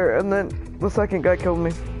was there, and then the second guy killed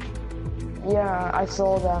me. Yeah, I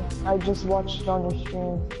saw that. I just watched it on your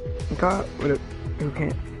stream. God, who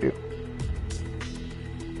can't do?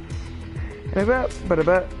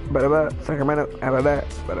 Sacramento,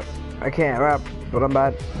 I can't rap, but I'm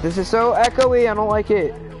bad. This is so echoey, I don't like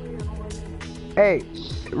it. Hey,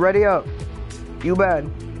 ready up. You bad.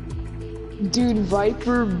 Dude,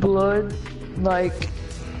 Viper Blood, like...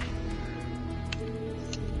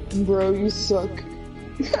 Bro, you suck.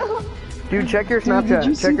 Dude, check your Dude, Snapchat. did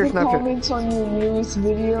you Check see your the Snapchat. comments on your newest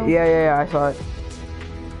video? Yeah, I saw it.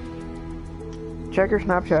 Check your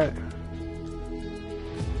Snapchat.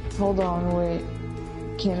 Hold on, wait.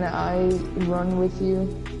 Can I run with you?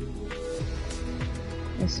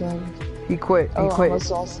 He quit. He quit.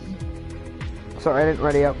 Awesome. Sorry, I didn't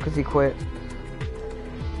ready up because he quit.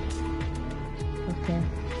 Okay.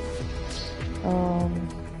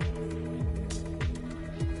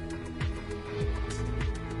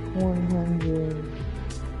 100.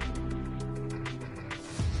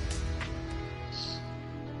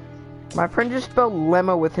 My friend just spelled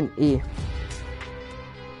lemma with an E.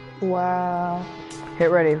 Wow.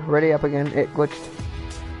 Hit ready. Ready up again. It glitched.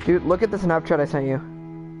 Dude, look at the Snapchat I sent you.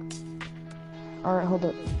 Alright, hold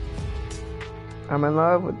up. I'm in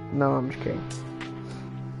love with... No, I'm just kidding.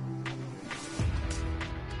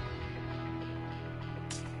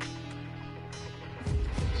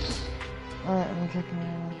 Alright, I'm checking it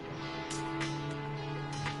out.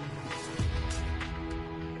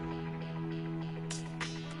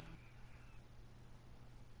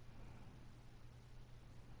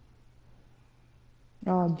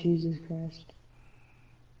 Oh, Jesus Christ.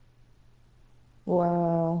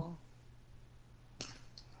 Wow.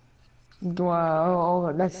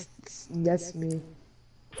 Wow, that's me.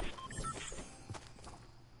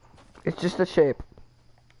 It's just a shape.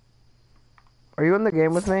 Are you in the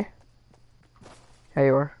game with me? Hey,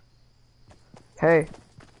 you are. Hey.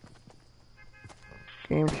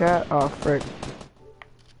 Game chat? Oh, frick.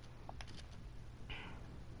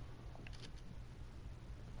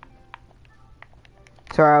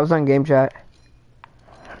 Sorry, I was on game chat.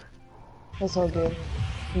 That's all good.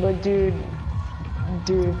 But dude,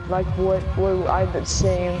 like what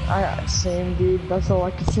same, dude. That's all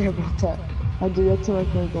I can say about that. I do that to my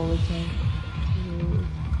friends all the time.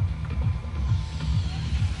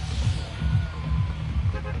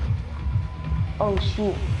 Oh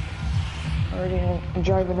shoot! I'm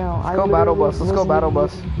driving out. Let's go battle bus. Let's go battle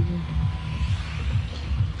bus.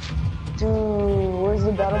 Dude, where's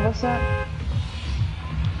the battle bus at?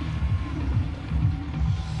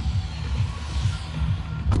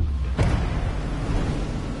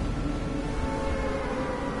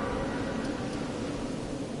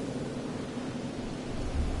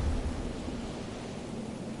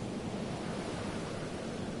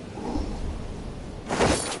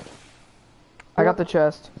 I got the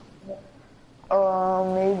chest.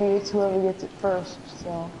 Maybe it's whoever gets it first,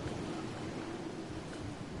 so.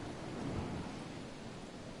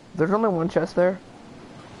 There's only one chest there.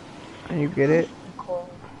 And you get it?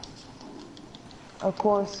 Of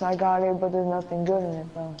course, I got it, but there's nothing good in it,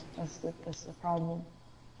 though. That's the problem.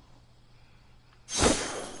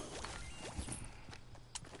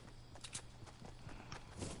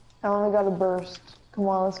 I only got a burst. Come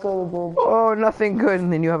on, let's go to the bridge. Oh, nothing good,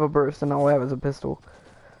 and then you have a burst, and all I have is a pistol.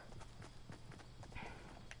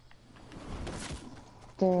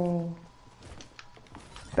 Dang.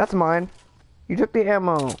 That's mine. You took the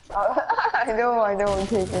ammo. I know, I'm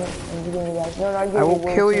taking it. I'm giving it back. No, I will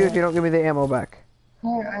kill you if you don't give me the ammo back.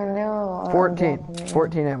 I know.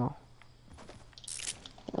 14 ammo.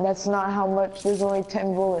 That's not how much. There's only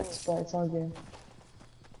 10 bullets, but it's all good.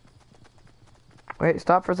 Wait,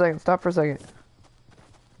 stop for a second.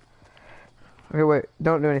 Okay, wait,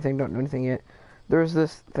 don't do anything yet. There's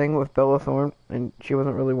this thing with Bella Thorne, and she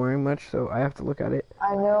wasn't really wearing much, so I have to look at it.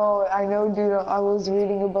 I know, dude. I was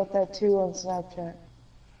reading about that too on Snapchat.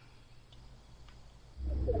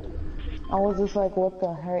 I was just like, what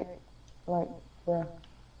the heck? Like, bruh.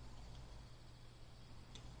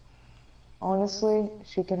 Honestly,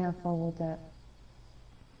 she can have fun with that.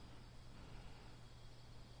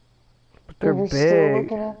 But they're big. Still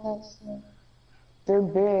looking at that stuff? They're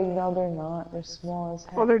big, no they're not. They're small as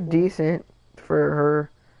heck. Well, they're decent for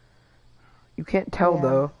her. You can't tell,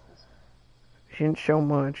 though. She didn't show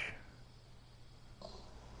much.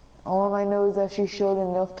 All I know is that she showed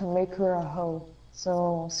enough to make her a hoe.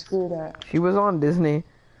 So, screw that. She was on Disney.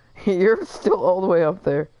 You're still all the way up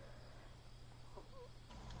there.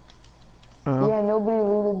 Yeah, nobody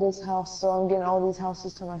looted this house, so I'm getting all these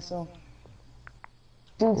houses to myself.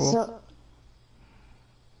 Dude, Cool.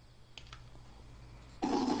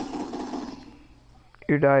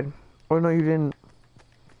 You died. Oh no, you didn't.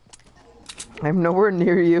 I'm nowhere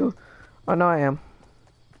near you. Oh no, I am.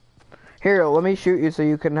 Here, let me shoot you so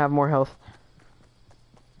you can have more health.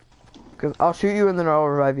 Cause I'll shoot you and then I'll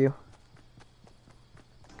revive you.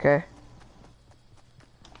 Okay.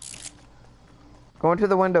 Go into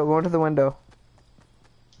the window. Go into the window.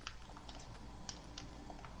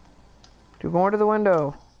 Dude, go into the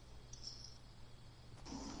window.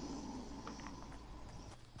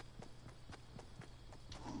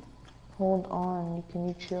 Hold on, can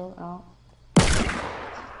you chill out?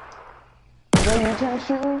 Are you trying to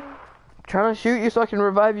shoot me? I'm trying to shoot you so I can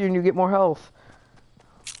revive you and you get more health.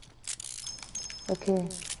 Okay,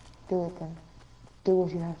 do it then. Do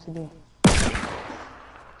what you have to do.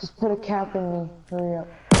 Just put a cap in me. Hurry up.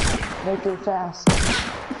 Make it fast.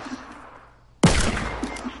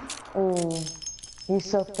 Oh, you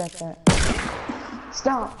sucked at that.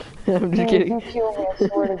 Stop! I'm just kidding. If you kill me, I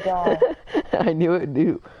swear to God. I knew it,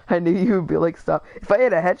 dude. I knew you would be like, stop. If I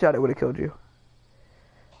had a headshot, it would have killed you.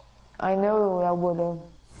 I know I would have.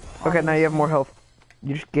 Okay, now you have more health.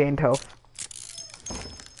 You just gained health.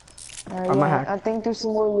 I'm a hack. I think there's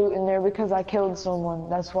some more loot in there because I killed someone.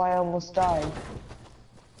 That's why I almost died.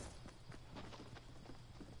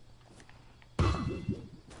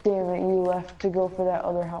 Damn it, you left to go for that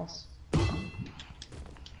other house.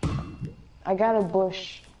 I got a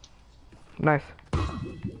bush. Nice.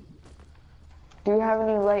 Do you have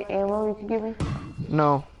any light ammo you can give me?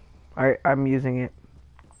 No. I'm using it.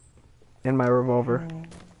 In my revolver.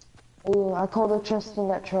 Ooh, I called a chest in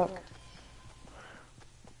that truck.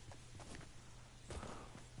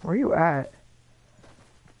 Where are you at?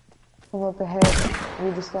 I'm up ahead. We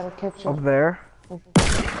just gotta catch up. Up there?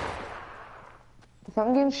 If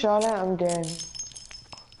I'm getting shot at, I'm dead.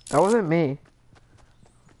 That wasn't me.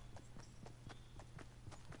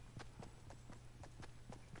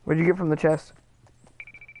 What'd you get from the chest?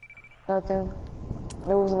 Nothing.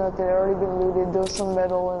 There was nothing. It already been looted. There was some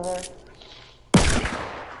metal in there.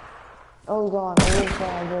 Oh god, I need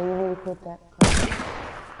fire, bro. You need to put that.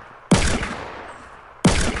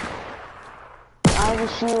 I have a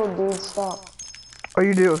shield, dude. Stop. Oh,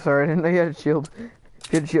 you do? Sorry, I didn't know you had a shield.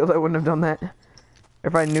 If you had a shield, I wouldn't have done that.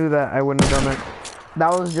 If I knew that, I wouldn't have done that.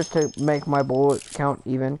 That was just to make my bullet count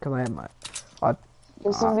even, because I had my...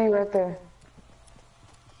 There's somebody right there.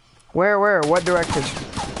 Where? What direction?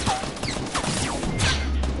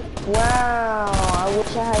 Wow, I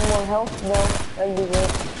wish I had more health. No, that'd be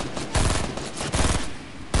great.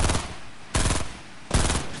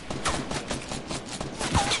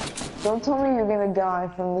 Don't tell me you're gonna die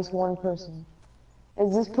from this one person.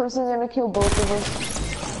 Is this person gonna kill both of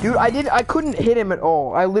us? Dude, I couldn't hit him at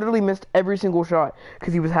all. I literally missed every single shot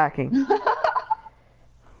because he was hacking.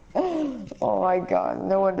 Oh my god,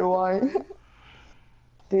 no wonder why.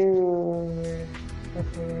 Dude.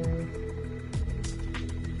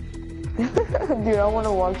 Dude, I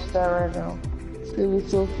wanna watch that right now. It's gonna be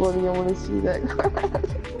so funny, I wanna see that.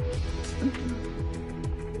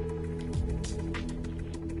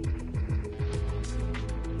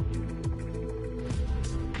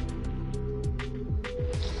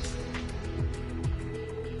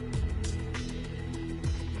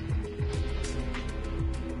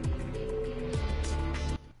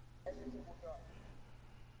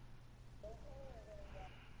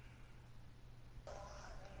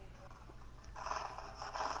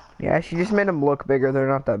 Yeah, she just made them look bigger. They're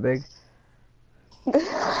not that big.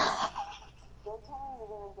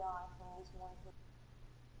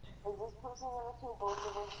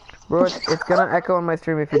 Bro, it's gonna echo on my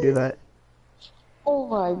stream if you do that. Oh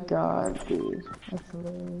my god, dude. That's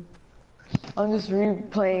hilarious. I'm just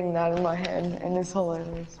replaying that in my head, and it's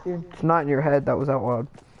hilarious, dude. It's not in your head. That was out loud.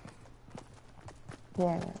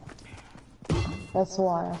 Yeah. That's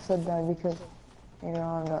why I said that, because, you know,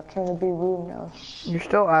 I'm not trying to be rude now. You're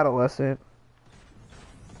still adolescent.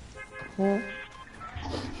 Hmm?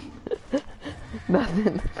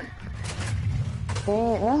 Nothing. Dang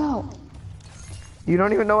it, no! You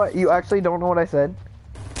don't even know what, you actually don't know what I said?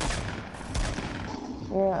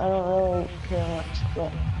 Yeah, I don't really care much,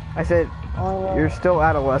 but... I said, you're still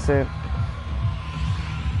adolescent.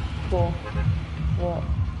 Cool. Yeah.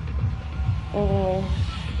 Anyway,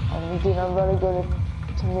 dude, I'm about to go to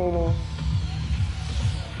Tomato.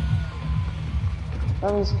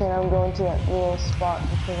 I'm just kidding, I'm going to that little spot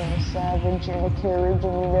because I'm a savage in a carriage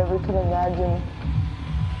and you never could imagine.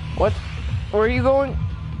 What? Where are you going?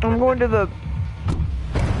 I'm going to the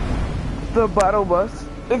battle bus.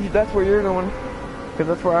 If that's where you're going. Because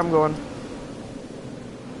that's where I'm going.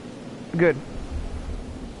 Good.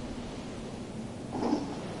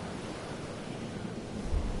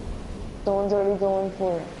 Someone's already going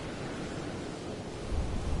for it.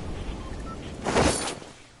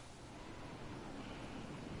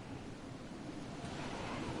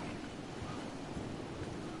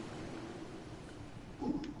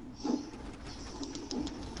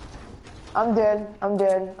 I'm dead. I'm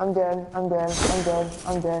dead. I'm dead. I'm dead. I'm dead.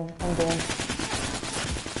 I'm dead. I'm dead.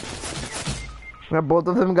 Yeah, both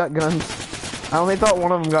of them got guns. I only thought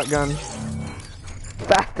one of them got guns.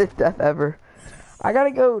 Fastest death ever. I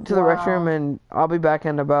gotta go to the restroom Wow. and I'll be back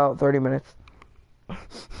in about 30 minutes.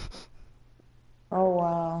 Oh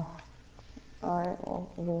wow. Alright, well,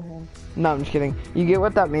 go ahead. No, I'm just kidding. You get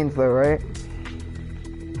what that means though, right?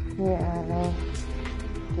 Yeah, I know.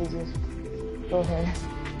 Jesus. Go ahead.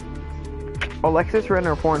 Alexis ran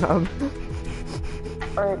her Pornhub.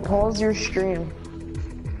 Alright, pause your stream.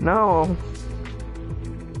 No.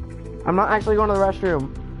 I'm not actually going to the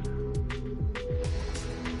restroom.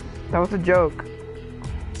 That was a joke.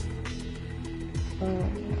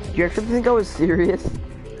 Do you actually think I was serious?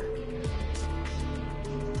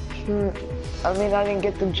 Sure. I mean, I didn't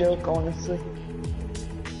get the joke, honestly.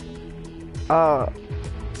 I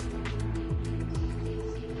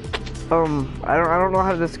don't know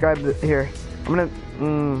how to describe it here. I'm gonna,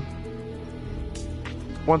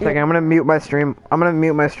 one second, I'm gonna mute my stream. I'm gonna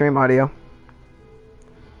mute my stream audio.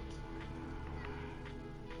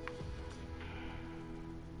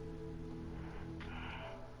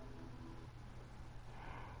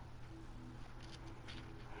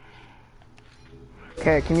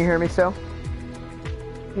 Okay, can you hear me still?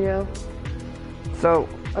 Yeah. So,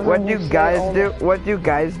 what do guys do? What do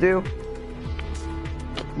guys do?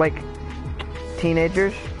 Like,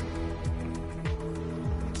 teenagers?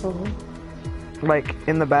 Like,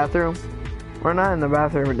 in the bathroom? Or not in the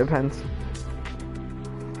bathroom, it depends.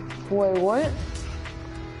 Wait, what?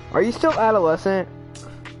 Are you still adolescent?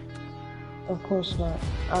 Of course not.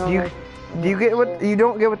 I don't Do you, know. do you get what, you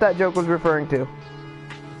don't get what that joke was referring to?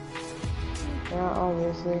 Yeah,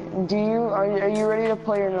 obviously. Are you ready to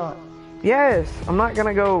play or not? Yes, I'm not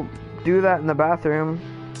gonna go do that in the bathroom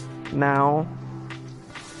now.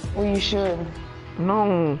 Well, you should.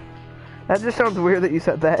 No, that just sounds weird that you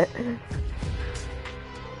said that.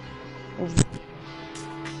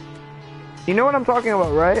 You know what I'm talking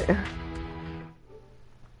about, right?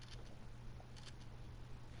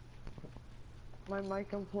 My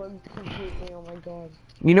mic unplugged completely, oh my god.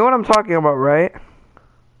 You know what I'm talking about, right?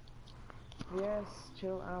 Yes,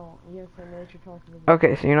 chill out. Yes, I know what you're talking about.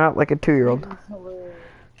 Okay, so you're not like a 2-year-old. It's hilarious.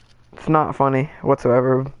 It's not funny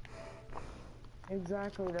whatsoever.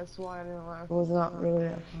 Exactly, that's why I didn't laugh. It was not really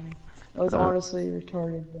that funny. It was honestly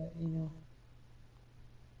retarded, but you know.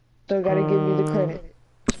 Still gotta give me the credit.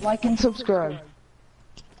 Like and subscribe.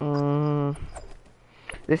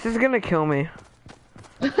 This is gonna kill me.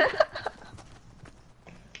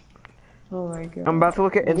 Oh my god. I'm about to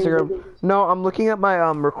look at Instagram. No, I'm looking at my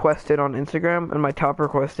requested on Instagram and my top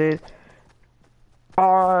requested.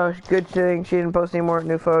 Oh, good thing she didn't post any more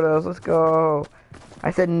new photos. Let's go.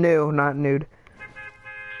 I said new, not nude.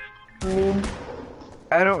 Nude.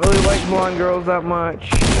 I don't really like blonde girls that much.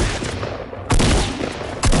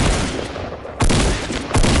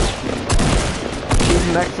 She's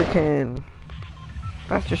Mexican.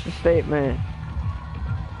 That's just a statement.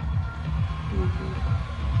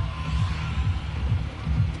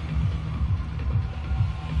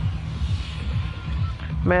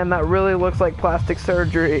 Man, that really looks like plastic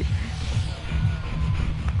surgery.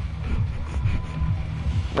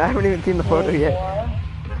 I haven't even seen the photo yet.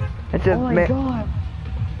 It's just, oh my god.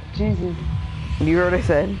 Jesus. You heard what I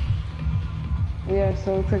said? Yeah,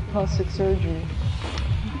 so it's like plastic surgery.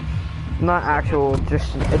 Not actual,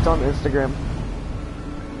 just, it's on Instagram.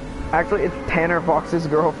 Actually, it's Tanner Fox's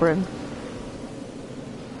girlfriend.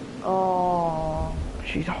 Oh.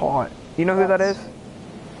 She's hot. You know who that is?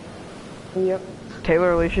 Yep.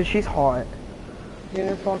 Taylor Alicia, she's hot.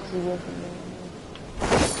 Tanner Fox is working.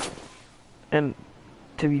 And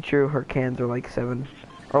to be true, her cans are like 7.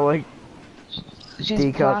 Or like, She's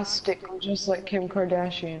D-cup. plastic, just like Kim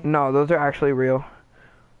Kardashian. No, those are actually real.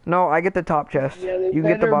 No, I get the top chest. Yeah, they You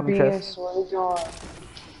get the bottom be, chest. I swear to God.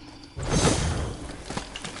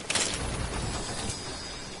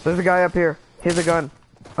 There's a guy up here. He has a gun.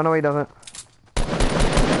 Oh no, he doesn't.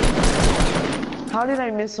 How did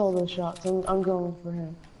I miss all those shots? I'm going for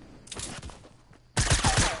him.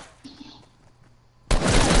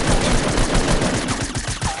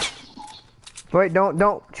 Wait,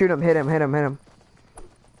 don't shoot him. Hit him.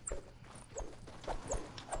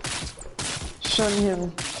 Shun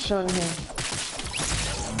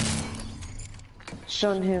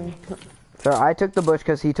him. Sir, I took the bush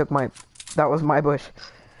because he took that was my bush.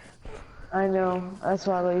 I know. That's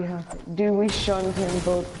why I let you have to. Dude, we shunned him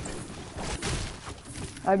both.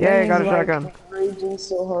 I bet I got a he's, like, shotgun. raging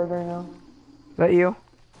so hard right now. Is that you?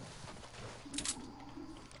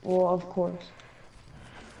 Well, of course.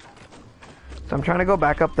 So I'm trying to go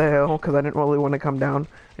back up the hill because I didn't really want to come down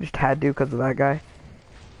I just had to because of that guy.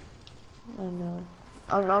 I know.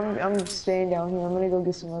 I'm staying down here. I'm gonna go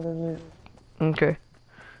get some other loot. Okay. I'm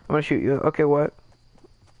gonna shoot you. Okay, what?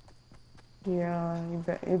 Yeah, you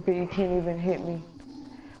bet you can't even hit me.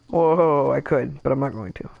 Whoa, I could, but I'm not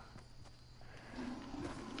going to.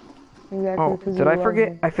 Exactly, Oh, because did you I love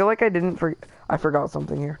forget? me. I feel like I didn't forget. I forgot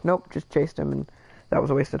something here. Nope, just chased him, and that was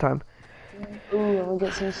a waste of time. Ooh, I'm gonna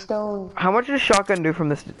get some stone. How much does shotgun do from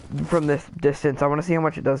this distance? I want to see how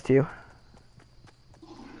much it does to you.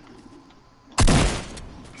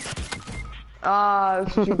 Ah,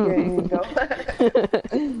 that's what you get, you go.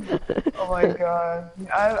 Oh my god.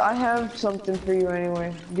 I have something for you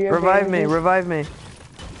anyway. Do you have Revive me, bandages? revive me.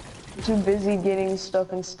 I'm too busy getting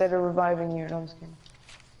stuff instead of reviving you. No, I'm just kidding.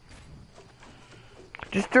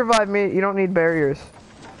 Just revive me. You don't need barriers.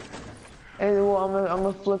 Hey, well, I'm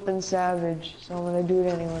a flippin' savage, so I'm gonna do it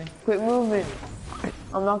anyway. Quit moving.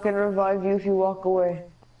 I'm not gonna revive you if you walk away.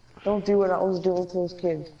 Don't do what I was doing to those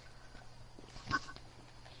kids.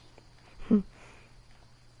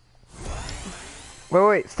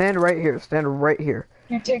 Wait, stand right here. Stand right here.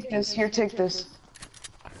 Here, take this. Here, take this.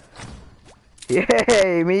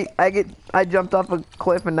 Yay, me! I jumped off a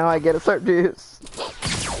cliff and now I get a certain juice.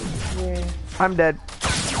 Yeah. I'm dead.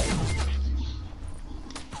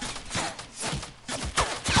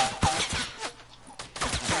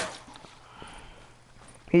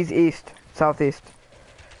 He's east, southeast.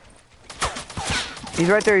 He's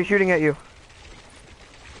right there. He's shooting at you.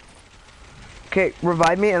 Okay,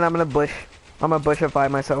 revive me and I'm gonna bushify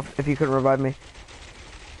myself if you could revive me.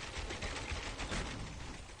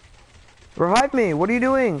 Revive me! What are you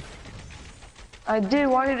doing? I did.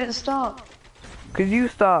 Why did it stop? Cause you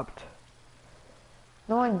stopped.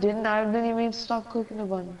 No, I didn't. I didn't even stop clicking the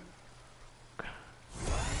button.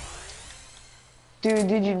 Dude,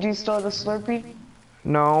 do you still have the Slurpee?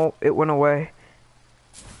 No, it went away.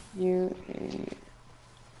 You.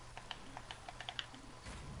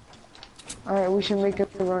 Alright, we should make a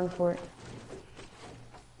run for it.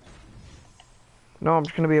 No, I'm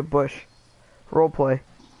just gonna be a bush. Roleplay.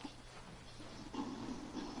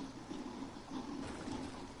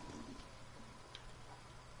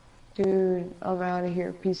 Dude, I'm out of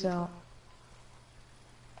here. Peace out.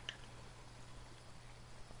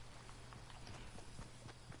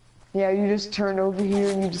 Yeah, you just turn over here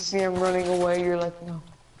and you just see him running away. You're like, no.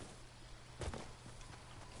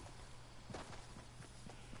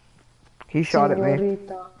 He shot at me.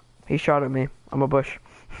 Señorita. He shot at me. I'm a bush.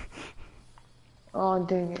 Oh,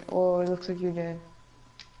 dang it. Oh, it looks like you're dead.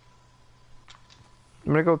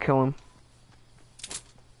 I'm gonna go kill him.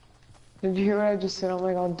 Did you hear what I just said? I'm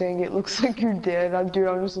like, oh, dang it. Looks like you're dead. Dude,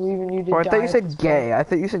 I'm just leaving you to Oh, I die thought you at said this gay. I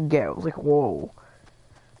thought you said gay. I was like, whoa.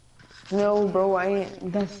 point. No, bro, I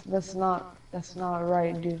ain't. That's not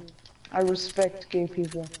right, dude. I respect gay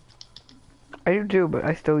people. I do too, but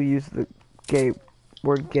I still use the gay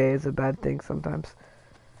word gay as a bad thing sometimes.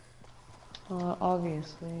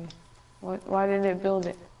 Obviously. Why didn't it build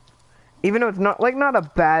it? Even though it's not a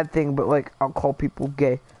bad thing, but like I'll call people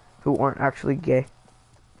gay who aren't actually gay.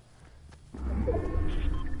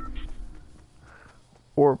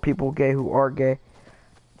 Or people gay who are gay.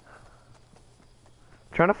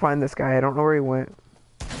 I'm trying to find this guy. I don't know where he went.